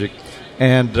Amateur Logic.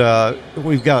 And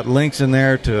we've got links in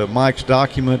there to Mike's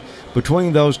document.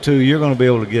 Between those two, you're going to be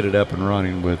able to get it up and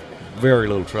running with very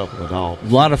little trouble at all. A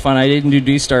lot of fun. I didn't do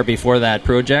D-Star before that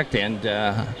project, and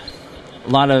a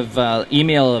lot of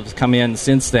email has come in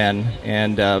since then,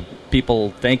 and people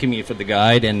thanking me for the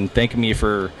guide and thanking me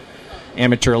for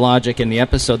Amateur Logic and the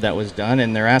episode that was done,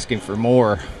 and they're asking for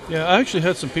more. Yeah, I actually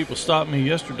had some people stop me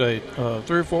yesterday,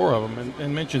 3 or 4 of them,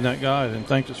 and mention that guide and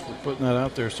thanked us for putting that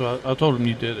out there. So I told them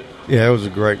you did it. Yeah, it was a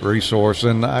great resource,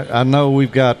 and I know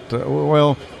we've got,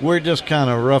 we're just kind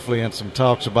of roughly in some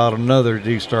talks about another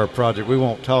D-Star project we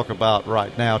won't talk about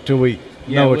right now till we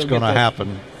know it's going to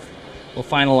happen. We'll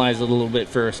finalize it a little bit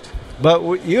first.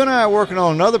 But you and I are working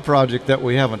on another project that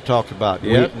we haven't talked about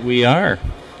yet. We are.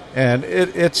 And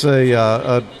it's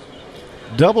a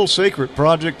double secret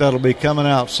project that'll be coming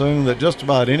out soon that just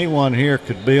about anyone here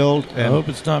could build. And I hope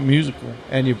it's not musical.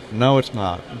 And no, it's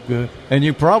not. Good. And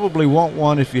you probably want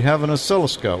one if you have an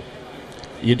oscilloscope.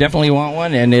 You definitely want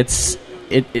one, and this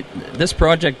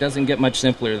project doesn't get much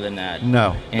simpler than that.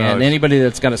 No. And anybody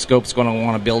that's got a scope is going to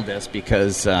want to build this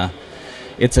because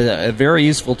it's a very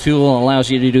useful tool and allows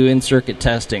you to do in-circuit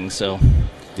testing. So.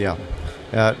 Yeah.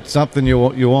 Something you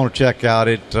want to check out.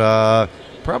 It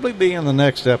probably be in the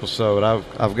next episode.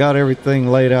 I've got everything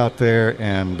laid out there,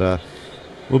 and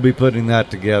we'll be putting that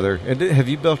together. And have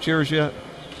you built yours yet?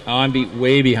 Oh, I'm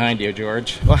way behind you,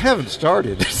 George. Well, I haven't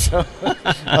started, so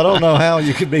I don't know how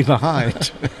you could be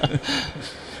behind.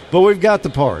 But we've got the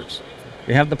parts.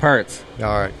 We have the parts. All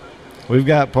right. We've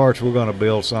got parts. We're going to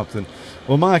build something.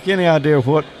 Well, Mike, any idea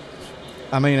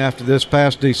after this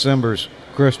past December's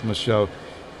Christmas show,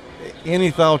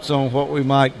 any thoughts on what we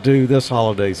might do this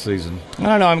holiday season? I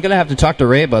don't know. I'm going to have to talk to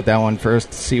Ray about that one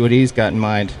first to see what he's got in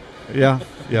mind. Yeah.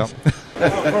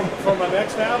 From the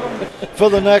next album? For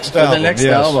the next album. For the next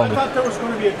album. I thought there was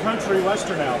going to be a country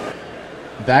western album.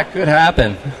 That could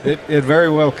happen. It very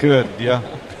well could, yeah.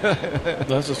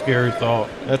 That's a scary thought.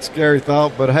 That's a scary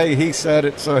thought, but hey, he said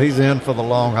it, so he's in for the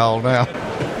long haul now.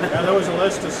 Now, there was a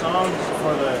list of songs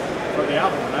for the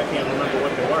album, and I can't remember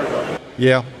what they were, though.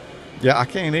 Yeah, I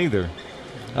can't either.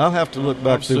 I'll have to look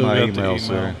back through my emails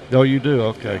there. Oh, you do?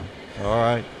 Okay. Yeah. All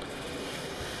right.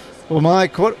 Well,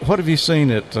 Mike, what have you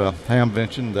seen at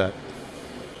Hamvention that...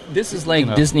 This is like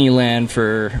Disneyland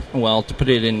for, to put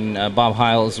it in Bob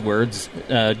Heil's words,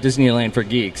 Disneyland for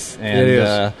geeks. And it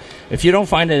is. If you don't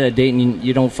find it at Dayton,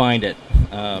 you don't find it.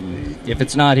 If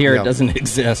it's not here, it doesn't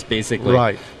exist, basically.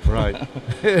 Right.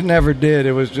 It never did.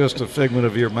 It was just a figment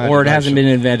of your imagination. Or it hasn't been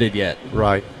invented yet.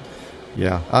 Right.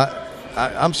 Yeah.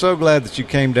 I'm so glad that you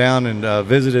came down and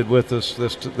visited with us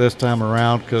this time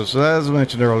around, because as I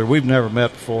mentioned earlier, we've never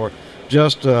met before,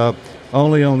 just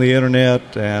only on the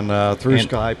internet and through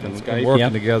Skype and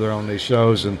working together on these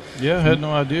shows. And yeah, I had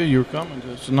no idea you were coming.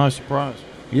 It's a nice surprise.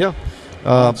 Yeah.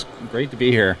 It's great to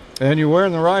be here. And you're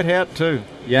wearing the right hat, too.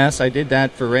 Yes, I did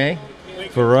that for Ray.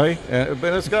 For Ray?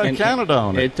 But it's got Canada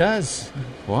on it. It does.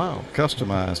 Wow,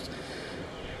 customized.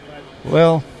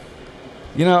 Well,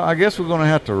 I guess we're going to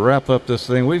have to wrap up this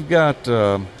thing. We've got...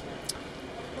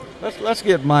 Let's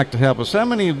get Mike to help us. How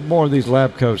many more of these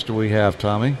lab coats do we have,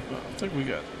 Tommy? I think we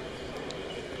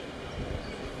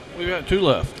got 2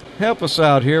 left. Help us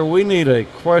out here. We need a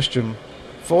question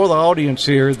for the audience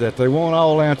here that they won't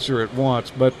all answer at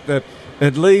once, but that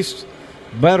at least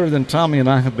better than Tommy and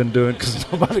I have been doing,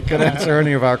 because nobody could answer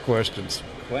any of our questions.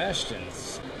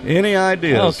 Questions. Any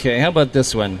ideas? Okay, how about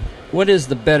this one? What is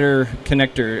the better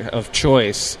connector of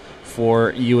choice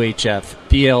for UHF?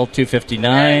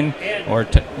 PL259 or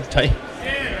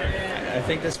I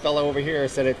think this fellow over here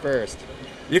said it first.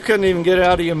 You couldn't even get it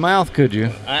out of your mouth, could you?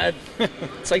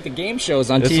 It's like the game shows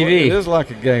on TV. It is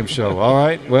like a game show. All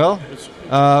right. Well,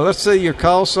 let's see your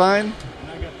call sign.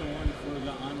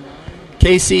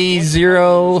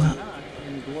 KC0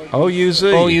 OUZ.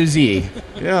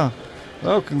 Yeah.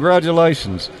 Oh,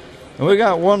 congratulations. And we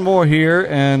got one more here.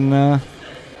 And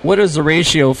what is the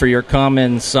ratio for your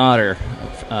common solder,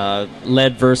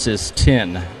 lead versus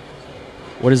tin?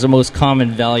 What is the most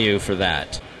common value for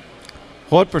that?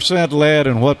 What percent lead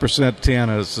and what percent tin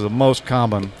is the most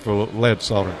common for lead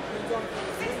solder?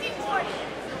 60-40.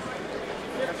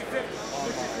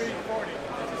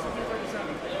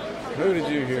 Who did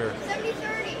you hear?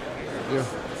 70-30. Yeah.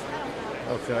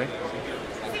 Okay.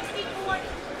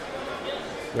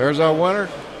 There's our winner.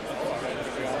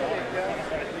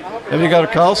 Have you got a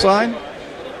call sign?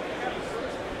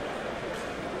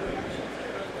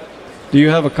 Do you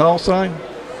have a call sign?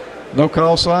 No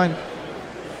call sign?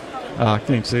 I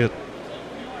can't see it.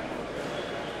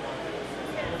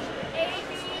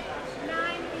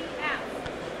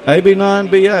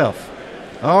 AB9BF.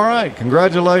 All right,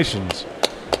 congratulations.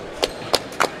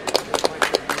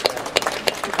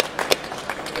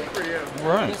 All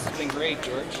right. This has been great,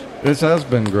 George. This has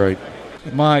been great.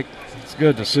 Mike, it's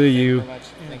good to see you.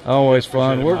 Always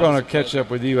fun. We're going to catch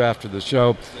up with you after the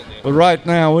show. But right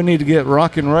now, we need to get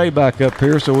Rockin' Ray back up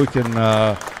here so we can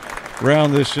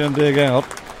round this shindig out.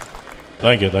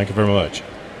 Thank you very much.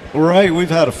 Well, Ray, we've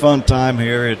had a fun time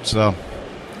here. It's been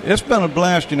a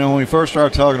blast. When we first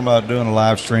started talking about doing a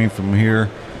live stream from here,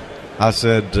 I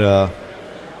said,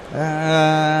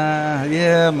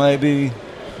 yeah, maybe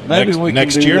we can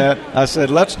do that. I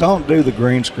said, let's don't do the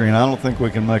green screen. I don't think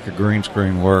we can make a green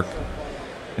screen work.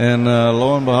 And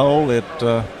lo and behold,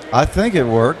 I think it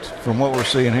worked. From what we're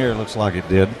seeing here, it looks like it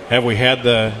did. Have we had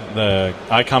the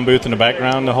Icon booth in the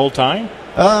background the whole time?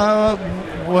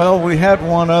 Well, we had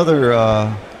one other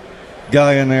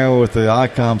guy in there with the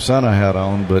ICOM Santa hat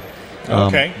on, but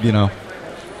okay.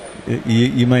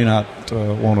 You may not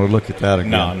want to look at that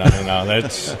again. No.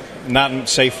 That's not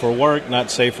safe for work,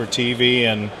 not safe for TV,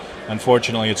 and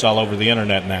unfortunately, it's all over the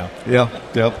internet now.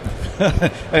 Yep.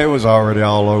 It was already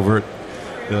all over it.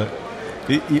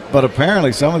 But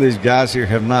apparently some of these guys here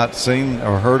have not seen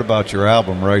or heard about your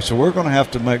album, Ray, so we're going to have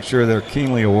to make sure they're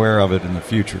keenly aware of it in the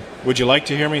future. Would you like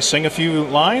to hear me sing a few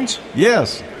lines?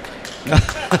 Yes. That's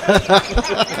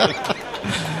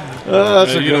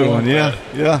a good one. Yeah.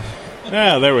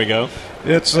 Yeah, there we go.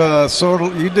 It's sort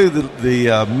of, you do the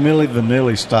Milli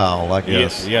Vanilli style, I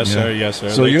guess. Yes, sir.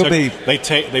 So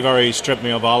they've already stripped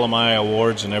me of all of my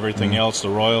awards and everything else. The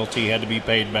royalty had to be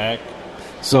paid back.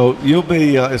 So you'll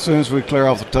be, as soon as we clear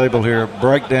off the table here,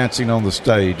 breakdancing on the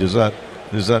stage. Is that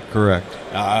correct?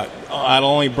 I'll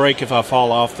only break if I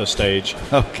fall off the stage.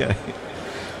 Okay.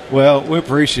 Well, we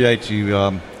appreciate you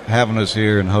having us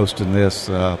here and hosting this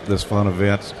fun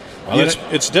event. Well,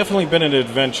 it's definitely been an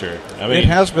adventure. I mean, it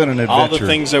has been an adventure. All the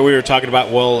things that we were talking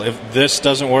about, well, if this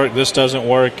doesn't work,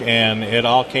 and it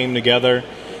all came together.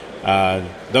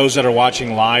 Those that are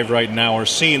watching live right now are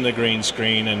seeing the green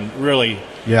screen, and really,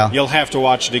 you'll have to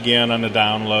watch it again on the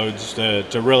downloads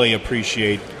to really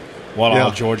appreciate what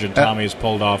all George and Tommy has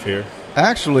pulled off here.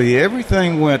 Actually,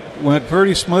 everything went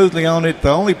pretty smoothly on it. The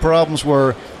only problems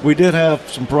were we did have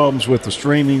some problems with the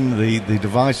streaming. The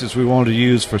devices we wanted to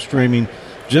use for streaming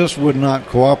just would not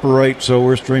cooperate, so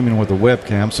we're streaming with a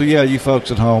webcam. So you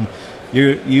folks at home,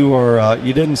 you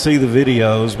didn't see the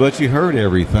videos, but you heard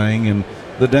everything, and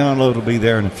the download will be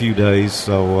there in a few days,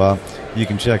 so you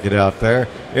can check it out there.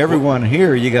 Everyone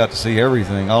here, you got to see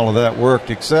everything. All of that worked,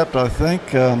 except I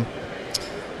think I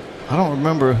don't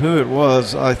remember who it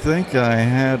was. I think I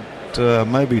had hit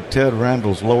maybe Ted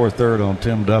Randall's lower third on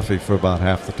Tim Duffy for about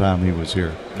half the time he was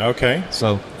here. Okay.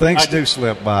 So things do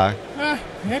slip by.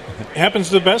 It happens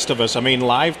to the best of us. I mean,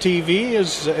 live TV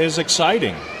is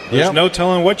exciting. There's Yep. no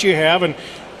telling what you have, and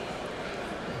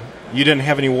you didn't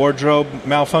have any wardrobe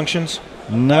malfunctions?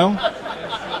 No.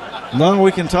 None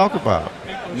we can talk about.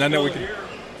 None that we can.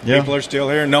 Yeah. People are still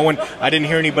here. No one. I didn't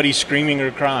hear anybody screaming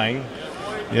or crying.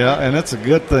 Yeah, and it's a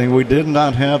good thing. We did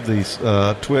not have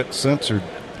the Twit censored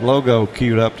logo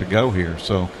queued up to go here,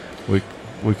 so we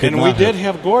could And not we did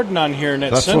have Gordon on here, and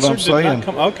that That's censor what I'm did saying. not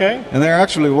come. Okay. And there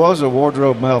actually was a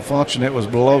wardrobe malfunction. It was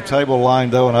below table line,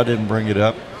 though, and I didn't bring it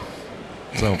up.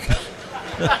 So,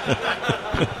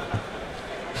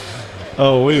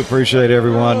 we appreciate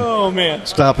everyone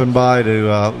stopping by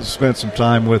to spend some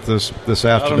time with us this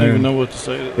afternoon. I don't even know what to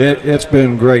say. It's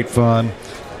been great fun.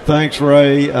 Thanks,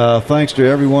 Ray. Thanks to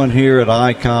everyone here at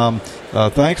ICOM.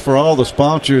 Thanks for all the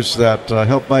sponsors that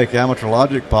help make Amateur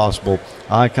Logic possible.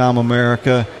 ICOM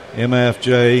America,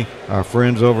 MFJ, our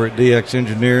friends over at DX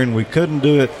Engineering. We couldn't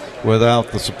do it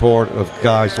without the support of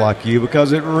guys like you,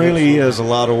 because it really is a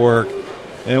lot of work.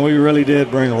 And we really did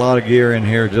bring a lot of gear in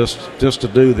here just to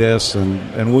do this,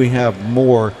 and we have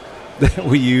more that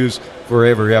we use for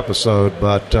every episode.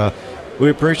 But we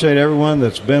appreciate everyone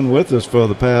that's been with us for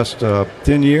the past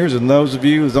 10 years, and those of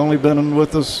you who's only been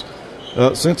with us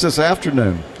since this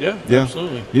afternoon. Yeah,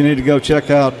 absolutely. You need to go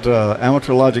check out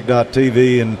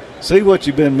amateurlogic.tv and see what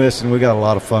you've been missing. We got a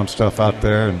lot of fun stuff out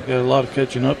there. And Got a lot of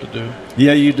catching up to do.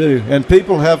 yeah, you do. And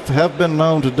people have been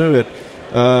known to do it.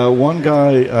 One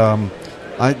guy,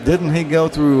 didn't he go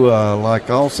through like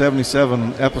all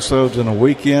 77 episodes in a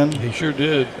weekend? He sure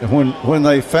did. When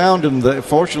they found him,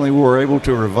 fortunately we were able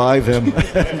to revive him.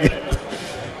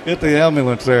 Get the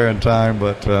ambulance there in time,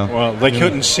 but Well, they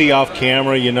couldn't see off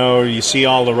camera. You see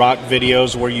all the rock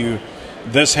videos where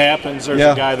this happens. There's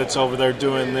Yeah. a guy that's over there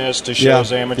doing this to show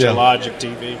his Amateur yeah. Logic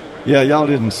TV. Yeah, y'all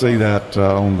didn't see that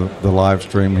on the live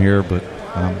stream here, but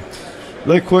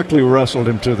they quickly wrestled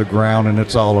him to the ground, and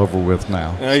it's all over with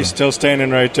now. Yeah, he's still standing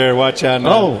right there. Watch out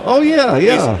now. Oh yeah.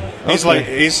 He's Okay. like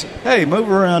hey, move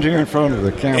around here in front of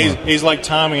the camera. he's like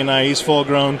Tommy and I. He's full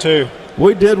grown too.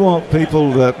 We did want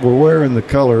people that were wearing the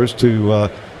colors to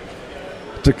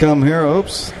come here.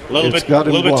 Oops, A little It's bit, got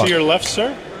him little bit blocked. to your left,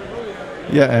 sir.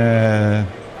 Yeah,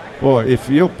 boy, if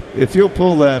you'll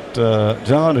pull that,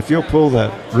 John, if you'll pull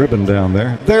that ribbon down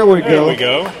there. There we There go. we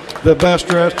go. The best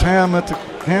dressed ham at the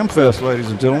Ham Fest, ladies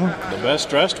and gentlemen. The best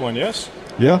dressed one, yes.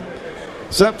 Yeah,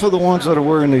 except for the ones that are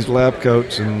wearing these lab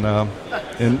coats, and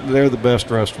they're the best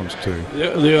dressed ones too.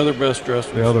 The other best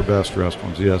dressed. The other best dressed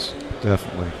ones, yes,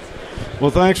 definitely.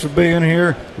 Well, thanks for being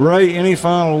here. Ray, any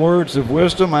final words of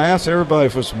wisdom? I asked everybody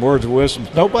for some words of wisdom.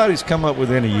 Nobody's come up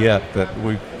with any yet that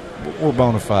we're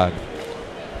bona fide.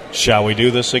 Shall we do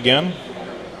this again?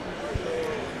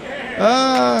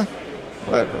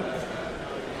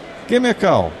 Give me a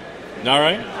call. All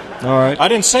right. All right. I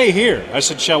didn't say here. I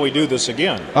said, shall we do this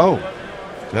again? Oh,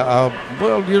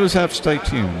 well, you just have to stay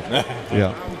tuned.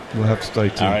 Yeah, we'll have to stay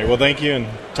tuned. All right. Well, thank you. And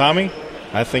Tommy,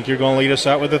 I think you're going to lead us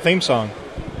out with the theme song.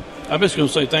 I'm just going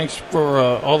to say thanks for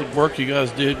all the work you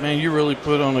guys did. Man, you really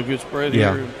put on a good spread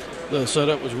Yeah. here. The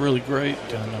setup was really great,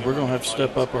 and we're going to have to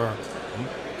step up our...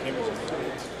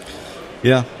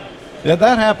 Yeah, that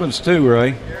happens too,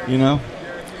 Ray.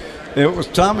 It was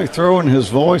Tommy throwing his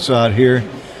voice out here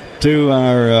to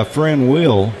our friend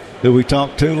Will, who we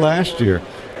talked to last year.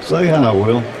 Say hi,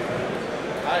 Will.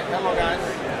 Hi, hello guys.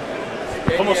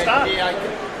 ¿Cómo está?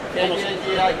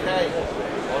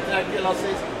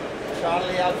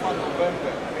 Charlie Alfa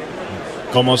November.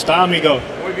 ¿Cómo está, amigo?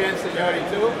 Muy bien, señor. ¿Y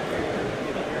tú?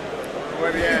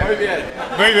 Muy bien. Muy bien.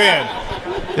 Very bien.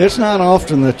 It's not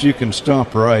often that you can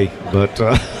stump Ray, but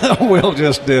Will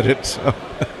just did it. So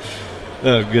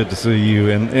good to see you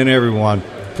and everyone.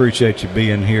 Appreciate you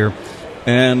being here.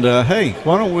 And hey,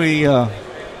 why don't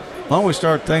we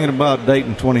start thinking about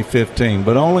Dayton 2015,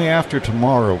 but only after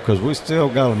tomorrow, because we still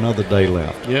got another day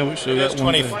left. Yeah, we still got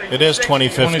one day. It is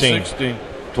 2015.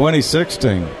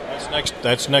 2016.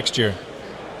 That's next year.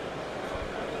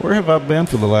 Where have I been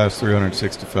for the last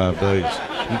 365 days?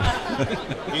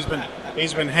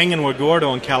 He's been hanging with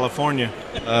Gordo in California.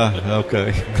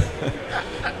 Okay.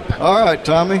 All right,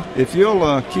 Tommy, if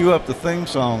you'll cue up the theme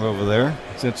song over there,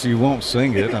 since you won't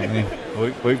sing it. I mean,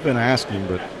 we've been asking,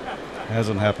 but it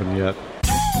hasn't happened yet.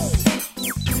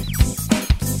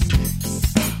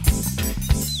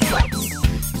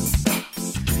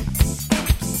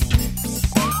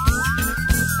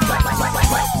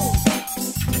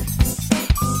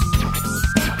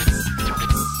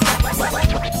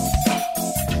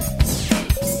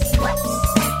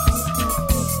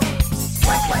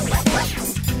 What?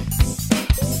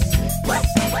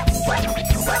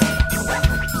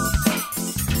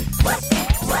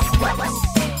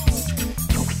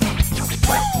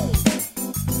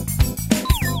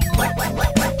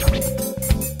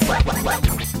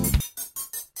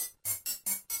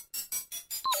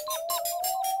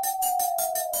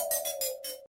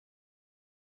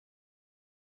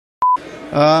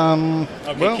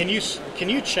 Okay, well, can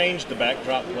you change the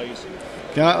backdrop, please?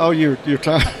 can I, oh, you're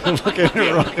trying to look at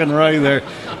Rock and Ray there. If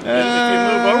you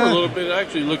move over a little bit, it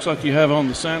actually looks like you have on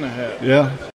the Santa hat.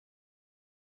 Yeah.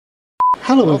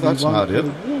 Hello, Oh, that's everyone. not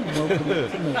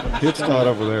it. It's not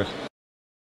over there.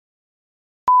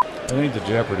 I need the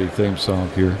Jeopardy theme song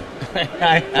here.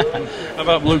 How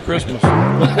about Blue Christmas?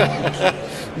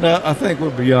 No, I think we're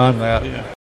beyond that. Yeah.